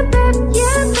 yeah, babe,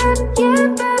 yeah, babe, yeah,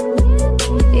 babe.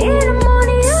 In the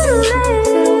morning, on the lane.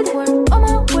 So don't work on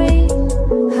my way.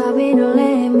 Hop in a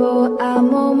Lambo,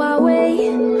 I'm on my way.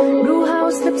 Blue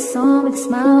house, lips on with a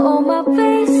smile on my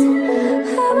face.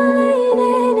 I'm a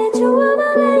lady, and you are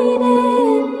my lady.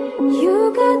 You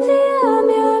got the yum,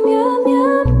 yum, yum,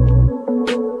 yum.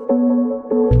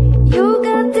 You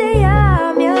got the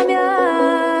yum, yum,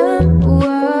 yum.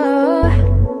 Whoa.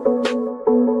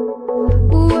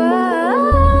 Whoa.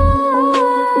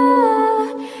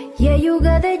 Yeah, you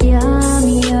got that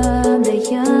yummy, yum, the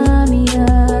yummy,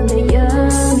 yum, the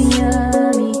yummy,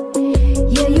 yummy.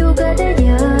 Yeah, you got that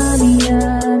yummy,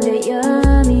 yum, the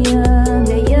yummy, yum,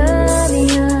 the yummy,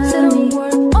 yum. So don't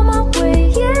work on my way,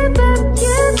 yeah, babe,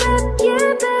 yeah, babe, yeah,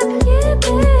 babe, yeah,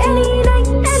 babe. Any night,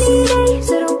 any day.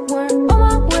 So don't work on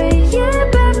my way, yeah,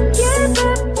 babe, yeah,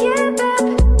 babe, yeah, babe.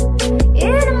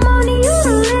 In the morning, on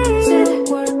the lane. So don't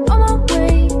work on my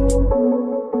way.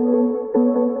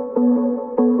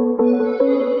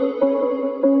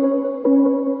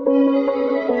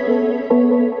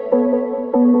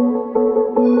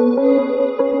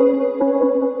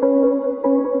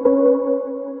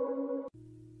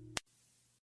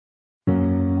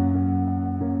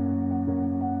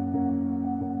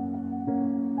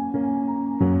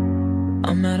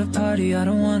 I'm at a party I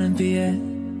don't wanna be at,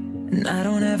 and I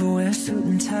don't ever wear a suit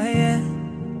and tie yet.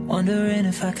 Wondering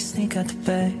if I could sneak out the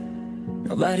back.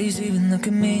 Nobody's even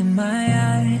looking me in my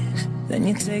eyes. Then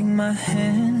you take my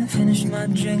hand, finish my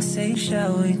drink, say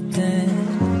shall we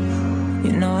dance?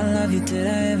 You know I love you, did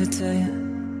I ever tell you?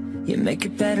 You make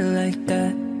it better like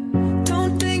that.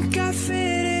 Don't think I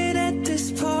fit in at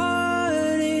this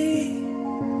party.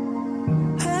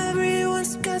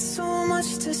 Everyone's got so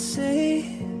much to say.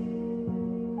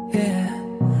 Yeah,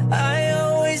 I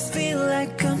always feel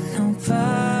like I'm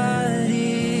nobody.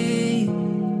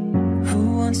 Who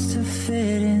wants to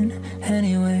fit in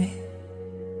anyway?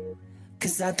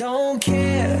 Cause I don't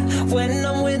care when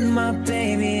I'm with my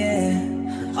baby,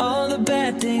 yeah. All the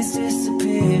bad things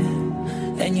disappear.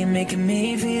 And you're making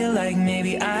me feel like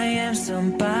maybe I am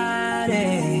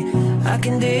somebody. I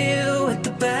can deal with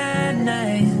the bad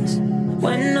nights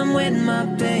when I'm with my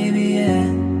baby,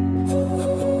 yeah.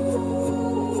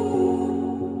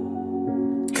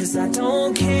 Cause I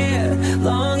don't care,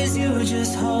 long as you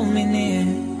just hold me near.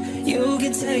 You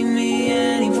can take me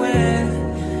anywhere.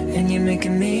 And you're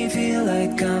making me feel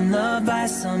like I'm loved by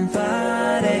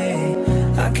somebody.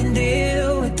 I can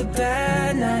deal with the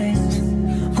bad nights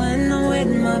when I'm with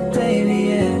my baby,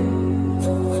 yeah.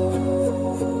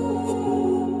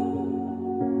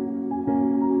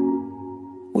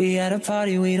 We at a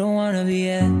party we don't wanna be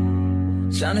at.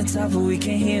 Trying to talk but we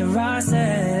can't hear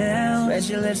ourselves. Red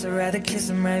your lips, I'd rather kiss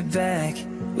them right back.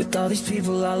 With all these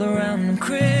people all around, I'm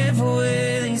crippled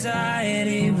with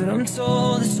anxiety. But I'm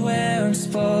told it's where I'm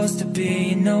supposed to be.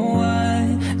 You know what?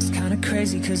 It's kinda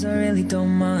crazy cause I really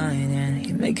don't mind. And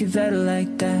you make it better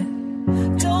like that.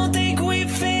 Don't think we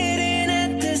fit in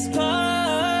at this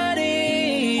party.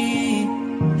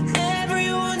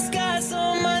 Everyone's got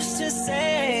so much to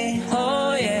say.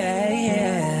 Oh yeah,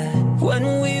 yeah. When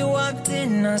we walked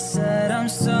in I said I'm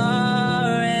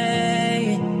sorry.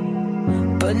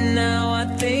 But now I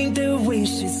think that we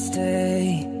should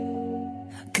stay.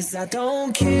 Cause I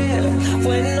don't care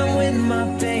when I'm with my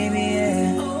baby,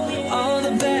 yeah. All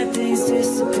the bad things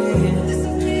disappear.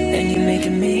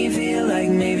 making me feel like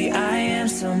maybe I am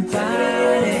somebody.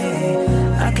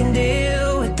 I can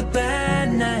deal with the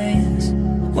bad nights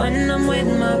when I'm with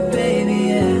my baby,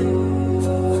 yeah.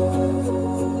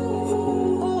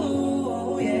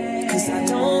 Cause I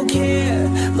don't care,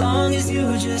 long as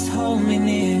you just hold me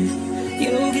near.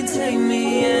 You can take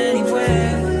me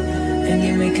anywhere, and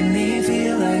you're making me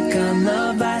feel like I'm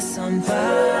loved by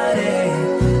somebody.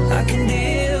 I can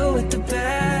deal with the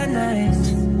bad nights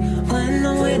when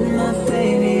I'm with my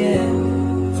baby, yeah.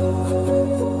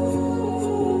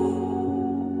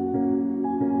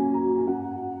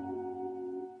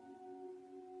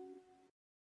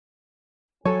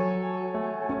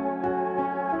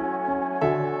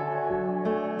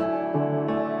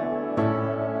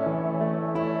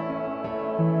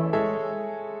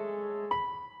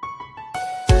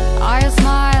 I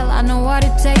smile, I know what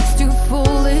it takes to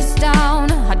pull this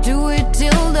down. I do it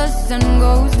till the sun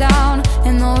goes down,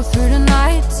 and all through the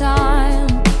night time.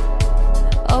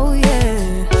 Oh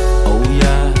yeah. Oh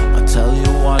yeah, I tell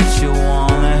you what you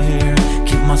wanna hear.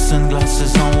 Keep my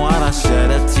sunglasses on while I shed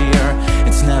a tear.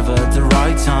 It's never the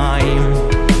right time.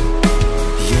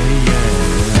 Yeah,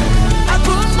 yeah. I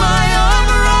put my arm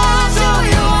around, show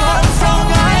you how strong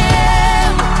I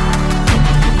am.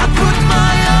 I put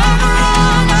my arm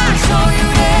around, I'll show you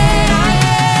that I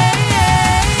am.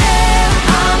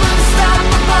 I'm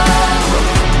unstoppable.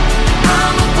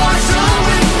 I'm a Porsche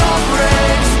with no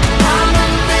brakes. I'm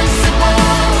invincible.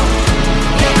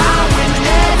 Yeah, I win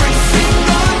every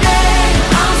single day.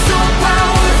 I'm so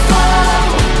powerful.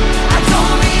 I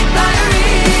don't need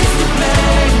batteries to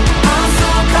play. I'm so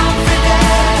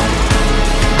confident.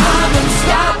 I'm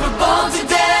unstoppable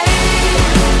today.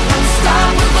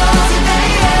 Unstoppable today,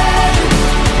 yeah.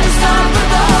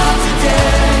 Unstoppable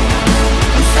today.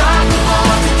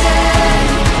 Unstoppable today.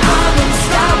 I'm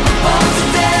unstoppable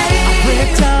today.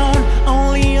 Break down,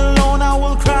 only alone I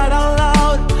will cry out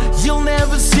loud. You'll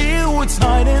never see what's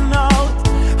hiding out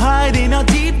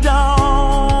deep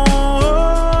down.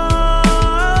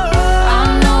 I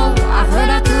know, I heard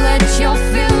I could let your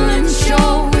feelings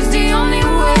show. Is the only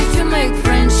way to make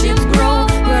friendships grow,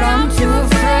 but I'm too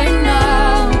afraid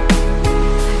now.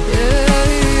 Yeah,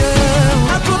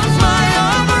 yeah. I put my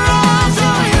arm around,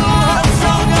 show you how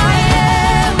strong I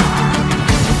am.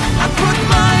 I put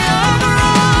my arm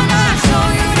around, I'll show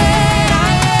you that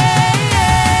I am.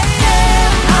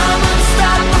 I'm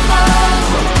unstoppable.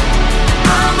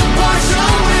 I'm a Porsche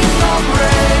with no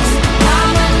brakes.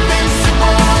 I'm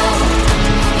invincible.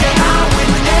 Yeah, I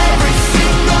win every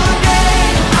single day.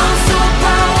 I'm so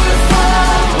powerful.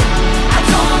 I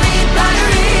don't need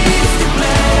batteries to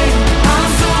play. I'm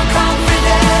so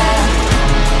confident.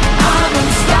 I'm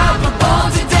unstoppable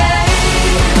today.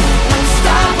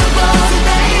 Unstoppable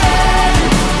today, yeah.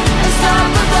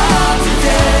 Unstoppable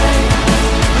today.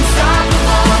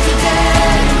 Unstoppable today.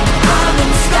 I'm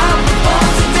unstoppable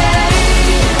today.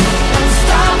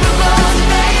 Unstoppable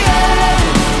today, yeah.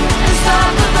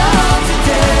 Unstoppable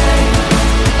today.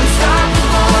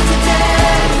 Unstoppable today.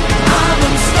 I'm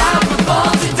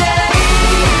unstoppable today.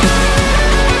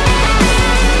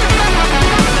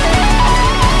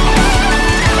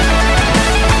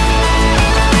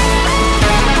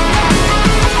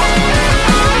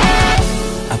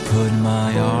 I put my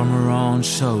arm around,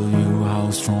 show you how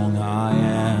strong I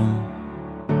am.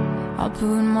 I'll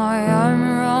put my arm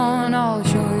around, I'll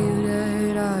show you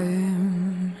that I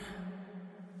am.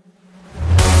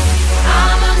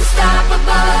 I'm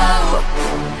unstoppable.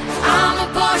 I'm a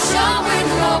Porsche with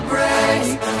no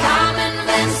brakes. I'm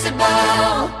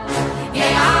invincible.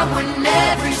 Yeah, I win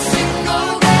every single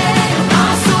game.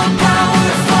 I'm so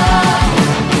powerful.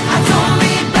 I don't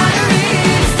need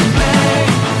batteries to play.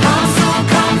 I'm so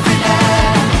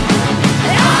confident.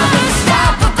 I'm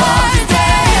unstoppable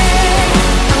today.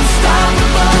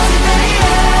 Unstoppable today,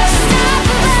 yeah.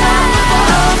 Unstoppable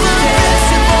today.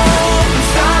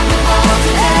 Unstoppable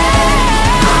today.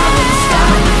 I'm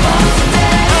unstoppable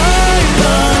today.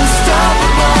 Unstoppable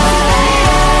today.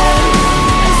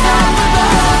 Unstoppable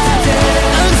today.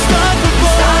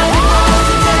 Unstoppable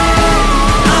today.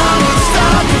 I'm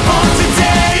unstoppable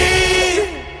today.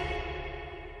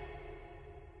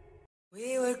 We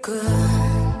were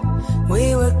good, we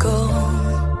were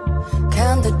gold.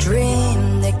 Can the dream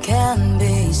that can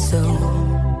be so?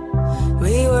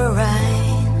 We were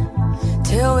right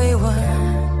till we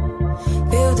weren't.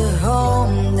 Build a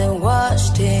home that was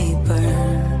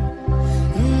deeper.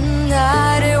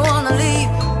 I didn't wanna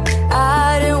leave,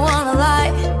 I didn't wanna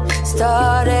lie.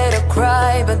 Started to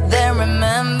cry, but then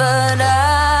remembered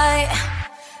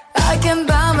I can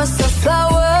buy myself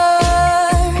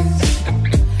flowers,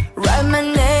 write my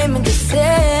name in the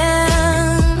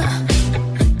sand,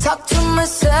 talk to my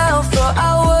myself for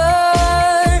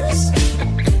hours,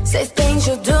 say things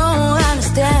you don't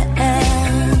understand.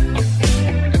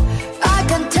 I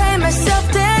can't take myself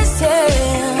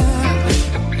dancing,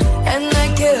 and I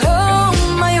can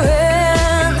hold my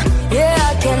hand. Yeah,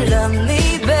 I can love me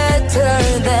better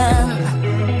than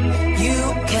you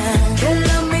can. Can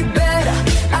love me better,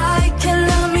 I can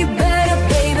love me better,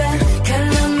 baby. Can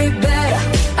love me better,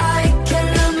 I can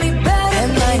love me better.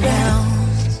 And my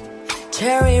gowns,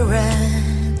 cherry red,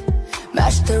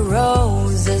 match the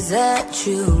roses that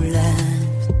you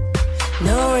left.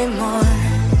 No remorse,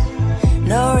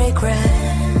 no regret,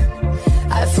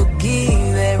 I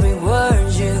forgive every word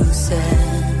you said.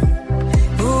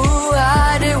 Ooh,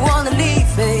 I didn't wanna leave,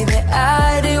 baby,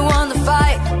 I didn't wanna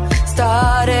fight.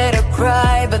 Started to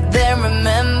cry, but then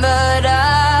remembered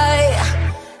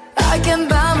I can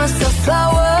buy myself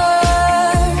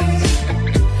flowers,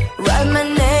 write my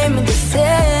name in the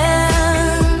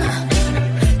sand,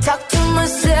 talk to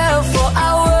myself for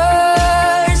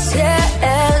hours.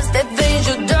 Yes, the things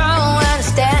you don't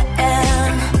understand.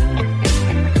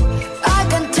 I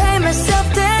can take myself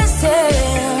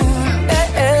dancing,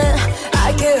 I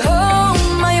can hold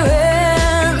my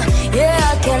hand. Yeah,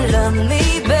 I can love me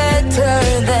better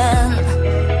than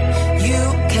you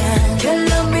can. Can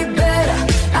love me better,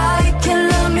 I can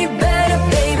love me better,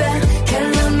 baby. Can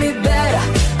love me better,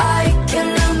 I can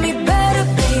love me better,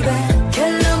 baby.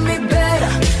 Can love me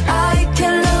better, I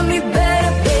can love me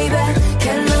better, baby.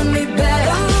 Can love me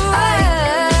better.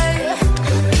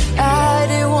 I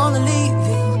didn't wanna leave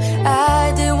you,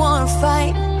 I didn't wanna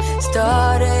fight.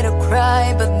 Started to cry,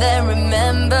 but then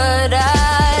remembered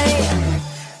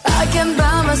I can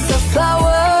buy myself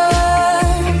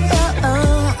flowers,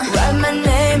 write my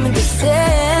name in the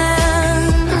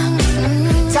sand,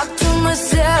 talk to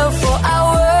myself for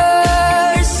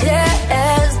hours.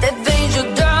 Yes, the things you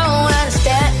don't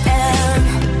understand.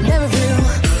 Never knew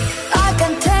I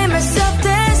can take myself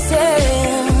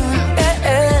dancing,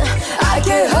 I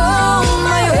can hold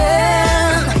my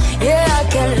hand. Yeah, I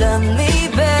can love me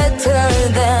better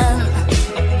than,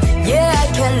 yeah, I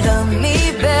can love me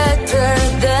better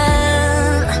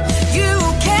than you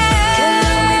can. Can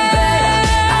love me better,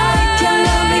 I can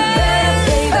love me better,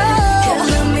 baby. Can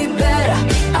love me better,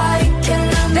 I can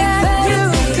love me better. You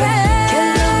can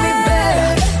love me better,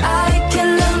 I can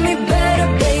love me better,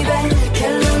 baby.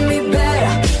 Can love me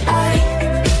better,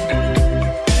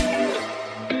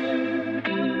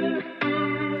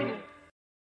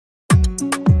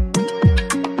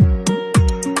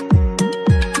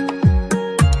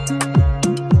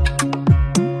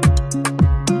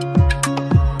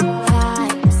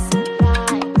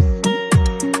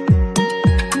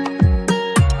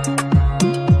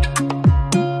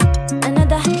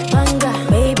 Another banger,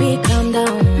 baby, calm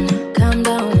down, calm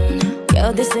down.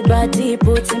 Girl, this a body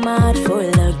put him out for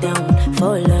lockdown,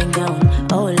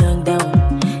 oh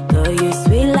lockdown. Girl, you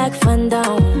sweet like fun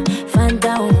down.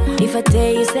 If I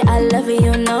tell you say I love you,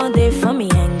 you know they for me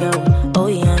and go, oh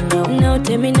yeah, no. No,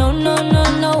 tell me no, no, no,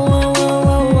 no, oh,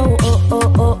 oh, oh,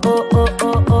 oh, oh, oh, oh,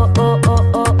 oh, oh, oh, oh,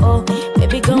 oh, oh, oh.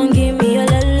 Baby, gon' give me a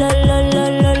la la la la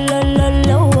la la la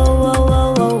la, oh, oh,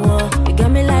 oh, oh, oh. You got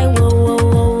me like whoa, whoa,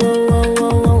 whoa, whoa, whoa,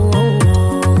 whoa, whoa,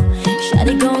 whoa.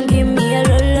 Shawty gon' give me a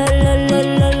la la la la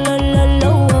la la la la,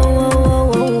 oh,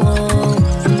 oh, oh,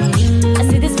 oh. I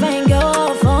see this fine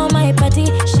girl for my party,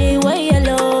 she wear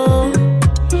yellow.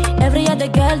 Every other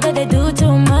girl that they do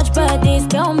too much, but this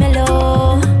girl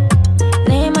mellow.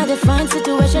 Name of the fine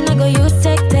situation, I go use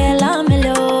take tell I'm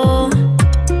mellow.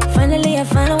 Finally I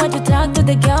find a way to talk to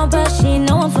the girl, but she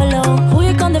no one follow. Who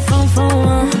you on the phone for?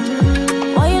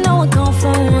 Why you know I come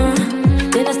from?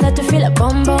 Then I start to feel a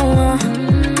bum bum.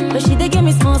 But she they give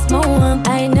me small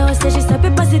I know, say she stop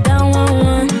it, pass it down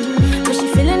but she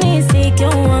feeling insecure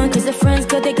cause her friends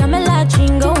go they got me like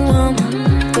chingo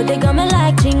but they got me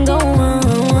like chingo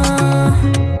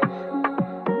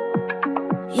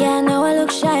Yeah, I know I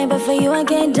look shy, but for you I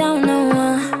get down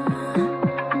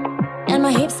and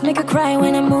my hips make her cry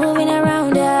when I'm moving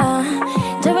around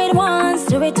her. Do it once,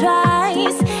 do it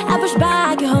twice, I push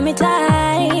back, you hold me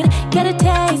tight. Get a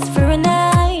taste for a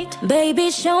night. Baby,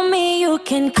 show me you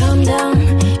can calm down,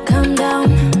 calm down.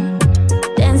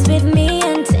 Dance with me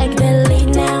and take the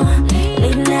lead now,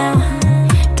 lead now.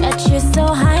 Got you so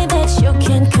high that you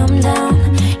can't come down,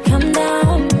 come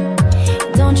down.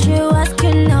 Don't you ask,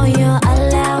 you know you're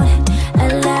allowed,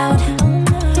 allowed.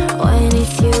 When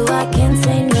it's you, I can't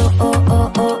say no, oh,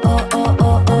 oh, oh, oh, oh,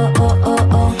 oh, oh, oh, oh,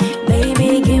 oh.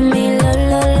 Baby, give me la,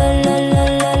 la, la, la, la,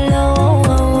 la, la, oh,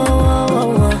 oh, oh,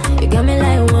 oh, oh. You got me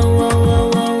like whoa, whoa, whoa,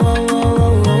 whoa, whoa, whoa,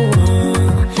 whoa,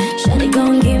 whoa. Shawty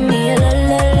gon' give me a la,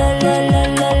 la, la,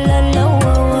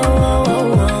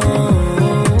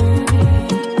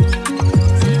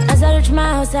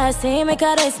 I say, make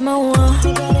her rest my one.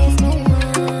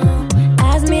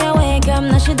 As me I wake up,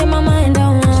 now she in my mind, I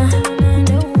want.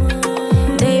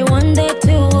 Day one, day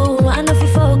two, I know if you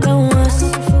focus.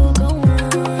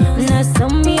 Now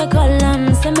some me a call,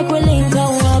 say make we link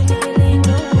up.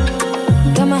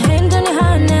 Got my hand on your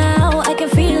heart now, I can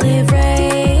feel it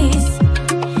race.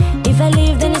 If I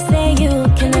leave, then you say you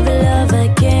can never love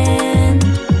again.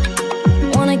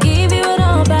 Wanna give you it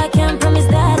all, but I can't promise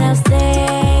that I'll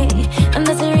stay. And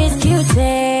that's a risk you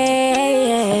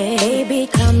take. Baby,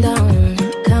 calm down,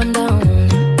 calm down.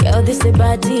 Girl, this is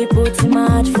body put in my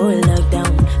heart for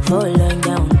lockdown, for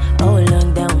lockdown, oh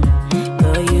lockdown.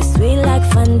 Girl, you sweet like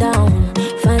fun down,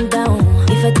 fun down.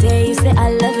 If I tell you, say I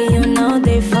love you, you know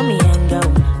they for me young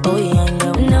girl, oh young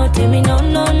girl. No, tell me no,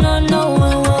 no, no, no, oh,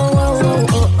 oh, oh,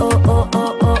 oh, oh, oh,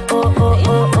 oh, oh, oh, oh,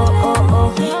 oh, oh, oh, oh.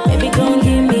 Baby, gon'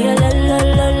 give me a la la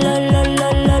la la la la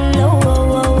la la, oh,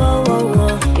 oh, oh, oh,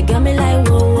 oh. You got me like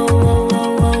whoa, whoa, whoa, whoa,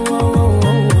 whoa, whoa,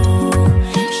 whoa.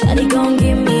 Shawty gon'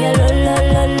 give me a la la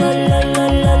la la la la la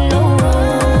la, oh, oh,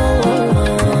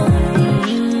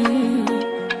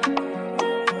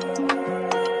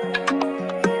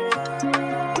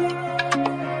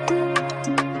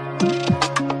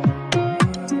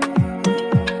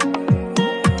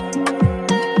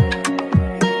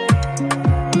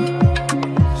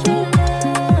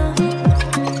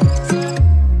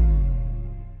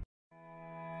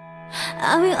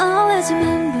 I will always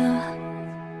remember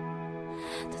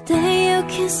the day you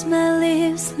kissed my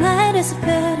lips, light as a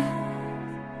feather.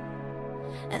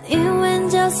 And it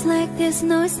went just like this.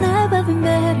 No, it's never been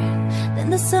better than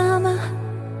the summer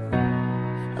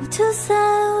of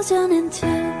 2002.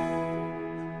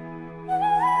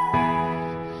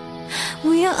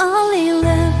 We are only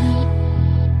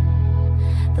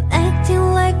 11, but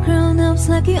acting like grown-ups,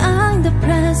 like you are in the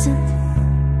present.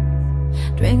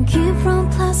 Drinking from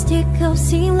plastic cups,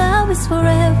 seeing love is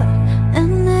forever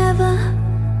and never.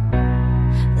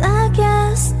 I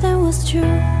guess that was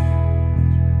true.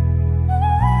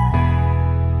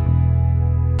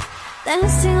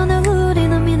 Dancing on the wood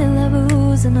in the middle of a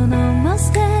woods, and on a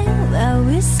Mustang, where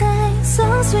we sang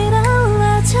so sweet, all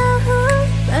our childhood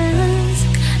friends.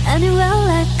 Anywhere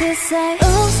like this, say,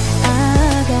 oops, I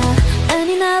got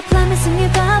any night plan me singing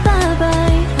bye bye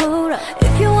bye. Hold up,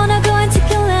 if you wanna go and take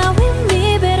a lap with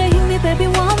me, better hit me, baby,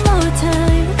 one more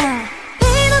time.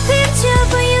 Paint a picture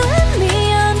for you and me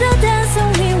on the dance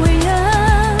when we were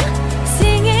young,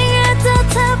 singing at the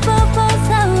top of both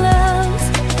our lungs.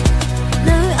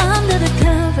 Now we're under the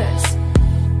covers.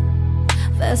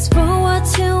 Fast forward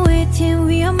to 18,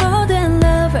 we are more than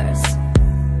lovers.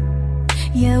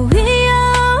 Yeah, we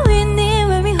are in it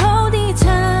when we hold each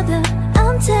other.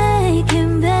 I'm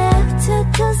taking back to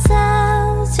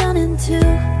 2002.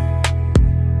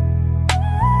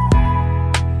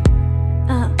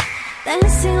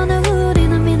 Dancing on the wood in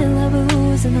the middle of a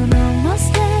woods, and on a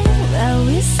Mustang, where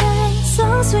we sang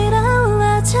so sweet, all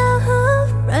our childhood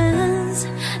friends.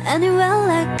 Anywhere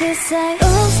like this, say,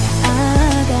 oops,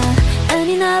 I got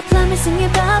any night plan me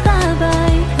singing bye bye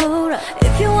bye. Hold up,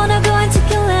 if you wanna go and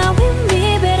take a lap with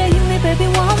me, better hit me, baby,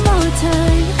 one more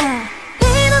time.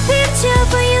 Paint a picture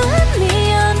for you and me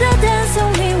on the dance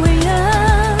when we were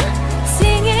young,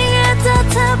 singing at the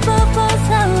top of both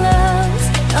our lungs.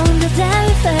 On the day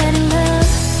we fell in love,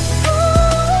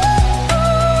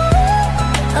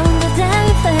 on the day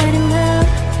we fell in love.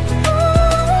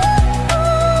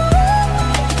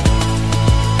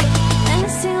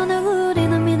 Dancing on the wood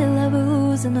in the middle of a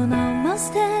woods, and on our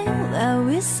Mustang, where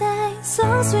we sang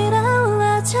so sweet, all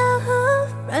our childhood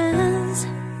friends.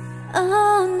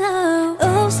 Oh no,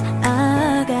 oops,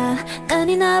 I got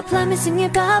any night plan me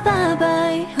singing bye bye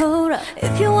bye. Hold up,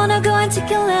 if you wanna go and take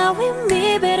a lap with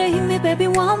me, better hit me, baby,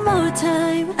 one more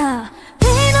time.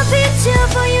 Paint a picture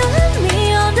for you and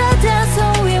me on the dance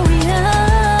floor where we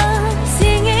are,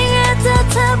 singing at the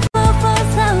top of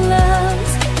both our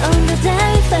lungs. On the day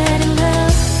we fell in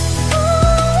love,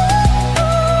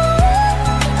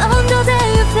 on the day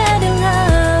we fell in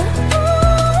love,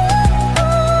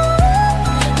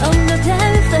 on the day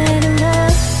we fell in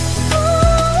love,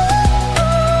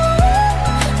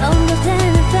 on the day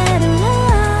we fell in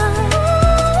love,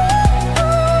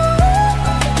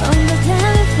 on the day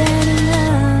we fell in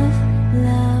love,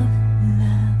 love,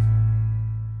 love.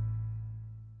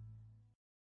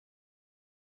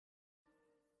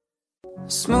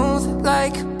 Smooth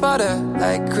like butter,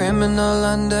 like criminal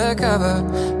undercover.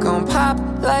 Gon' pop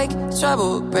like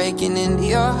trouble, breaking into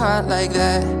your heart like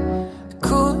that.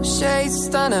 Cool shade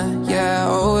stunner, yeah, I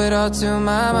owe it all to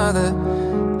my mother.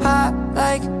 Hot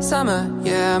like summer,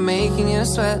 yeah, I'm making you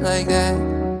sweat like that.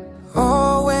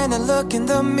 Oh, when I look in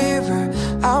the mirror,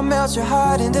 I'll melt your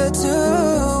heart into two.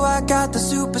 I got the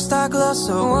superstar glow,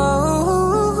 so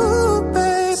oh,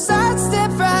 babe.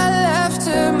 Sidestep right left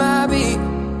to my beat.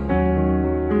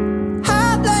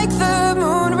 Hot like the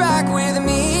moon, rock with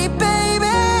me,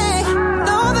 baby.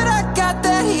 Know that I got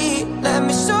that heat. Let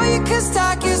me show you, cause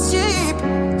talk is cheap.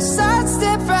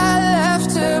 Sidestep right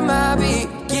left to my beat.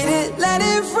 Get it, let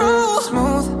it roll.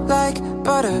 Smooth like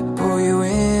butter, pull you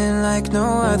in like no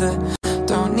other.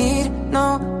 Don't need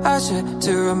no usher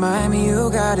to remind me you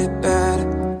got it bad.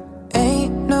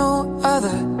 Ain't no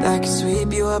other that can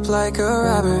sweep you up like a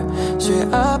rubber.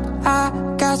 Straight up, I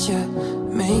got you,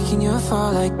 making you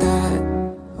fall like that.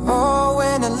 Oh,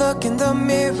 when I look in the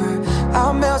mirror,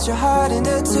 I'll melt your heart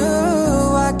into two.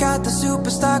 I got the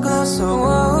superstar glow, so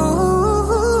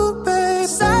oh, babe.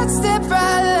 Sidestep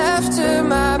right left to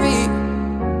my beat.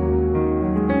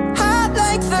 Hot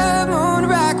like the moon,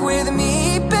 rock with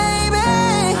me, baby.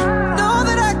 Know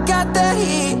that I got that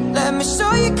heat. Let me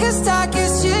show you, cause talk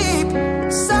is cheap.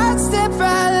 Sidestep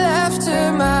right left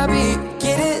to my beat.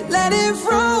 Get it, let it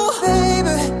roll,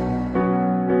 baby.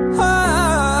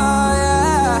 Oh,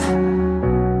 yeah.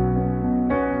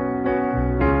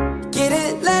 Get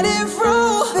it, let it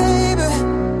roll, baby.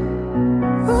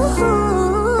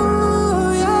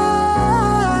 Ooh,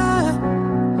 yeah.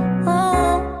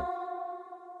 Oh.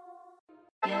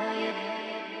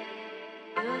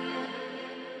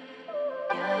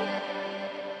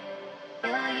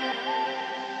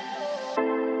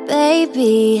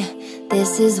 Baby,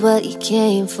 this is what you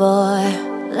came for.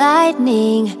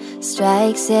 Lightning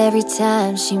strikes every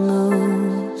time she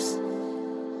moves,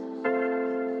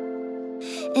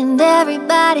 and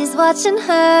everybody's watching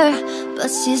her, but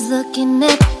she's looking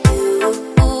at you.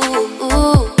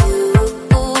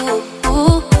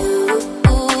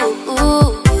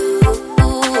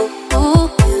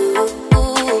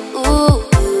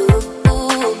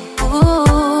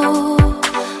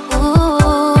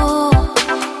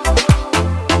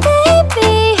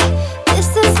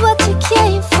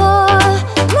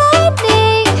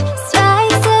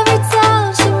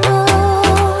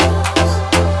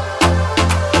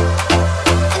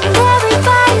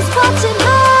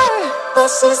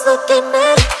 She's looking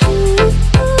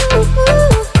at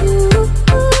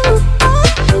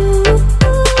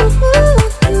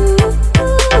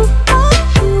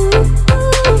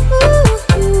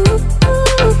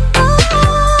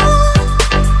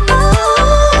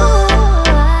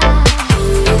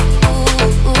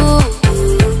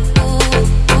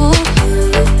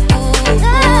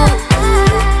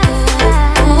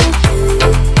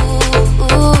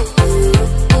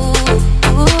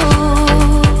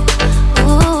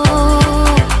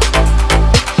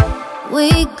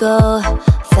go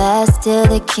fast till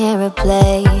they can't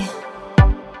replay.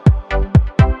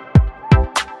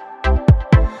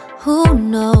 Who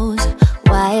knows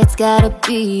why it's gotta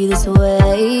be this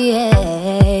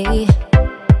way?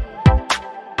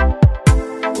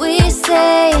 We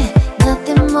say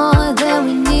nothing more than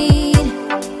we need.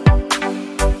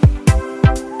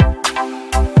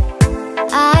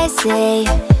 I say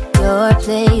your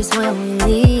place when we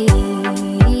leave.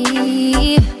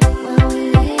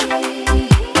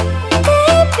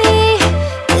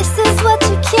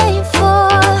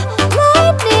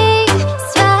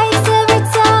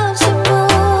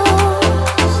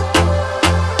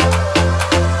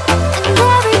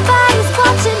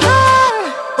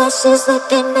 She's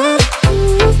looking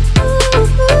at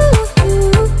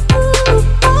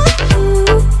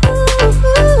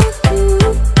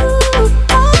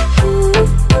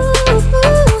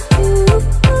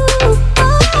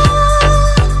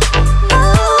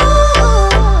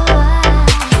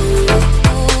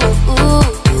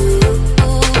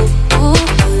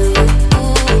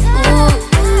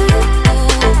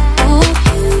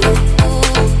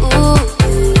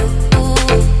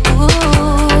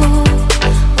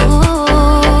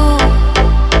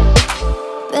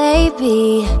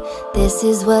this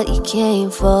is what you came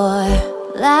for.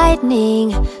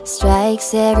 Lightning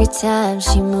strikes every time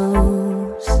she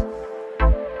moves.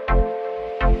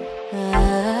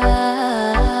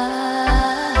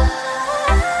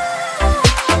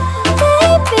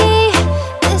 Baby,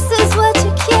 this is what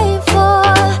you came for.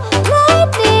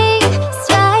 Lightning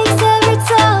strikes every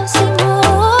time she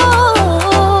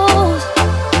moves.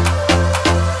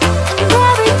 And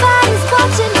everybody's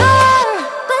watching her,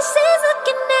 but she's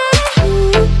looking at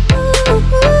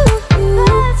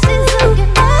she's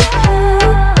looking at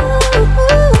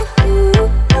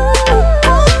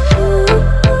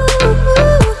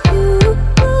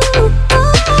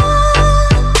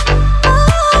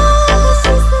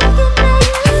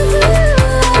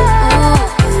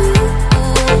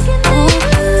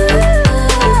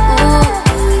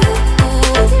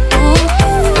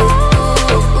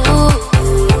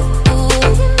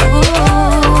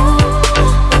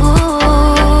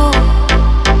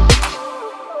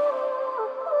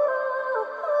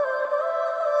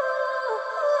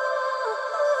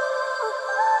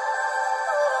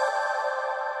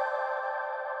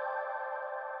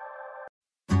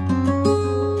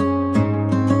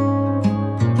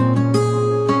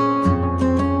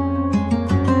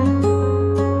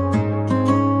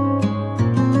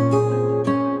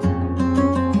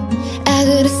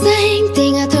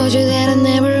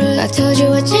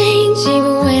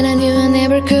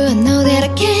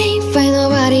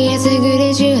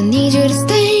need you to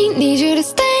stay, need you to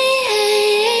stay.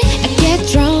 I get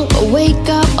drunk, I wake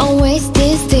up, always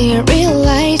this there.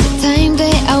 Realize the time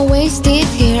that I wasted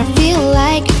here. I feel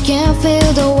like I can't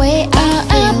feel the way I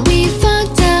feel. I'll be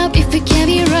fucked up if we can't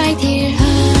be right here.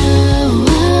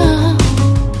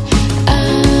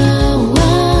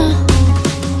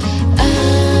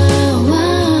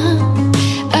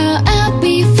 I'll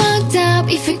be fucked up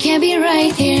if we can't be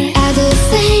right here. I do the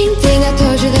same thing, I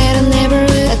told you that I never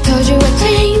would. I told you I'd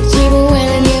change, even when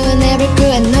I knew I never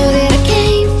could. I know that I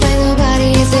can't find nobody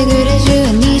as good as you.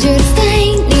 I need you to stay,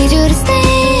 need you to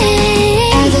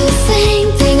stay. I do the same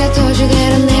thing, I told you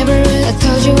that I never would. I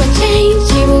told you I'd change,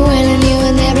 even when I knew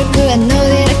I never could. I know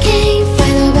that I can't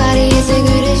find nobody as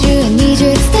good as you. I need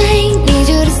you to stay, need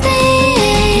you to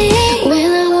stay. When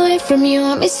I'm away from you,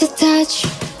 I miss your touch.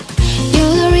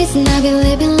 You're the reason I've been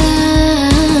living love.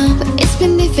 It's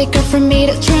been difficult for me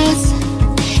to trust,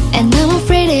 and I'm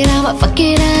afraid that I'ma fuck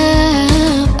it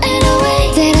up in a way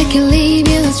that I can leave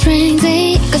you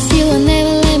strangely. Cause you will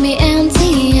never let me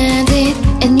empty-handed,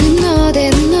 and you know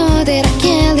that I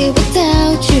can't live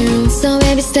without you. So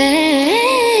baby stay.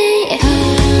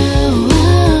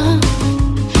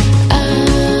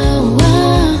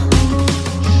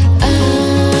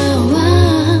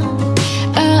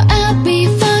 I'll be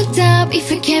fucked up if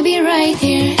we can't be right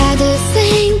here. I do the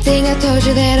same thing, I told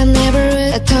you that I never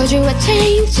would. I told you I'd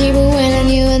change, even when I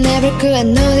knew I never could. I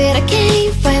know that I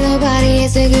can't find nobody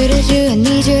as good as you. I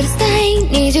need you to stay,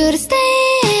 need you to stay.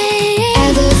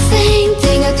 I do the same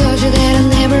thing, I told you that I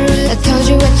never would. I told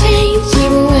you I'd change,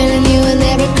 even when I knew I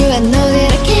never could. I know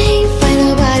that I can't find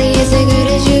nobody as good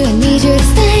as you. I need you to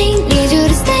stay, need you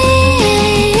to stay.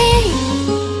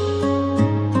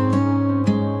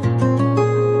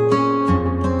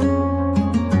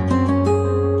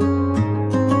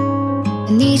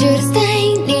 I need you to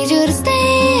stay, need you to stay.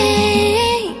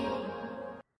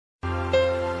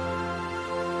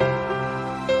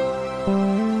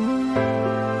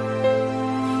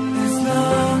 As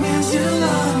long as you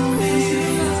love me,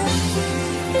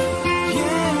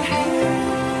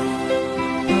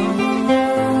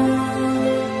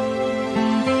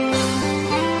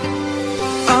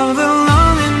 although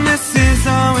loneliness has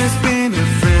always been a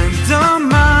friend of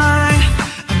mine,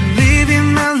 I'm living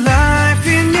my life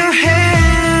in your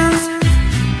hands.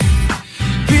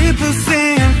 People say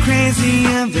I'm crazy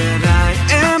and that I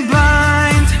am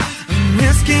blind. I'm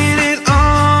risking it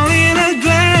all in a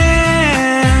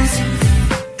glance.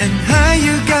 And how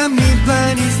you got me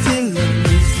blind is still a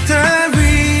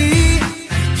mystery.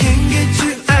 I can't get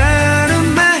you out of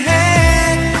my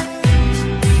head.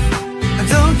 I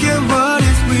don't care what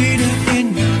is written in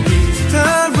your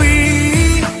history,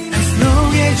 as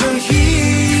long as you're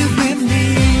here with me.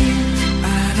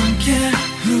 I don't care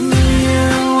who you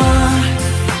are,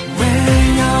 where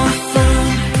you're from,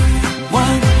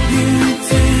 what you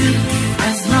did,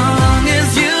 as long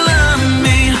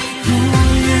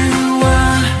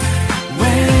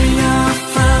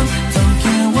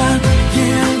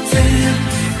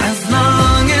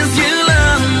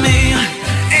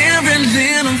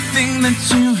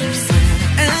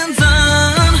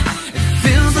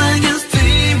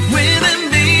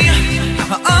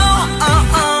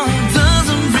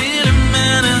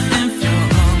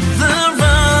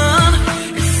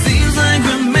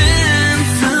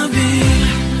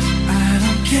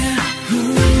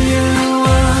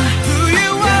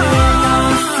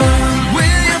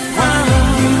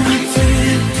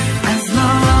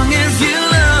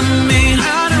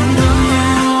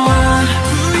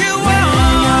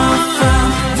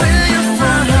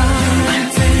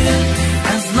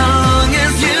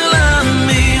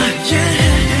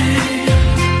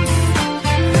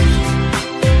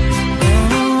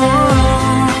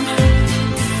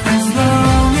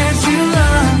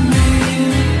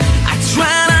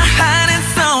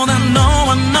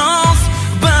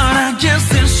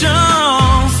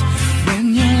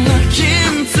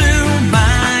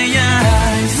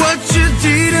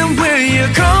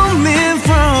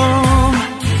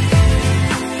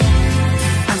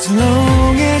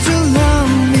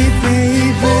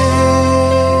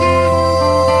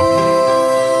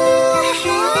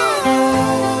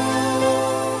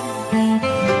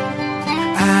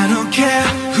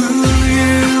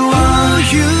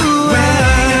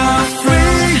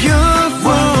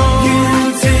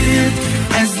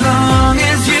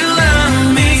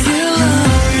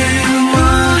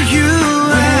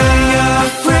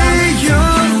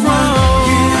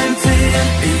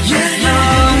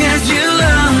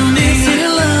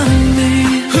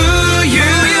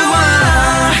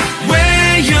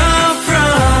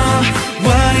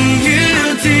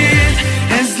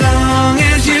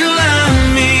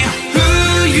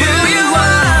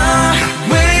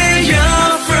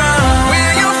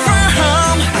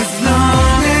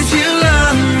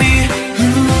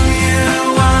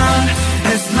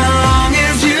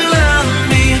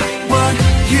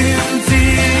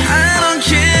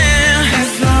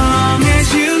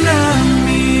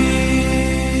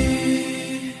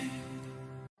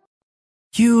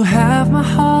have my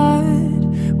heart.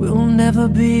 We'll never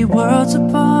be worlds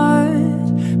apart.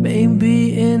 Maybe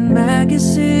in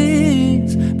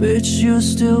magazines, but you'll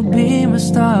still be my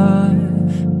star,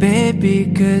 baby.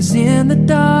 'Cause in the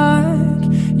dark,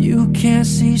 you can't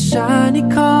see shiny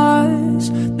cars.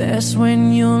 That's when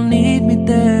you'll need me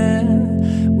there.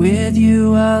 With you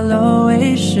I'll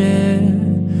always share.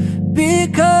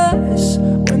 Because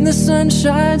when the sun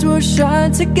shines, we'll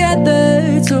shine together.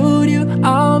 Told you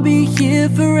I'll be here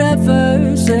forever.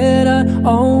 Said I'd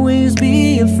always be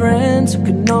a friend. So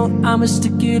could know I'ma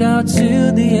stick it out to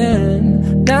the end.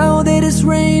 Now that it's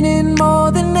raining more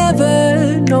than ever,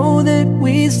 know that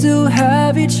we still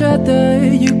have each other.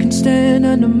 You can stand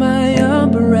under my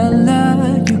umbrella.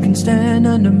 You can stand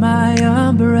under my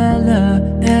umbrella.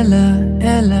 Ella,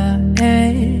 Ella,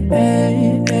 ay, ay,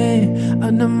 ay.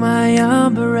 Under my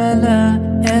umbrella.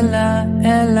 Ella,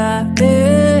 Ella,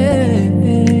 ay,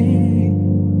 ay.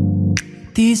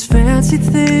 These fancy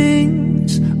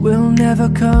things will never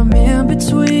come in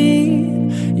between.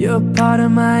 You're part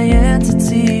of my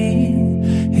entity,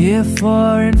 here for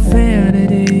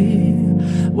infinity.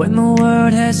 When the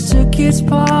world has took its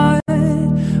part,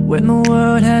 when the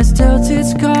world has dealt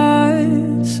its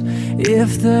cards, if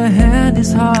the hand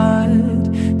is hard,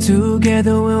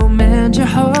 together we'll mend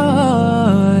your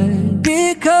heart.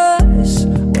 Because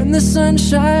when the sun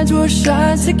shines, we'll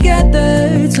shine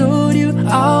together. Told you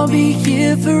I'll be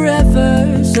here forever.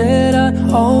 Said I'd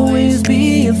always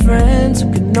be a friend. So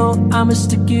could know I'ma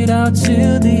stick it out to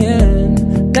the end.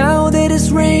 Now that it's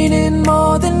raining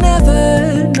more than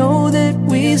ever, know that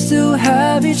we still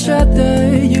have each other.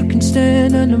 You can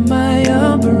stand under my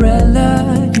umbrella.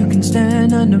 You can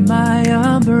stand under my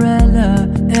umbrella.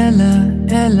 Ella,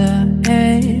 Ella,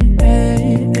 ay, ay,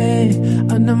 ay.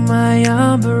 Under my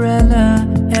umbrella.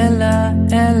 Ella,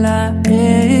 Ella,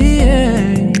 ay,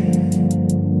 ay.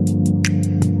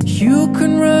 You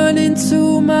can run into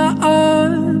my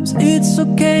arms. It's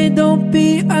okay, don't be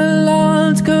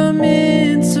alarmed. Come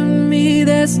into me,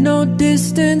 there's no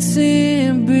distance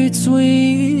in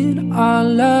between our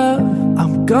love.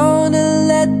 I'm gonna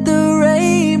let the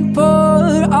rain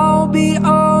pour. I'll be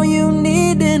all you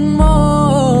need and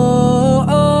more.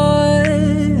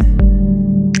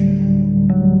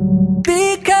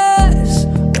 Because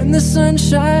when the sun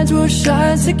shines, we'll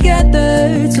shine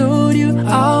together. Told you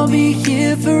I'll be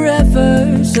here forever.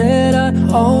 Said I'd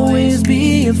always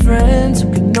be a friend. So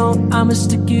could know I'ma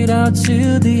stick it out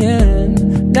to the end.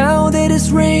 Now that it's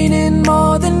raining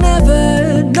more than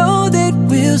ever, know that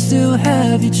we'll still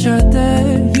have each other.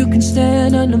 You can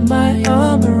stand under my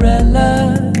umbrella.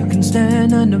 You can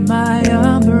stand under my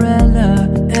umbrella.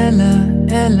 Ella,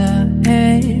 Ella,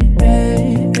 ay,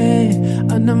 ay, ay.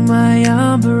 Under my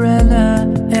umbrella.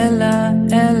 Ella,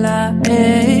 Ella,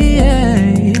 ay,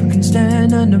 ay. You can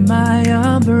stand under my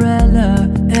umbrella.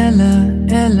 Ella,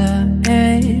 Ella,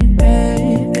 ay, ay,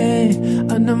 ay.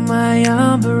 Under my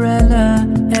umbrella.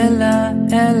 Ella,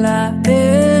 Ella, ay,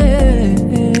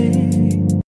 ay.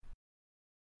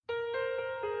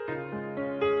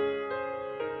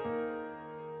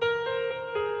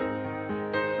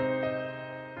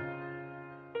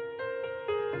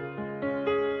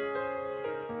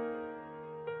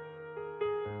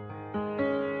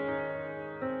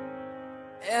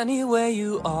 Anywhere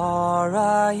you are,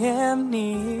 I am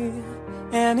near.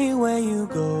 Anywhere you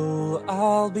go,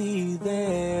 I'll be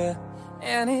there.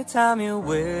 Anytime you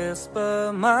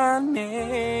whisper my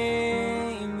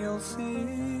name, you'll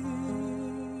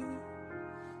see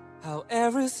how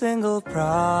every single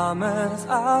promise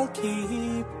I'll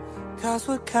keep. 'Cause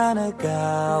what kind of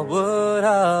guy would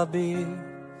I be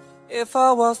if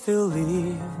I was to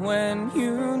leave when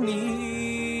you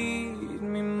need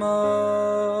me most?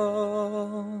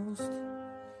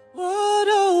 What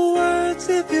are words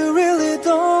if you really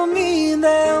don't mean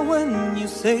them when you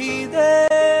say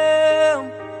them?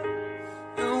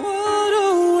 And what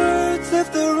are words if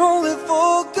they're only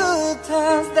for good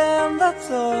times, then that's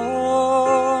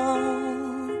all.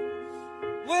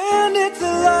 When it's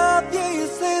a love, yeah, you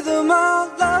say them out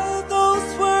loud. Those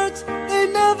words, they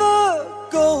never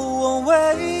go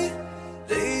away.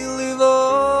 They live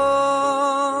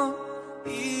on,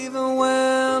 even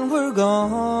when we're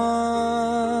gone.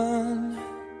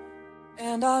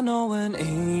 And I know an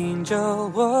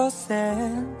angel was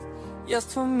sent just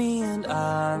for me, and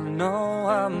I know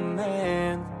I'm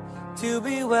meant to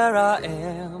be where I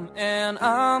am, and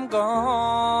I'm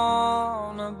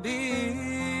gonna be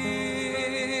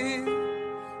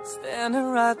standing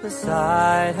right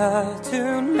beside her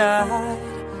tonight.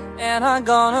 And I'm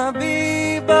gonna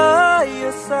be by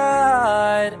your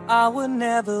side. I would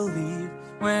never leave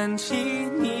when she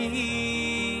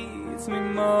needs hurts me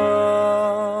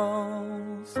most.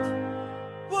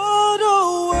 What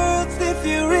are words if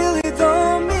you really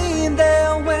don't mean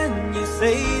them when you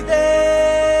say them?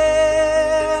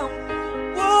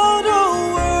 What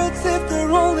are words if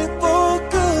they're only for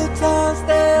good times,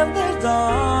 then they're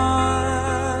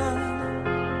done?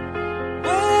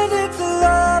 When it's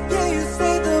love, yeah, you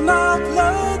say them out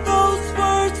loud. Those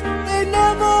words, they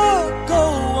never go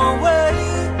away.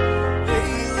 They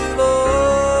live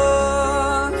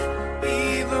on,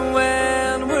 even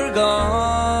when we're gone.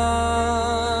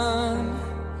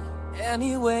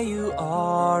 Anywhere you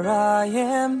are, I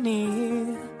am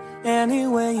near.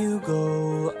 Anywhere you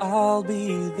go, I'll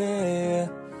be there.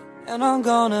 And I'm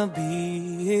gonna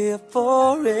be here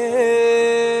forevermore.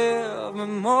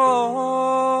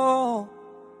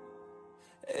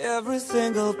 Every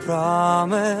single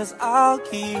promise I'll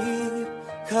keep.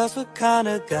 'Cause what kind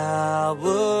of guy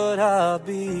would I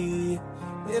be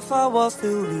if I was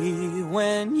to leave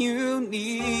when you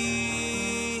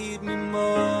need me most?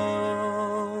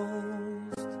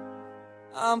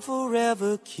 I'm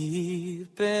forever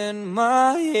keeping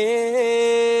my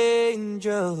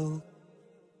angel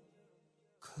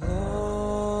close.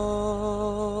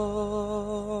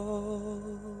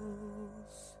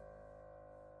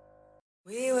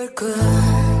 We were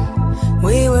good,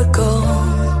 we were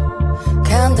gold.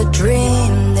 Can the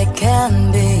dream that can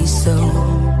be so?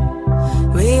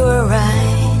 We were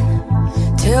right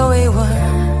till we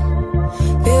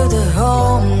weren't. Build a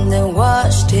home that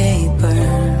watched it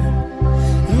burn.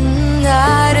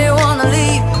 I didn't wanna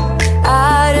leave,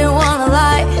 I didn't wanna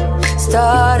lie.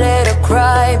 Started to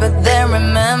cry, but then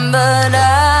remembered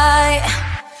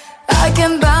I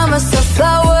can buy myself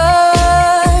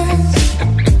flowers,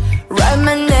 write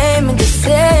my name in the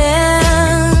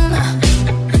sand,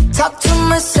 talk to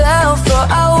myself for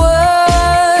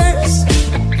hours,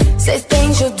 say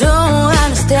things you don't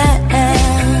understand.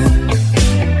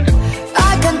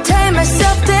 I can take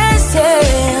myself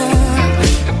dancing,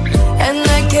 and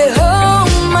I can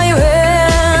hold my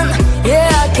hand. Yeah,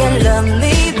 I can love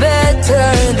me better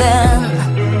than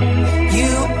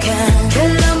you can. Can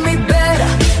love me better,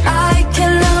 I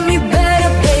can love me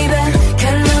better, baby.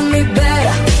 Can love me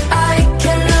better, I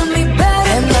can love me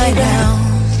better. And my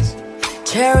gowns,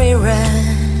 cherry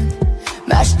red,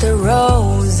 match the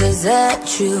roses that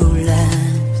you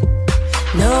left.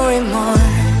 No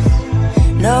remorse,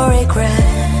 no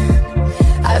regret,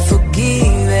 I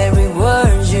forgive every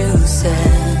word you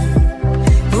said.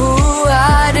 Ooh,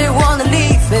 I didn't wanna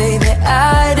leave, baby,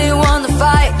 I didn't wanna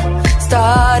fight.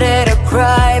 Started to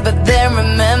cry, but then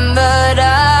remembered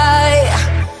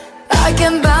I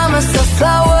can buy myself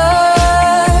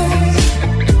flowers,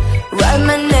 write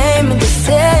my name in the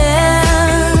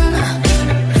sand,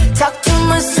 talk to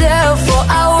myself for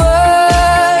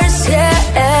hours.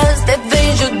 Yes, the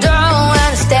things you don't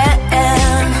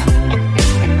understand.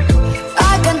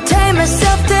 I can take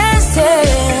myself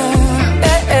dancing,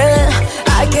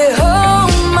 I can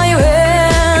hold my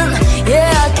hand.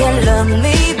 Yeah, I can love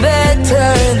me better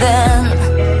than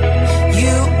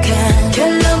you can.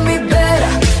 Can love me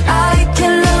better, I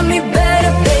can love me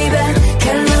better, baby.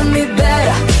 Can love me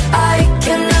better, I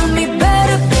can love me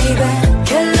better, baby.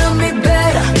 Can love me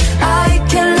better, I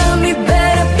can love me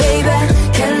better, baby.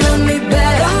 Can love me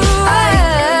better.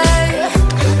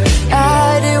 I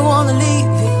didn't wanna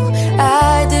leave you, I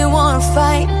didn't wanna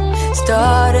fight.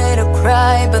 Started to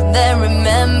cry, but then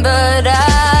remembered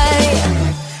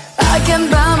I can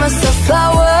buy myself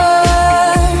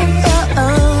flowers,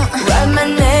 write my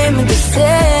name in the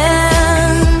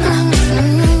sand,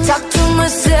 talk to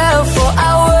myself for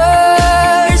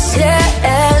hours.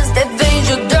 Yes, the things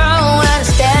you don't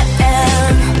understand.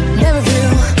 Never knew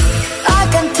I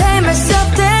can take myself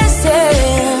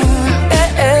dancing,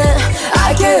 I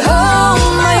can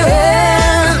hold my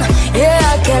hand.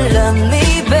 Yeah, I can love me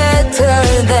better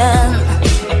than,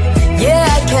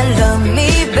 yeah, I can love me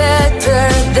better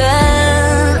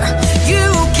than you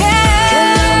can. Can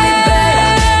love me better,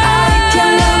 I can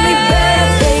love me better,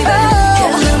 baby.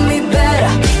 Can love me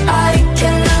better, I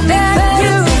can love me better.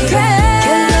 You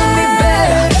can love me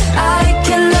better, I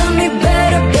can love me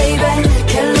better, baby.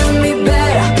 Can love me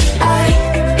better,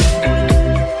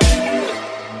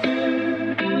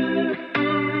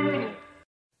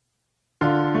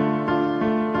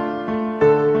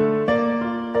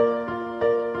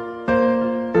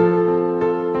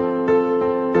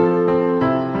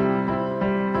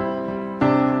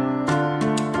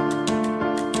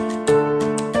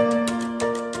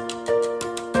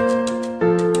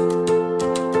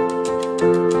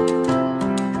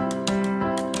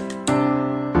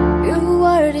 You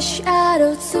were the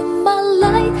shadow to my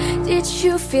light. Did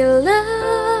you feel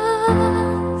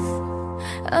love?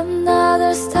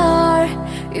 another star.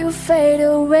 You fade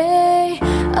away,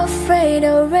 afraid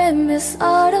of rain is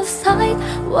out of sight.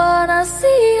 Wanna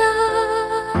see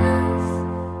us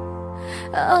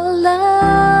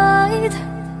alight.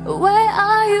 Where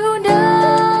are you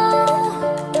now?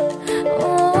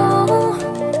 Oh,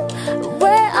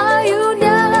 where are you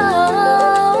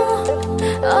now?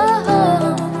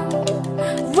 Oh,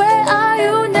 where are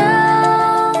you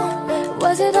now?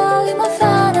 Was it all in my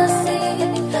fantasy?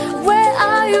 Where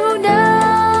are you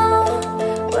now?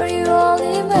 Were you all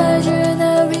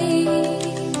imaginary?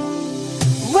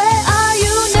 Where are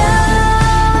you now?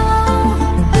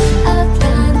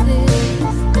 Atlantis,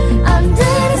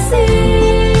 under the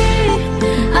sea,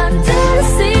 under the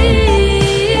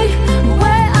sea.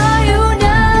 Where are you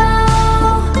now?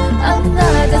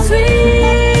 Another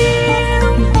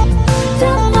dream.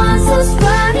 The monsters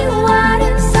running wild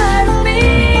inside of me.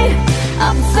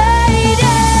 I'm fading.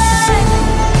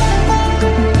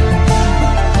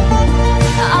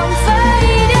 I'm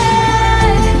fading.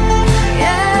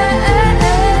 Yeah,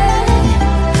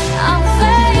 I'm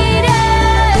fading.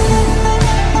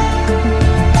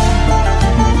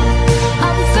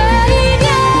 I'm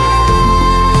fading.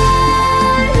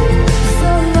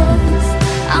 So lost.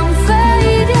 I'm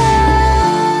fading.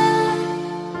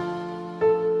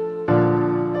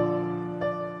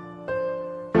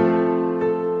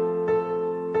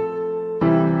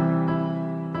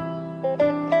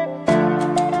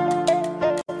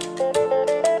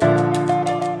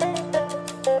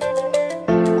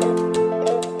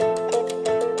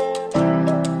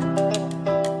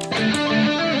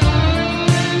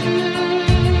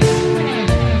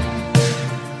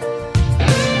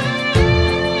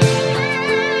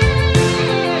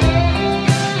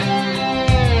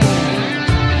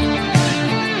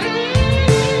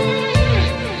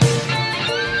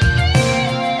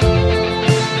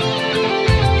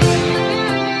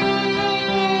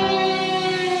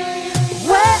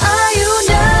 Where are you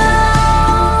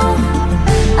now?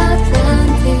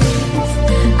 Atlantis,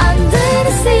 under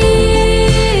the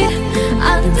sea,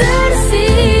 under the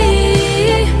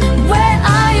sea. Where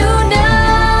are you now?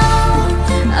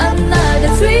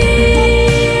 Another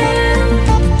dream.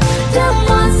 The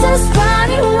monsters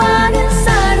running wild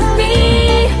inside of me.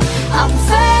 I'm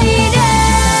fading.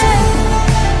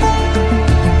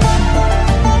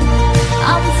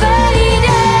 I'm fading.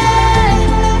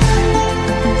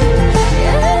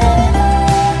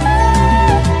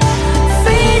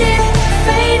 Faded,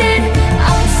 faded,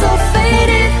 I'm so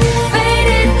faded,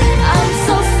 faded, I'm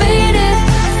so faded,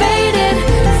 faded,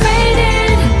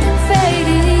 faded,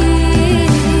 faded.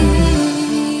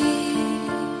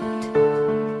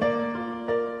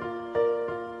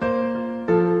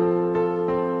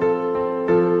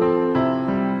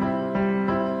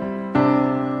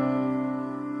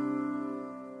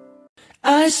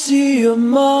 I see your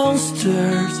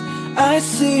monsters, I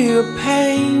see your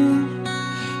pain.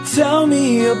 Tell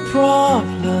me your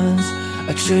problems,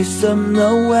 I chase them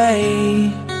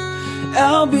away.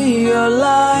 I'll be your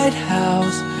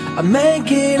lighthouse, I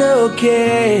make it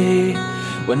okay.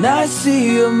 When I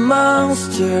see your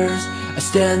monsters, I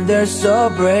stand there so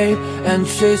brave and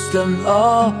chase them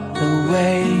all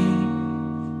away.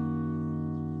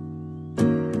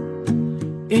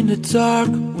 In the dark,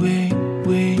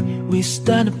 we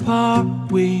stand apart.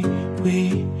 We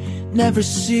never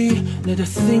see that the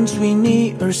things we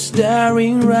need are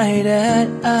staring right at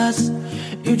us.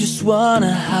 You just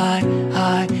wanna hide,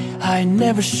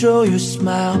 never show your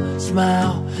smile.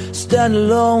 Stand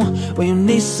alone when you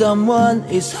need someone.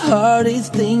 It's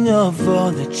hardest thing of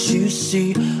all that you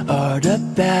see are the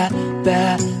bad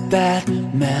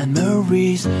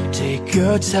memories. Take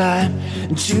your time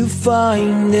to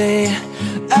find it.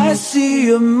 I see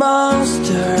your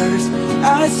monsters,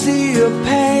 I see your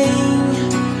pain.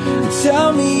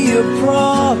 Tell me your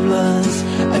problems,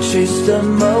 I chase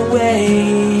them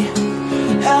away.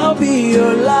 I'll be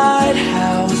your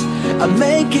lighthouse, I'll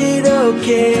make it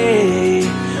okay.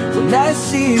 When I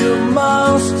see your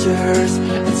monsters,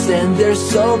 I stand there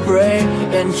so brave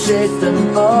and chase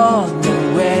them all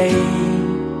away.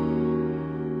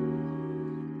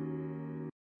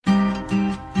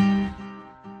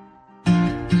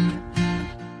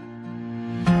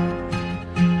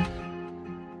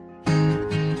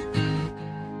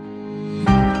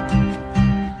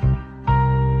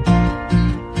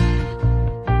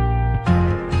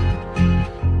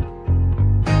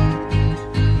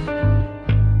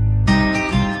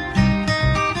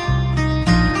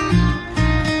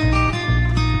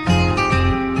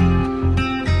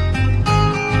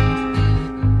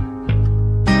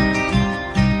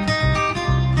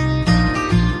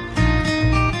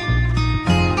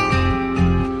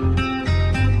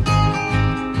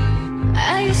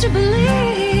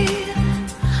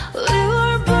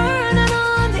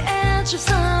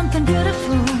 something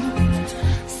beautiful,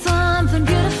 something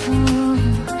beautiful.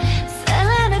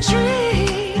 Selling a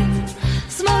dream,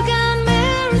 smoke and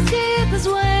mirrors keep us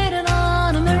waiting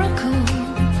on a miracle,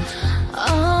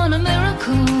 on a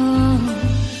miracle.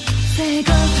 They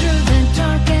go through the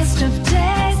darkest of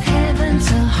days, heaven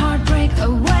to heartbreak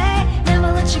away.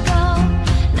 Never let you go,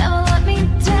 never let me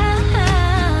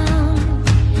down.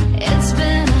 It's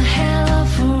been a hell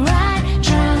of a ride,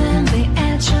 driving the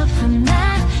edge of a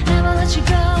knife. Never let you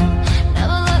go,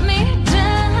 never let me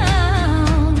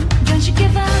down. Don't you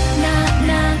give up, nah,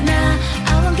 nah, nah.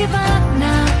 I won't give up,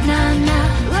 nah, nah, nah.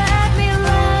 Let me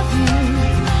love you,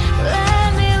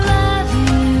 let me love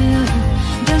you.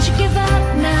 Don't you give up,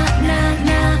 nah, nah,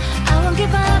 nah. I won't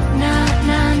give up, nah,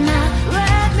 nah, nah.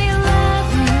 Let me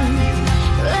love you,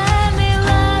 let me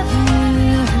love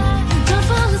you. Don't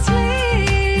fall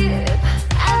asleep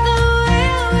at the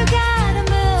wheel. We got a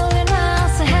million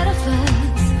miles ahead of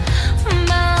us,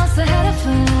 miles ahead of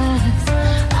us.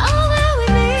 All that we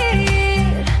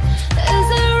need is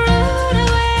a rude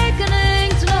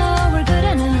awakening to know we're good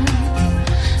enough,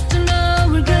 to know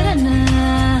we're good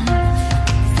enough.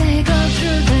 They go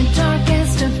through the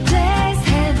darkest of days,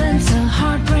 heaven to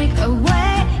heartbreak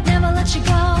away. Never let you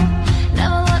go,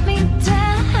 never let me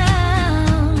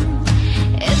down.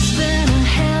 It's been a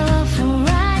hell of a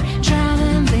ride,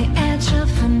 driving the edge of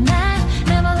a knife.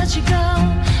 Never let you go,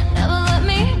 never let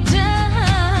me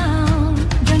down.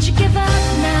 Don't you give up,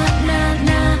 nah, nah,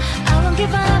 nah. I won't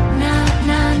give up, nah,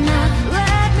 nah, nah.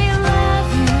 Let me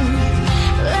love you,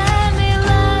 let me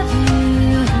love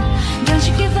you. Don't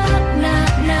you give up, nah,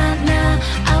 nah, nah.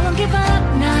 I won't give up,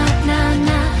 nah, nah,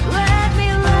 nah. Let me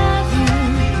love you,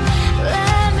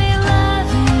 let me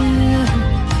love you.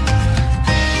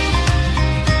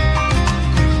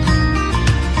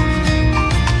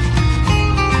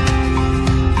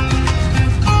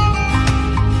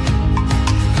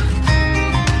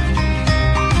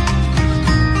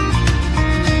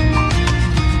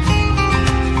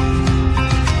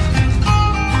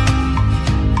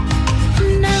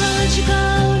 Never let you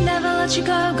go, never let you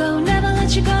go, go. Never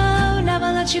let you go,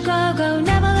 never let you go, go.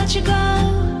 Never let you go,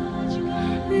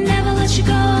 never let you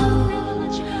go.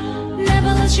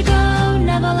 Never let you go,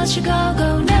 never let you go,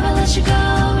 go. Never let you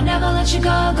go, never let you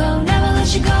go, go. Never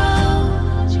let you go,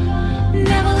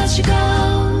 never let you go.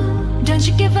 Don't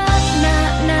you give up,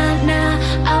 nah, nah, nah.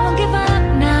 I won't give up,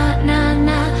 nah, nah,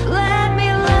 nah. Let me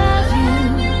love you,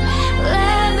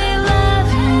 let me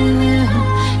love you.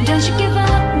 Don't you give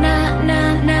up, nah,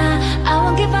 nah, nah. I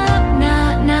won't give up,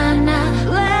 nah, nah, nah.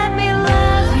 Let me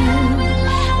love you,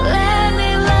 let me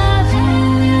love you.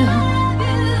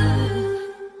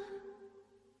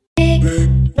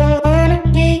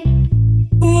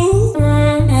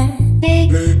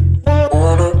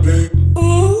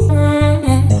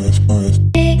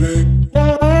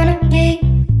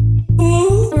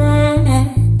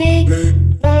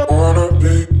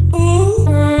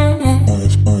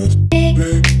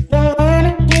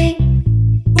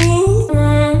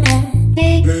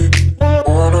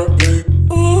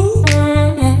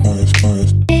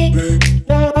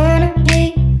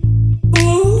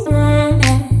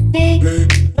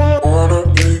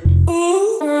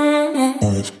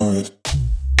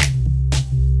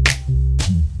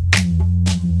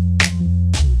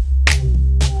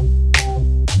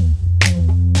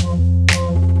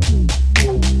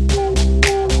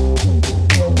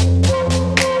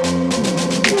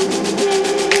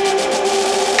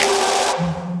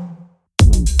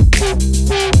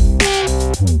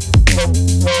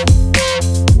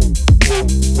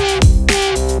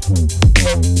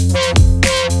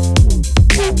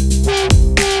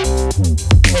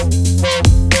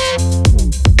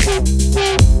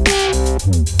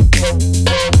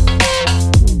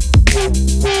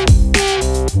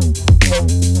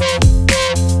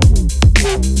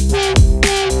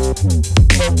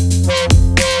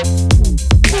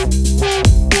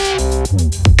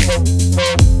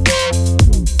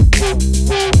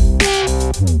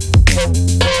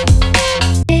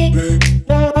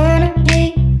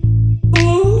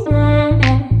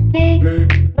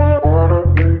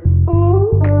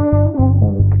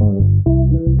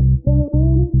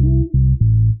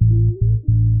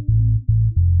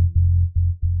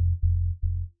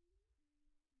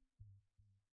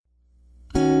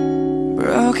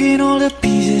 Broken all the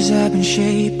pieces I've been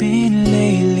shaping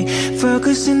lately,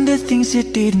 focusing the things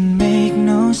that didn't make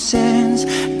no sense.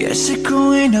 Guess that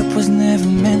growing up was never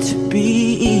meant to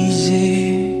be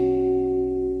easy.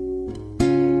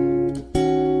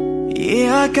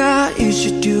 Yeah, I got used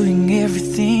to doing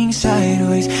everything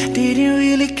sideways, didn't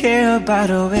really care about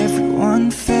how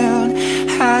everyone felt.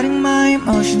 Hiding my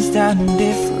emotions down in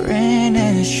different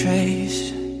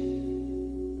ashtrays.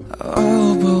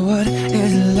 Oh, but what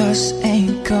is lost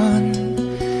ain't gone.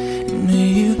 No,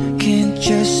 you can't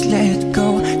just let go,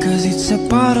 'cause it's a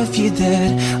part of you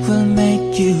that will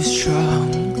make you strong.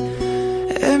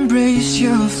 Embrace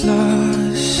your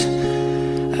flaws.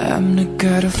 I'm not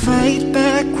gonna fight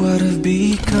back what I've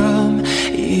become.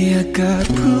 Yeah, I got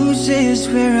bruises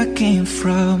where I came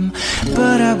from,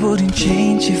 but I wouldn't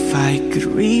change if I could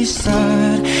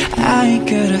restart. I ain't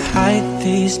gotta hide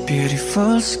these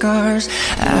beautiful scars.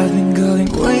 I've been going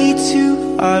way too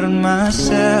hard on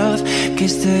myself.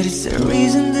 Guess that is the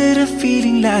reason that I'm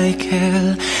feeling like hell.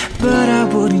 But I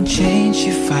wouldn't change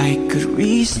if I could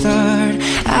restart.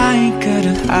 I ain't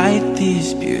gotta hide these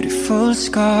beautiful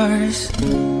scars.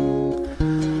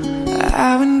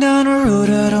 I went down a road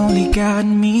that only got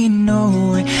me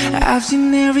nowhere. I've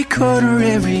seen every corner,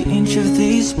 every inch of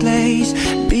this place.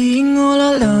 Being all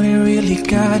alone, it really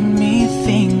got me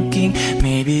thinking,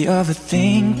 maybe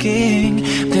overthinking,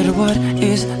 that what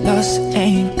is lost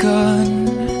ain't gone.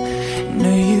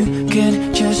 No, you can't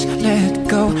just let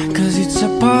go, 'cause it's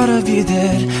a part of you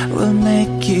that will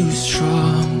make you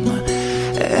strong.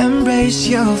 Embrace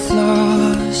your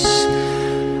flaws.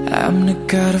 I'm not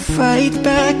gonna fight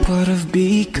back what I've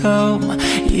become.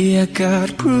 Yeah, I got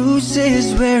bruises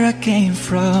where I came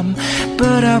from,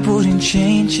 but I wouldn't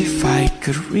change if I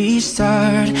could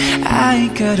restart. I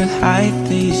ain't gotta hide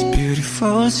these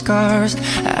beautiful scars.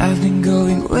 I've been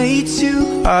going way too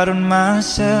hard on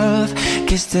myself.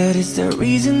 Guess that is the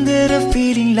reason that I'm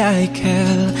feeling like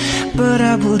hell. But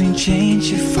I wouldn't change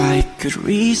if I could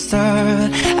restart.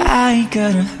 I ain't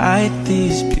gonna hide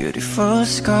these beautiful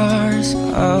scars.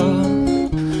 Oh,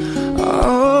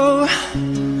 oh,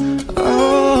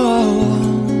 oh,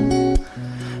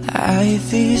 hide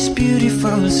these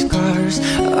beautiful scars.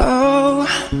 Oh,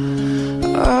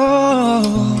 oh,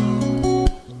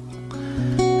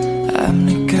 I'm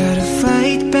not gonna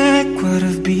fight back what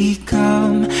I've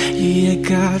become. Yeah, I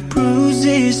got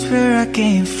bruises where I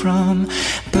came from,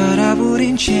 but I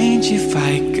wouldn't change if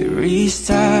I could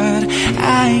restart.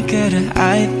 I ain't gotta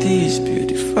hide these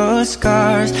beautiful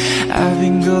scars. I've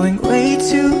been going way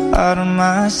too hard on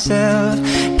myself.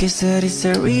 Guess that is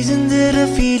the reason that I'm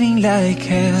feeling like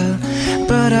hell.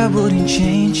 But I wouldn't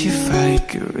change if I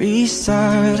could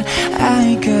restart. I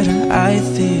ain't gotta hide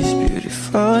these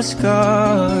beautiful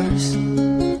scars.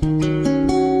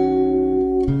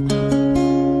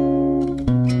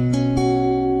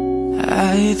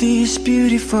 Hide these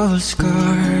beautiful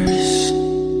scars.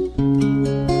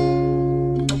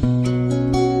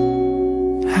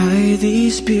 Hide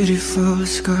these beautiful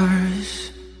scars.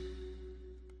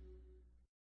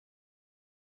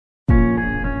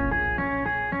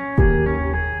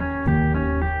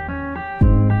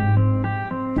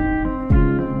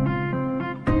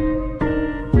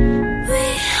 We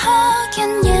hug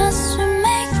and yes, we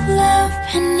make love,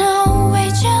 and now we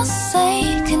just say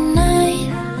goodnight.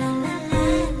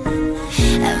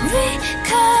 And we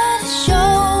could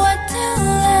show what to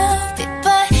love,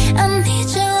 but I need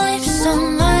your lips on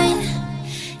mine.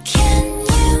 Can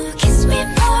you kiss me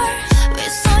more?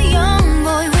 We're so young,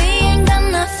 boy, we ain't got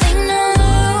nothing to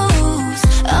lose.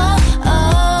 Oh,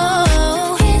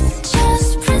 oh, it's just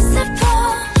principle.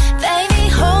 Baby,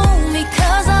 hold me,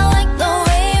 'cause I like the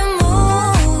way you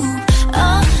move.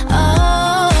 Oh,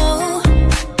 oh,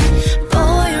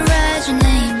 boy, write your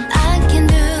name, I can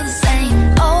do the same.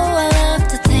 Oh, I love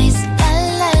the taste, la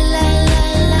la la la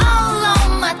la. All on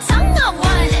my tongue, I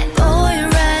want it. Boy,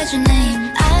 write your name,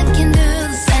 I can do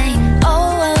the same.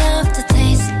 Oh, I love the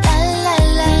taste, la la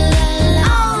la la la.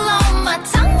 All on my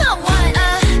tongue, I want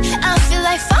it. I feel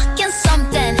like fucking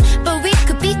something, but we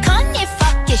could be Kanye,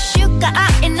 fuck it. Sugar, I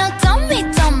ain't no dummy,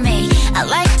 dummy. I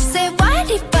like to say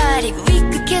body, body. We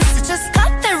could kiss or just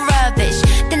cut the rubbish.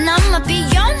 Then I'ma be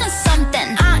on to something.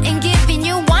 I ain't giving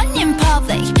you one in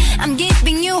public, I'm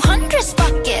giving you hundreds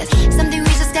buckets. Something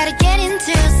we just gotta get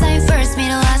into. Say first, meet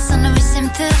the last on the vision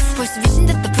to first vision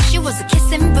that the pushy was a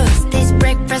kissing boost. Taste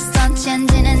breakfast, lunch, and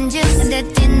gin and juice, and the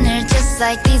dinner just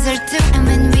like these are two. And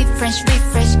when we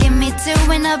refresh, give me two.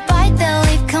 When I bite the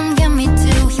lip, come get me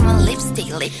two. Human lipstick,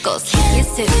 lip goes kiss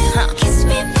too. Kiss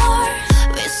me more.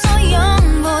 We're so young,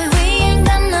 boy, we ain't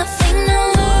got nothing to